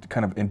lymphocytic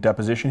kind of in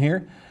deposition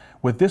here.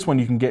 With this one,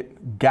 you can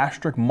get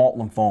gastric malt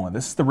lymphoma.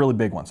 This is the really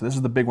big one. So this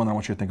is the big one that I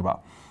want you to think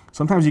about.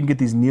 Sometimes you can get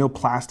these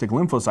neoplastic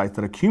lymphocytes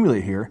that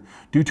accumulate here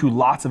due to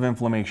lots of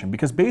inflammation,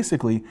 because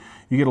basically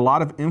you get a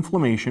lot of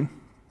inflammation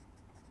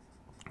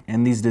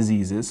in these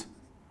diseases.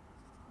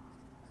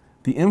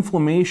 The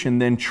inflammation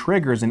then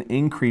triggers an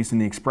increase in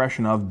the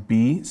expression of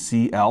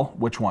BCL,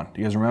 which one? Do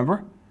you guys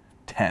remember?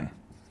 10.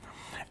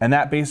 And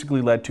that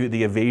basically led to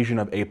the evasion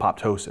of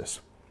apoptosis.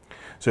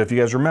 So if you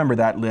guys remember,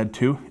 that led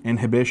to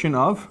inhibition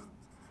of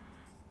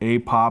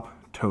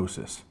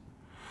apoptosis.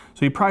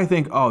 So you probably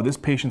think, oh, this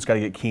patient's got to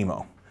get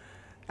chemo.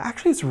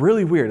 Actually, it's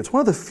really weird. It's one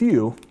of the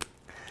few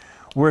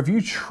where if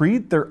you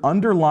treat their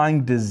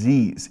underlying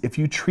disease, if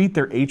you treat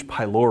their H.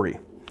 pylori,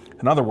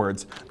 in other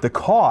words, the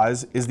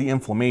cause is the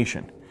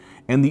inflammation.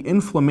 And the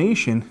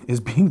inflammation is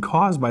being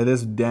caused by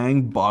this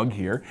dang bug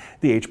here,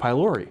 the H.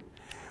 pylori.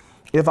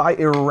 If I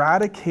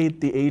eradicate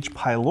the H.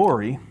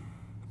 pylori,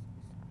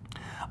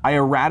 I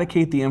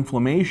eradicate the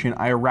inflammation,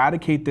 I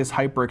eradicate this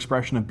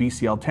hyperexpression of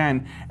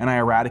BCL10, and I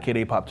eradicate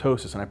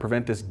apoptosis, and I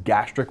prevent this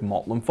gastric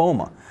malt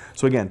lymphoma.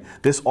 So again,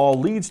 this all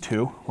leads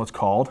to what's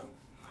called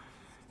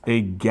a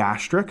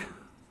gastric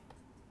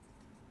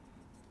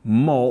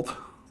malt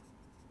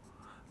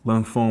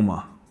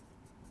lymphoma.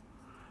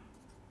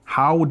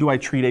 How do I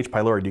treat H.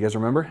 pylori? Do you guys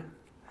remember?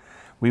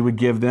 We would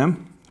give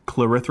them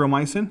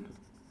clarithromycin.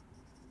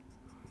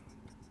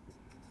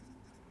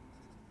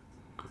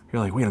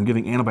 You're like, wait, I'm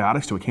giving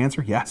antibiotics to a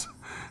cancer? Yes.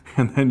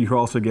 And then you're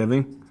also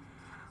giving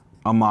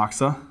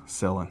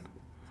amoxicillin.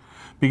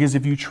 Because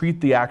if you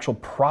treat the actual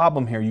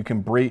problem here, you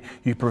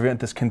prevent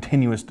this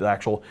continuous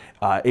actual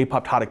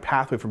apoptotic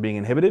pathway from being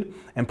inhibited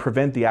and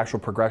prevent the actual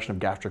progression of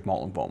gastric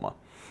malt lymphoma.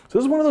 So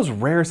this is one of those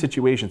rare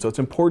situations, so it's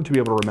important to be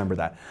able to remember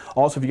that.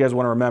 Also, if you guys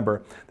want to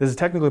remember, this is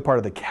technically part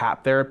of the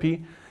CAP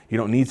therapy. You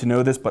don't need to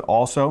know this, but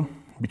also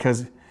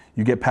because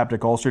you get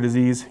peptic ulcer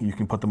disease, you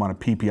can put them on a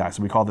PPI.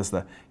 So we call this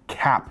the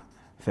CAP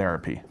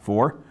therapy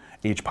for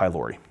H.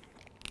 pylori.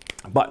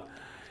 But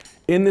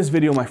in this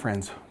video, my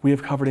friends, we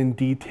have covered in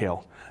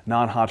detail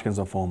non-Hodgkin's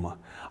lymphoma.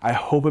 I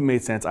hope it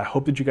made sense. I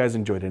hope that you guys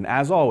enjoyed it. And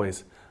as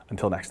always,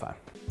 until next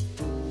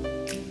time.